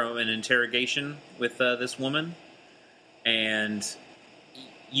clips from an interrogation with this woman, and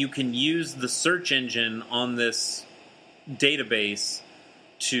you can use the search engine on this database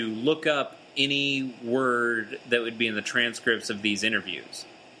to look up any word that would be in the transcripts of these interviews.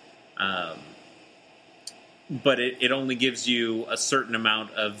 But it only gives you a certain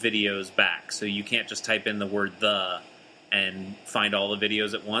amount of videos back, so you can't just type in the word "the" and find all the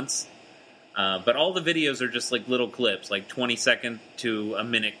videos at once. But all the videos are just like little clips, like 20-second to a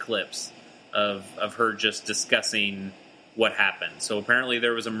minute clips of her just discussing what happened. So apparently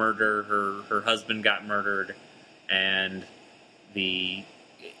there was a murder, her husband got murdered, and it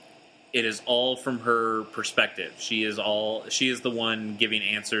is all from her perspective. She is the one giving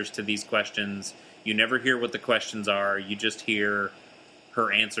answers to these questions. You never hear what the questions are, you just hear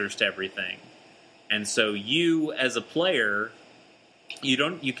her answers to everything. And so you as a player,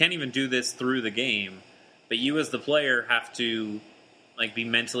 you can't even do this through the game, but you as the player have to like be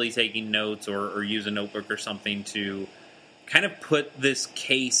mentally taking notes or use a notebook or something to kind of put this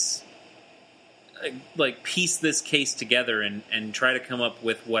case, like piece this case together and try to come up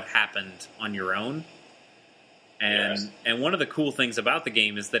with what happened on your own. And yes. And one of the cool things about the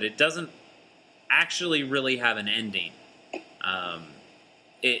game is that it doesn't actually really have an ending.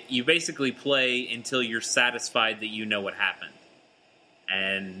 You basically play until you're satisfied that you know what happened.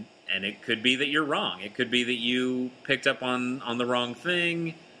 And it could be that you're wrong. It could be that you picked up on the wrong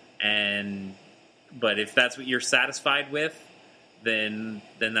thing, but if that's what you're satisfied with, then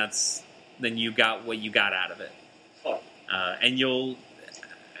you got what you got out of it. Huh. I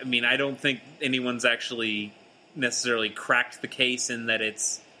don't think anyone's actually necessarily cracked the case in that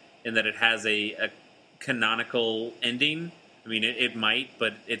it has a canonical ending. I mean, it might,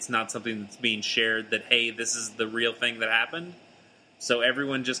 but it's not something that's being shared that, hey, this is the real thing that happened. So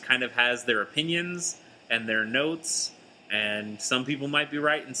everyone just kind of has their opinions and their notes, and some people might be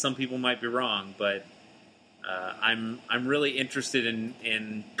right and some people might be wrong. But I'm really interested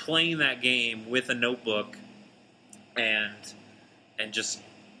in playing that game with a notebook and just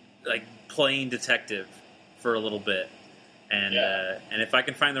like playing detective for a little bit. And and if I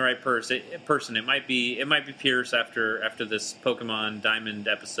can find the right person, it might be Pierce after this Pokemon Diamond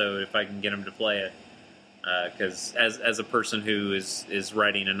episode. If I can get him to play it. Because as a person who is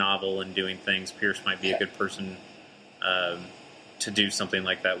writing a novel and doing things, Pierce might be a good person to do something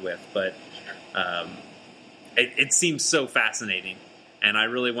like that with. But it seems so fascinating, and I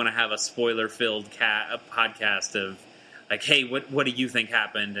really want to have a spoiler-filled podcast of like, hey, what do you think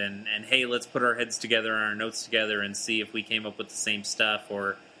happened? And hey, let's put our heads together and our notes together and see if we came up with the same stuff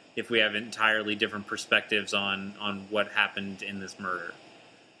or if we have entirely different perspectives on what happened in this murder.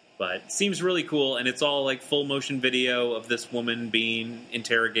 But it seems really cool, and it's all like full motion video of this woman being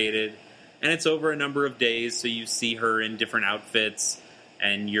interrogated, and it's over a number of days, so you see her in different outfits,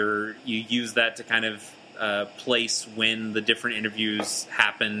 and you use that to kind of place when the different interviews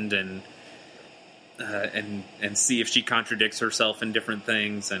happened, and see if she contradicts herself in different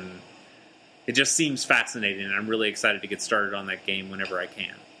things, and it just seems fascinating, and I'm really excited to get started on that game whenever I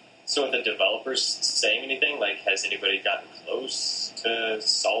can. So are the developers saying anything? Like, has anybody gotten close to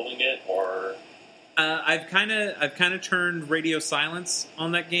solving it, or? I've kind of turned radio silence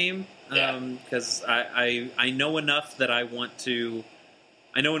on that game because I know enough that I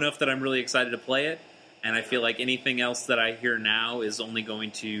know enough that I'm really excited to play it, and I feel like anything else that I hear now is only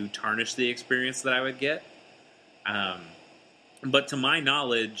going to tarnish the experience that I would get. But to my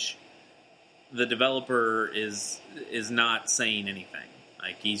knowledge, the developer is not saying anything.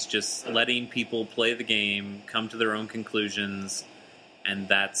 Like, he's just letting people play the game, come to their own conclusions, and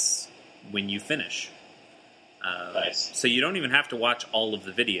that's when you finish. Nice. So you don't even have to watch all of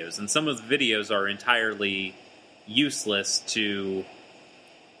the videos, and some of the videos are entirely useless to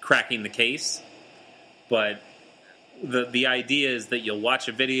cracking the case. But the idea is that you'll watch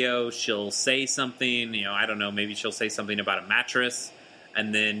a video, she'll say something, I don't know, maybe she'll say something about a mattress,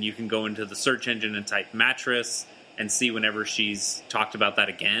 and then you can go into the search engine and type mattress, and see whenever she's talked about that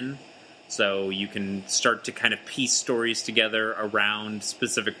again. So you can start to kind of piece stories together around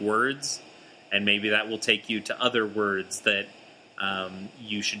specific words, and maybe that will take you to other words that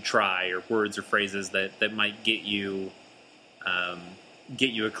you should try, or words or phrases that might get you a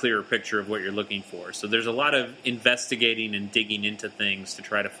clearer picture of what you're looking for. So there's a lot of investigating and digging into things to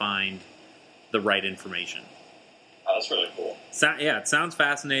try to find the right information. Oh, that's really cool. It sounds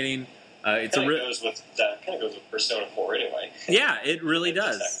fascinating. It kind of goes with Persona 4 anyway. Yeah, it really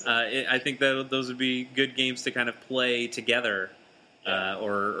does. I think that those would be good games to kind of play together,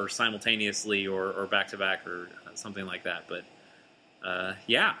 or simultaneously, or back to back, or something like that. But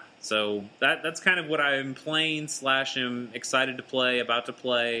so that's kind of what I'm playing / am excited to play, about to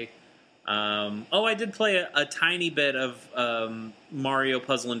play. I did play a tiny bit of Mario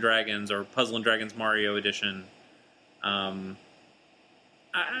Puzzle and Dragons, or Puzzle and Dragons Mario Edition.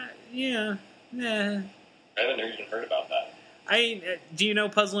 Yeah. I haven't even heard about that. Do you know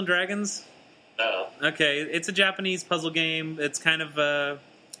Puzzle and Dragons? No. Okay, it's a Japanese puzzle game. It's kind of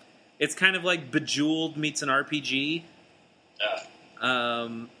like Bejeweled meets an RPG.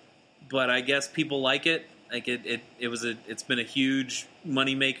 But I guess people like it. Like it's been a huge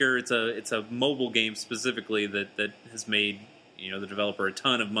moneymaker. It's a mobile game specifically that has made the developer a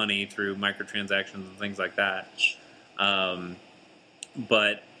ton of money through microtransactions and things like that.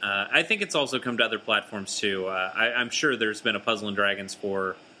 But I think it's also come to other platforms too. I'm sure there's been a Puzzle and Dragons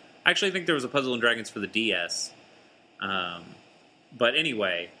for. Actually, I think there was a Puzzle and Dragons for the DS. But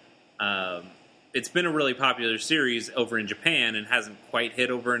anyway, it's been a really popular series over in Japan and hasn't quite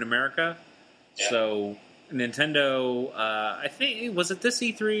hit over in America. Yeah. So Nintendo, I think, was it this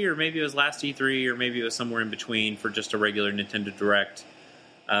E3 or maybe it was last E3 or maybe it was somewhere in between for just a regular Nintendo Direct.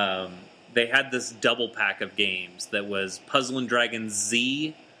 They had this double pack of games that was Puzzle and Dragons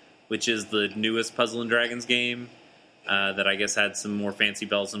Z, which is the newest Puzzle and Dragons game that I guess had some more fancy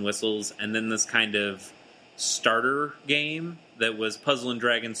bells and whistles, and then this kind of starter game that was Puzzle and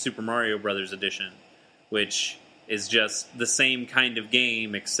Dragons Super Mario Brothers Edition, which is just the same kind of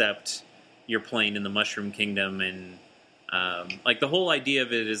game except you're playing in the Mushroom Kingdom, and the whole idea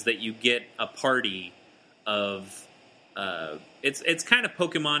of it is that you get a party of it's kind of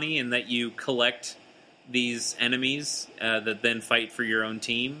Pokemon-y in that you collect these enemies that then fight for your own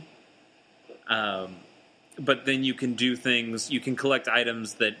team. But then you can do things. You can collect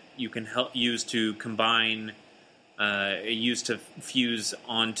items that you can use to combine, use to fuse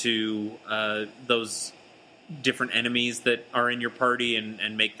onto those different enemies that are in your party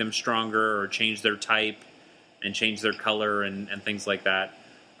and make them stronger or change their type and change their color and things like that.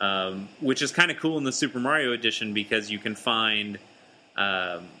 Which is kind of cool in the Super Mario Edition because you can find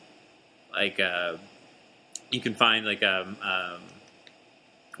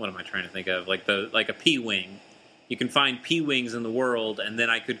what am I trying to think of? Like a P-Wing. You can find P-Wings in the world, and then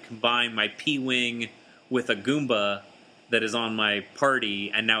I could combine my P-Wing with a Goomba that is on my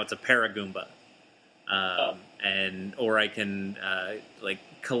party, and now it's a Paragoomba. Or I can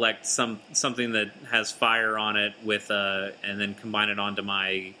collect something that has fire on it with and then combine it onto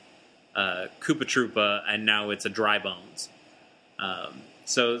my Koopa Troopa, and now it's a Dry Bones.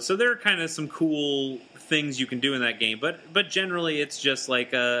 So there are kind of some cool things you can do in that game, but generally it's just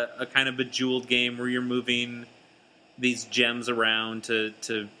like a kind of Bejeweled game where you're moving these gems around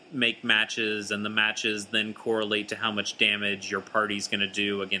to make matches, and the matches then correlate to how much damage your party's going to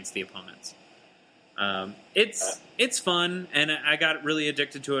do against the opponents. It's fun, and I got really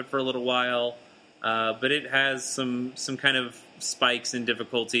addicted to it for a little while, but it has some kind of spikes in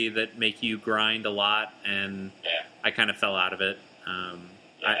difficulty that make you grind a lot, and I kind of fell out of it.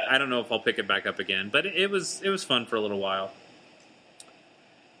 I don't know if I'll pick it back up again, but it was fun for a little while.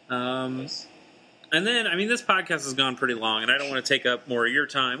 And then, I mean, this podcast has gone pretty long, and I don't want to take up more of your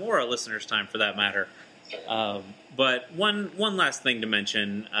time or our listeners' time for that matter. But one last thing to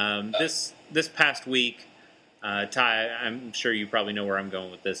mention: this past week, Ty, I'm sure you probably know where I'm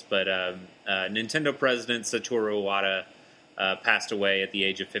going with this, but Nintendo President Satoru Iwata passed away at the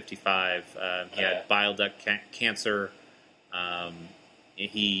age of 55. He had bile duct cancer.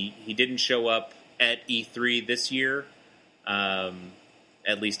 He didn't show up at E3 this year,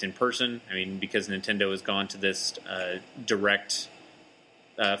 at least in person. I mean, because Nintendo has gone to this direct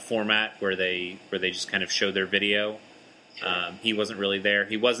format where they just kind of show their video. He wasn't really there.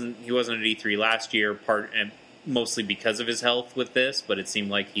 He wasn't at E3 last year, mostly because of his health with this, but it seemed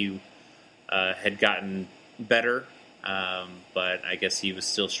like he had gotten better. But I guess he was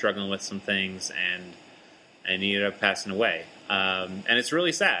still struggling with some things, and he ended up passing away. And it's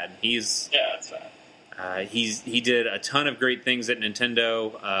really sad. It's sad. He did a ton of great things at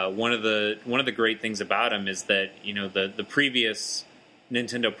Nintendo. One of the great things about him is that the previous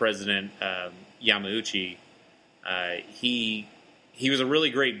Nintendo president, Yamauchi, he was a really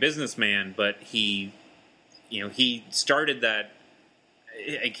great businessman, but he started that.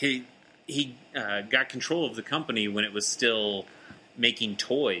 He got control of the company when it was still making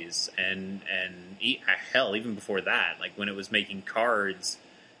toys, and hell, even before that, like when it was making cards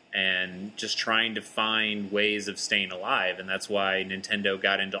and just trying to find ways of staying alive. And that's why Nintendo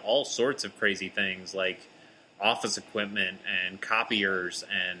got into all sorts of crazy things like office equipment and copiers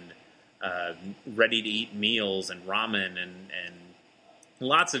and ready-to-eat meals and ramen and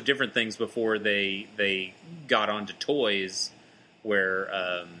lots of different things before they got onto toys,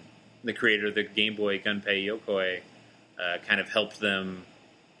 where the creator of the Game Boy, Gunpei Yokoi, kind of helped them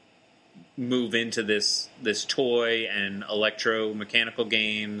move into this toy and electromechanical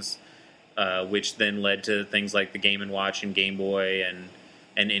games, which then led to things like the Game & Watch and Game Boy, and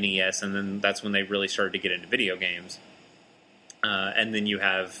and NES, and then that's when they really started to get into video games. And then you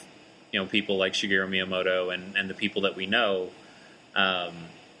have, people like Shigeru Miyamoto and the people that we know.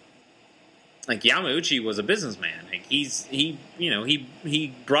 Like Yamauchi was a businessman. Like he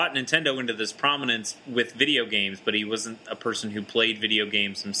brought Nintendo into this prominence with video games, but he wasn't a person who played video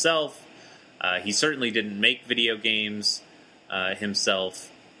games himself. He certainly didn't make video games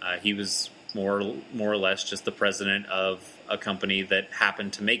himself. He was more or less just the president of a company that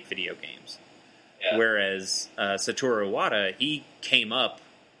happened to make video games. Yeah. Whereas Satoru Iwata, he came up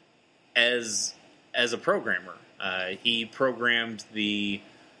as a programmer. He programmed the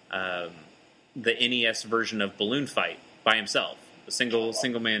NES version of Balloon Fight by himself, a single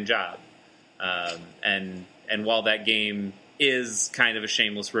man job. And while that game is kind of a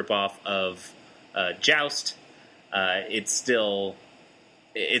shameless ripoff of Joust, it still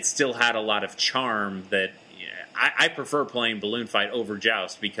had a lot of charm that I prefer playing Balloon Fight over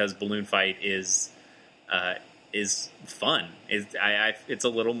Joust because Balloon Fight is fun. It's a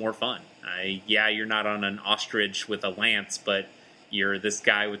little more fun. You're not on an ostrich with a lance, but you're this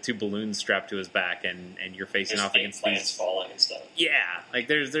guy with two balloons strapped to his back, and you're facing off against these falling and stuff. Yeah, like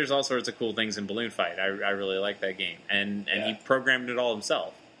there's all sorts of cool things in Balloon Fight. I really like that game, and he programmed it all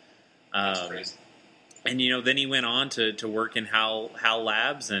himself. That's crazy. And then he went on to work in HAL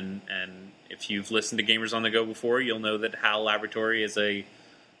Labs, and if you've listened to Gamers on the Go before, you'll know that HAL Laboratory is a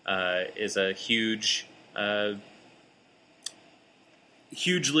hugely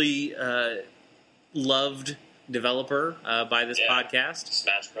loved developer by this podcast.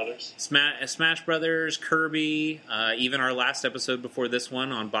 Smash Brothers. Smash Brothers, Kirby, even our last episode before this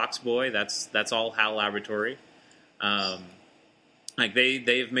one on Box Boy, that's all HAL Laboratory. Like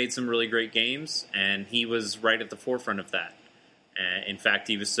they've made some really great games, and he was right at the forefront of that. In fact,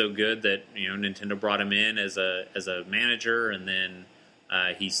 he was so good that Nintendo brought him in as a manager, and then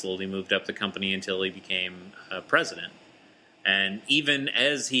he slowly moved up the company until he became president. And even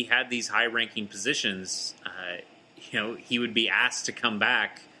as he had these high-ranking positions, he would be asked to come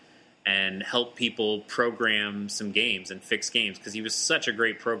back and help people program some games and fix games because he was such a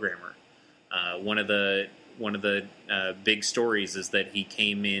great programmer. One of the big stories is that he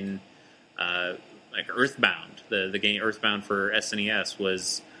came in like Earthbound, the game Earthbound for SNES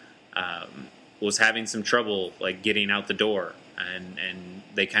was having some trouble like getting out the door, and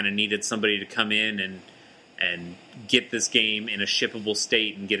they kind of needed somebody to come in and get this game in a shippable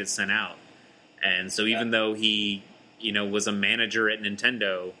state and get it sent out. And so even though he, was a manager at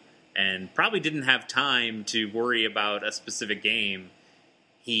Nintendo and probably didn't have time to worry about a specific game,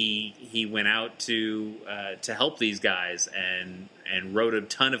 he went out to help these guys and wrote a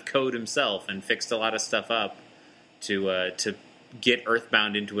ton of code himself and fixed a lot of stuff up to get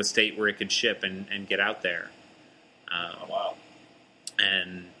Earthbound into a state where it could ship and get out there. Oh, wow.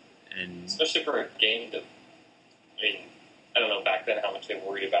 And especially for a game that, I don't know back then how much they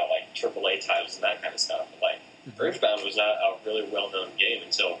worried about like AAA titles and that kind of stuff. But, like Earthbound was not a really well-known game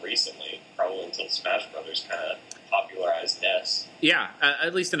until recently, probably until Smash Brothers kind of popularized NES. Yeah,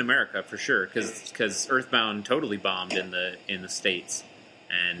 at least in America for sure, because Earthbound totally bombed in the States,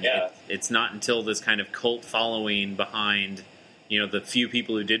 and it's not until this kind of cult following behind the few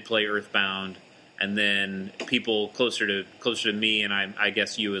people who did play Earthbound, and then people closer to me and I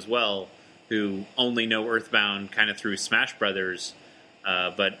guess you as well, who only know Earthbound kind of through Smash Brothers,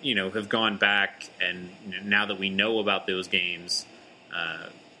 but have gone back, and now that we know about those games,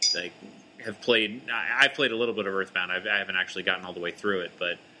 have played. I've played a little bit of Earthbound. I haven't actually gotten all the way through it,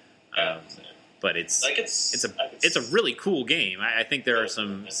 but it's a really cool game. I think there are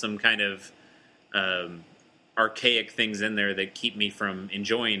some kind of archaic things in there that keep me from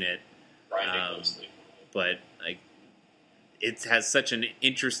enjoying it. But like, it has such an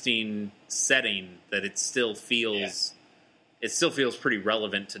interesting setting that it still feels pretty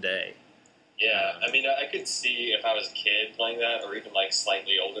relevant today. Yeah, I could see if I was a kid playing that, or even like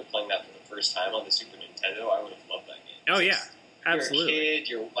slightly older playing that for the first time on the Super Nintendo, I would have loved that game. Oh yeah, absolutely. You're a kid,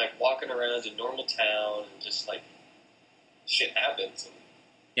 you're like walking around a normal town, and just like shit happens.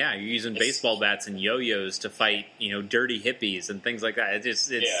 Yeah, you're using baseball bats and yo-yos to fight, dirty hippies and things like that. It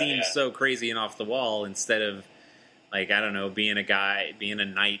seems so crazy and off the wall instead of, like, I don't know, being a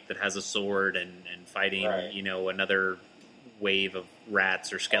knight that has a sword and fighting, another wave of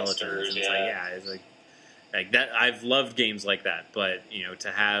rats or skeletons. It's like that. I've loved games like that, but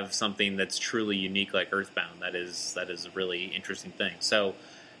to have something that's truly unique like Earthbound, that is a really interesting thing. So.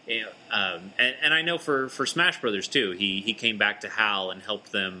 And I know for Smash Brothers too, he came back to HAL and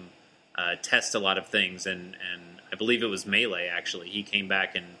helped them test a lot of things, and I believe it was Melee actually. He came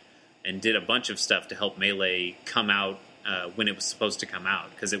back and did a bunch of stuff to help Melee come out when it was supposed to come out,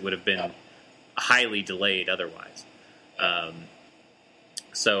 because it would have been highly delayed otherwise.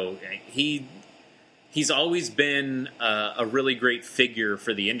 So he's always been a really great figure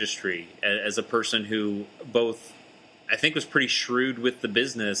for the industry as a person who both, I think, was pretty shrewd with the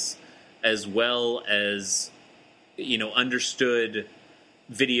business, as well as, understood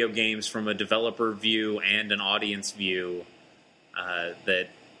video games from a developer view and an audience view, that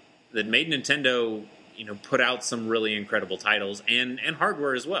made Nintendo, put out some really incredible titles and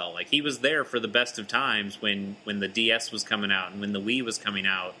hardware as well. Like, he was there for the best of times when the DS was coming out and when the Wii was coming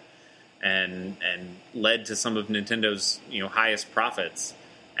out, and led to some of Nintendo's highest profits.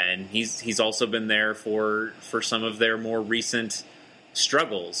 And he's also been there for some of their more recent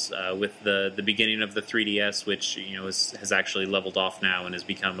struggles, with the beginning of the 3DS, which has actually leveled off now and has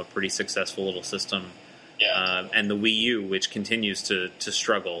become a pretty successful little system. Yeah. And the Wii U, which continues to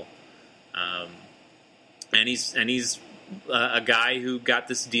struggle. And he's a guy who got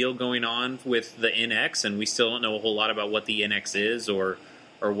this deal going on with the NX, and we still don't know a whole lot about what the NX is or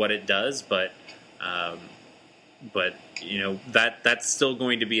what it does, but that's still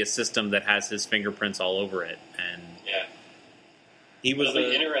going to be a system that has his fingerprints all over it. And he was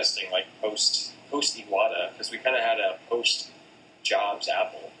interesting, like post Iwata, because we kind of had a post Jobs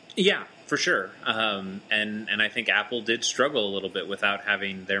Apple. Yeah, for sure. And I think Apple did struggle a little bit without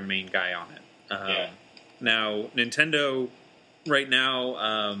having their main guy on it. Now, Nintendo right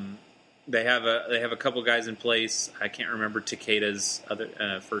now, they have a couple guys in place. I can't remember Takeda's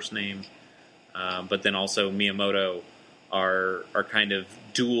other first name, but then also Miyamoto are kind of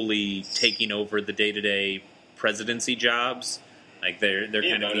dually taking over the day-to-day presidency jobs. Like they're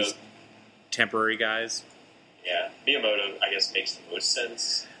kind of these temporary guys. Yeah, Miyamoto, I guess, makes the most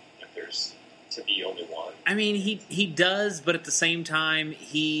sense if there's to be only one. I mean, he does, but at the same time,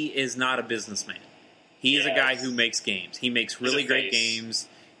 he is not a businessman. He is a guy who makes games. He makes really great games.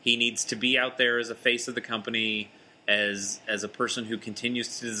 He needs to be out there as a face of the company, as a person who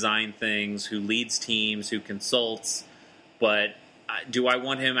continues to design things, who leads teams, who consults. But do I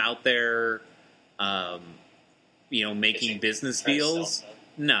want him out there, making business deals?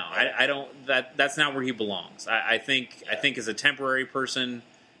 No, I don't. That's not where he belongs. I think as a temporary person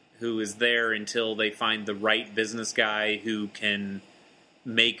who is there until they find the right business guy who can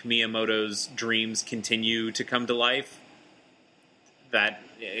make Miyamoto's dreams continue to come to life, that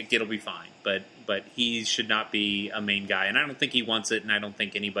it'll be fine. But he should not be a main guy, and I don't think he wants it, and I don't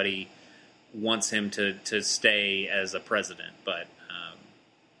think anybody wants him to stay as a president. But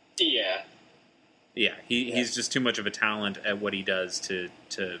he's just too much of a talent at what he does to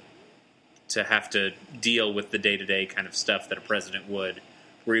have to deal with the day-to-day kind of stuff that a president would,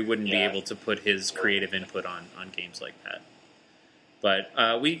 where he wouldn't be able to put his creative input on games like that. But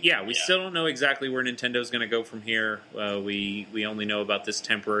we still don't know exactly where Nintendo's going to go from here. We only know about this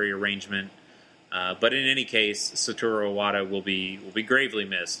temporary arrangement. But in any case, Satoru Iwata will be gravely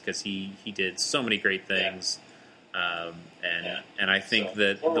missed, because he did so many great things. And I think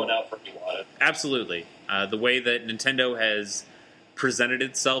that out for Iwata. Absolutely, the way that Nintendo has presented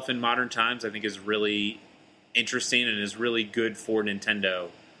itself in modern times, I think, is really interesting and is really good for Nintendo.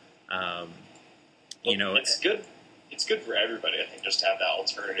 It's good. It's good for everybody, I think, just to have that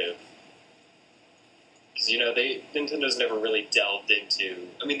alternative. Because, Nintendo's never really delved into...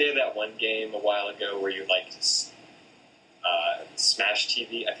 I mean, they had that one game a while ago where you, Smash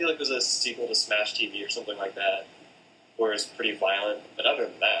TV. I feel like it was a sequel to Smash TV or something like that, where it's pretty violent. But other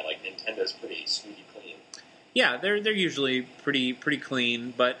than that, Nintendo's pretty squeaky clean. Yeah, they're usually pretty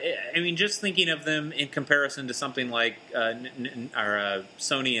clean. But, I mean, just thinking of them in comparison to something like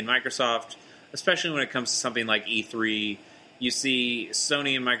Sony and Microsoft... Especially when it comes to something like E3, you see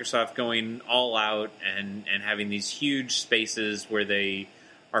Sony and Microsoft going all out and having these huge spaces where they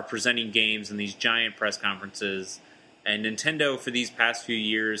are presenting games in these giant press conferences. And Nintendo, for these past few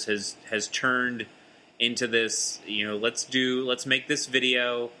years, has turned into this, let's make this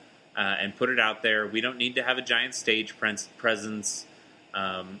video and put it out there. We don't need to have a giant stage presence.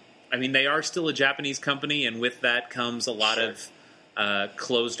 I mean, they are still a Japanese company, and with that comes a lot of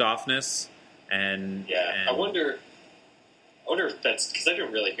closed offness. And I wonder if that's because I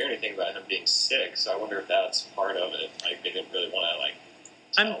didn't really hear anything about him being sick. So I wonder if that's part of it. Like, they didn't really want to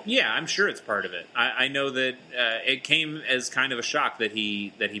I'm sure it's part of it. I know that it came as kind of a shock that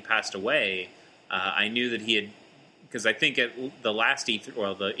he passed away. I knew that he had, because I think at the last E3,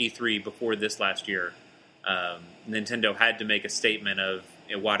 well, the E3 before this last year, Nintendo had to make a statement of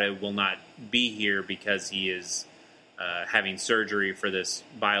Iwata will not be here because he is having surgery for this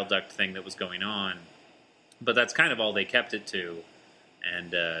bile duct thing that was going on. But that's kind of all they kept it to.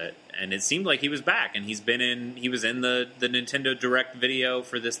 and it seemed like he was back, and he was in the Nintendo Direct video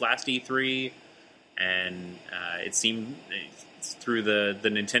for this last E3, and it seemed through the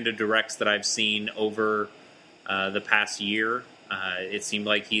Nintendo Directs that I've seen over the past year, it seemed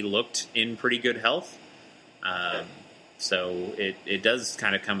like he looked in pretty good health. So it does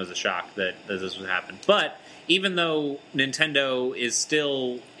kind of come as a shock that this would happen. But even though Nintendo is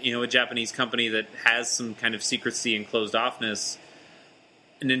still, a Japanese company that has some kind of secrecy and closed offness,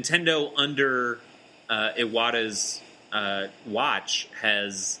 Nintendo under Iwata's watch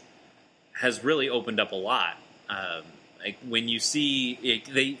has really opened up a lot. Like when you see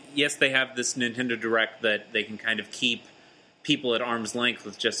they have this Nintendo Direct that they can kind of keep people at arm's length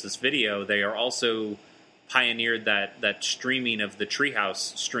with just this video. They are also pioneered that streaming of the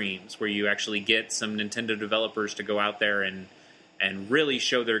Treehouse streams, where you actually get some Nintendo developers to go out there and really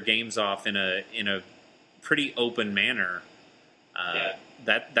show their games off in a pretty open manner.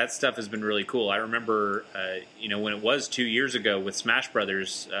 That stuff has been really cool. I remember, when it was 2 years ago with Smash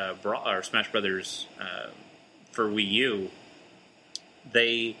Brothers Smash Brothers for Wii U,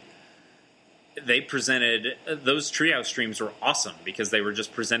 they presented those Treehouse streams were awesome because they were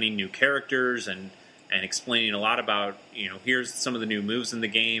just presenting new characters and explaining a lot about, here's some of the new moves in the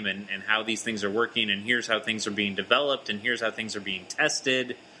game and how these things are working, and here's how things are being developed, and here's how things are being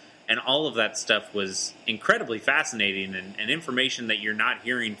tested. And all of that stuff was incredibly fascinating and information that you're not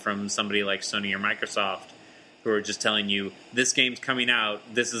hearing from somebody like Sony or Microsoft, who are just telling you, this game's coming out,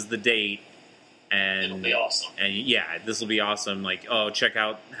 this is the date, and it'll be awesome. And yeah, this will be awesome. Like, oh, check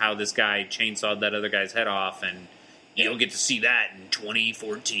out how this guy chainsawed that other guy's head off, and you'll get to see that in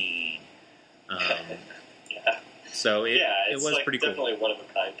 2014. So it was like pretty cool. Definitely one of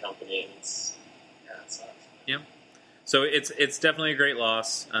a kind company. And it sucks. Yeah. So it's definitely a great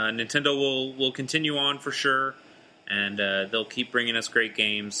loss. Nintendo will continue on for sure, and they'll keep bringing us great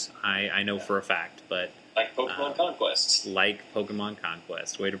games. I know for a fact, but like Pokemon Conquest. Like Pokemon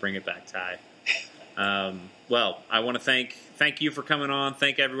Conquest. Way to bring it back, Ty. Well, I want to thank you for coming on.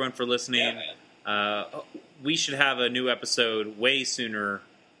 Thank everyone for listening. Yeah, we should have a new episode way sooner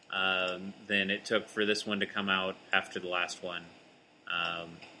than it took for this one to come out after the last one,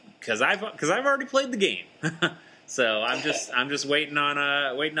 because I've already played the game, so I'm just waiting on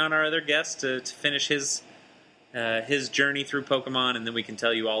our other guest to finish his journey through Pokemon, and then we can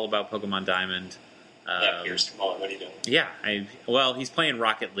tell you all about Pokemon Diamond. Pierce, come on, what are you doing? Yeah, he's playing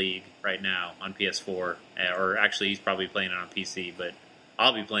Rocket League right now on PS4, or actually he's probably playing it on PC, but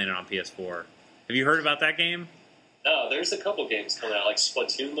I'll be playing it on PS4. Have you heard about that game? No, there's a couple games coming out. Like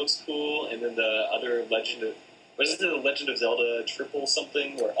Splatoon looks cool, and then the other Legend of Zelda Triple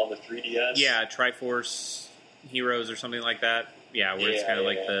something, or on the 3DS. Yeah, Triforce Heroes or something like that. Yeah, where it's kind of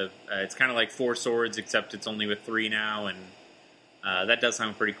like it's kind of like Four Swords, except it's only with 3 now, and that does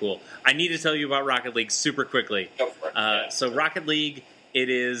sound pretty cool. I need to tell you about Rocket League super quickly. Go for it. So Rocket League,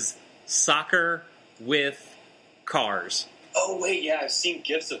 it is soccer with cars. Oh wait, yeah, I've seen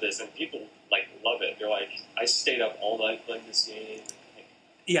gifs of this, and people love it. They're like, I stayed up all night playing this game.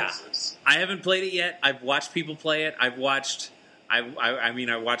 Yeah, I haven't played it yet. I've watched people play it. I watched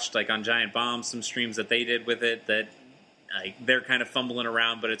like on Giant Bomb some streams that they did with it. That they're kind of fumbling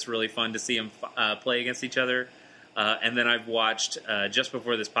around, but it's really fun to see them play against each other. And then I've watched just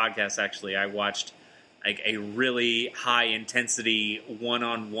before this podcast. Actually, I watched like a really high intensity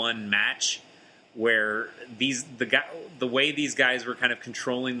 1-on-1 match where the way these guys were kind of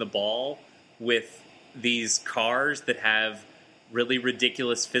controlling the ball with these cars that have really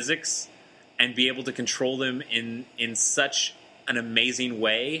ridiculous physics and be able to control them in such an amazing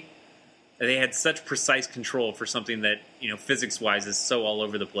way. They had such precise control for something that, physics-wise is so all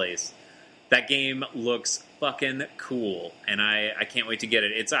over the place. That game looks fucking cool, and I can't wait to get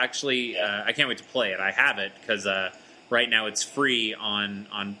it. It's actually, I can't wait to play it. I have it, because right now it's free on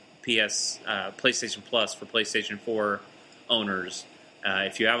PlayStation Plus for PlayStation 4 owners.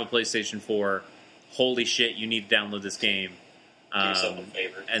 If you have a PlayStation 4, holy shit, you need to download this game. Do yourself a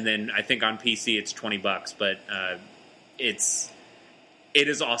favor. And then I think on PC it's $20, but it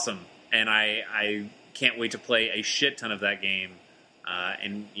is awesome, and I can't wait to play a shit ton of that game.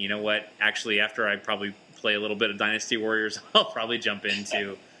 And you know what? Actually, after I probably play a little bit of Dynasty Warriors, I'll probably jump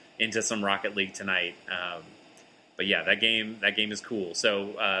into some Rocket League tonight. But yeah, that game is cool.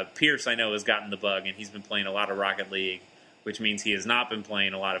 So Pierce, I know, has gotten the bug, and he's been playing a lot of Rocket League, which means he has not been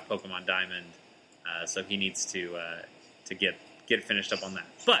playing a lot of Pokemon Diamond. So he needs to get finished up on that.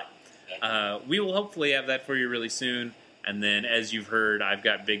 But we will hopefully have that for you really soon. And then, as you've heard, I've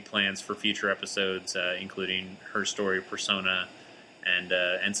got big plans for future episodes, including Her Story, Persona,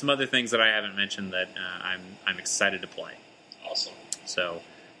 and some other things that I haven't mentioned that I'm excited to play. Awesome. So,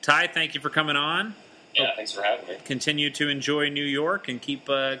 Ty, thank you for coming on. Yeah, thanks for having me. Continue to enjoy New York and keep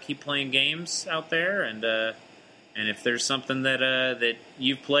playing games out there. And if there's something that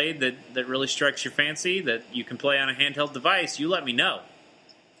you've played that really strikes your fancy that you can play on a handheld device, you let me know.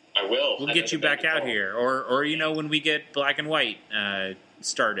 I will. We'll get you back out here, or when we get Black and White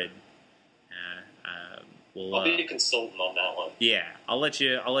started, I'll be a consultant on that one. Yeah, I'll let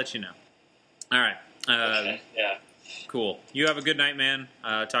you know. All right. Okay. Yeah. Cool. You have a good night, man.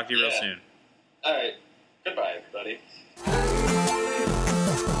 Talk to you real soon. All right. Goodbye, everybody.